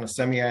the kind of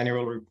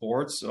semi-annual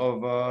reports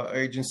of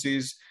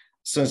agencies,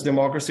 Since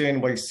Democracy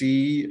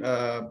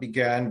NYC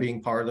began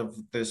being part of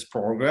this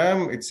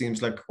program, it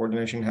seems like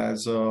coordination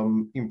has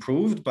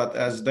improved. But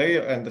as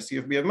they and the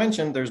CFB have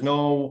mentioned, there's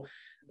no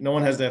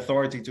one has the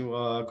authority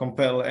to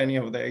compel any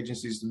of the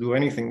agencies to do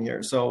anything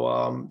here.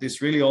 So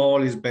this really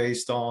all is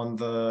based on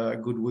the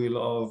goodwill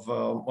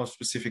of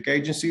specific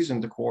agencies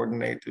and the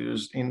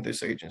coordinators in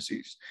these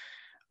agencies.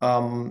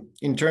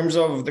 In terms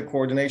of the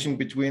coordination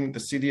between the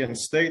city and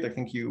state, I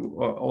think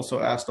you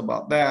also asked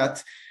about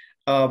that.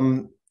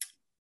 I'm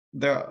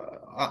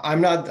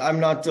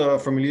not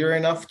familiar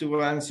enough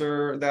to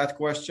answer that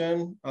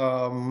question.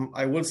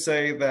 I will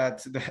say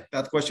that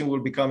that question will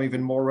become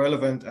even more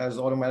relevant as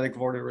automatic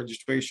voter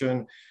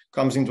registration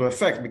comes into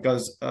effect,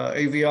 because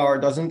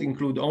AVR doesn't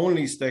include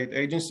only state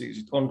agencies.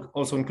 It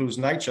also includes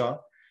NYCHA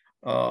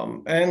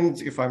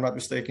and, if I'm not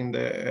mistaken,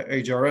 the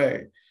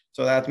HRA.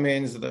 So that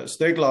means the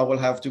state law will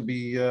have to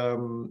be,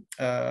 HRA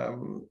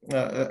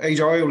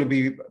will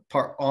be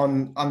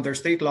under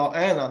state law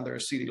and under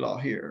city law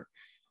here.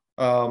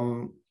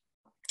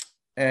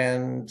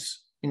 And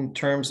in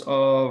terms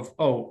of,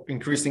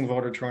 increasing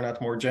voter turnout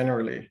more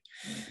generally.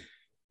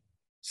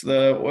 So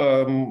the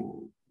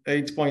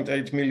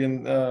 8.8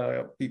 million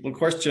people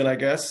question, I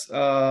guess,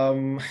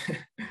 we're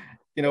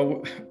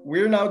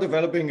now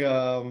developing,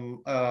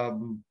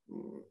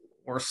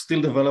 we're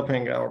still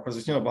developing our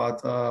position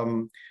about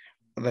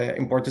the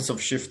importance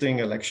of shifting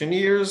election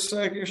years,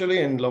 actually,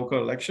 in local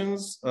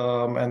elections,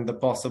 and the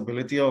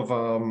possibility of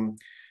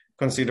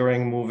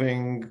considering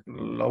moving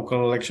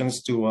local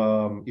elections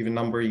to even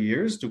number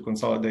years to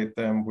consolidate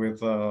them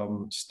with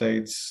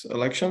states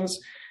elections.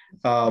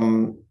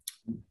 But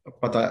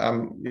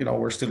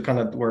we're still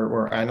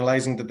we're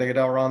analyzing the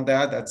data around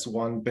that. That's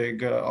one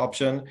big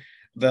option.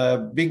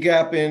 The big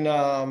gap in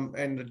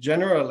the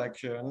general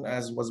election,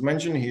 as was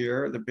mentioned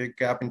here, the big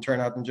gap in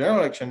turnout in general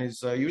election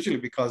is usually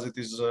because it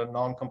is a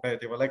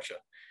non-competitive election.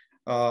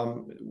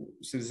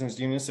 Citizens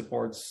Union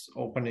supports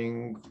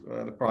opening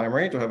the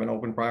primary, to have an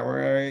open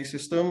primary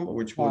system,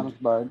 which would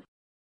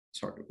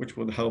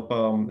help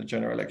the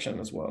general election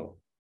as well.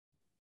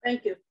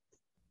 Thank you.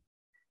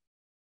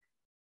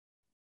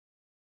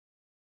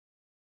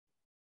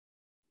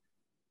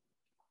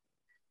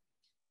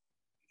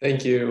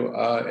 Thank you.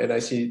 And I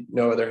see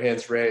no other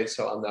hands raised,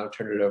 so I'll now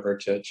turn it over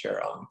to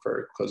Chair Ong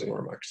for closing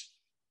remarks.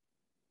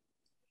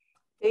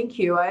 Thank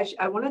you.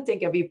 I want to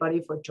thank everybody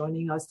for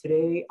joining us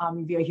today.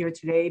 We are here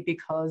today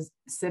because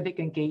civic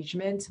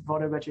engagement,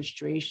 voter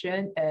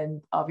registration,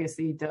 and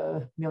obviously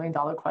the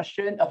million-dollar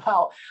question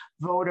about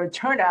voter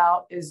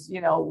turnout is,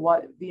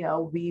 what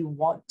we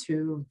want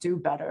to do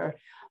better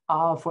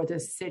for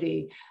this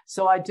city.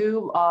 So I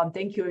do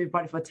thank you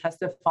everybody for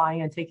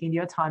testifying and taking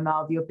your time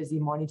out of your busy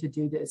morning to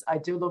do this. I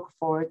do look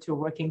forward to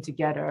working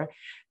together,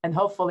 and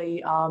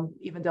hopefully,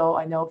 even though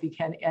I know we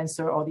can't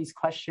answer all these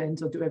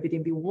questions or do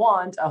everything we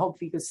want, I hope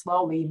we could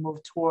slowly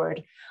move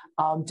toward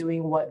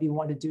doing what we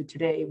want to do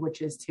today,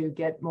 which is to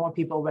get more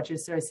people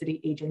registered as city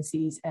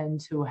agencies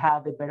and to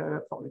have a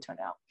better voter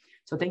turnout.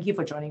 So thank you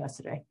for joining us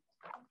today.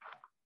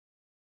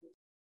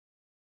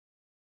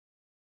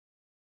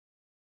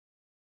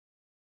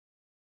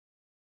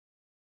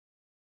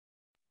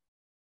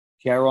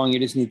 Chair Ong, you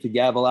just need to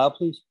gavel out,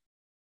 please.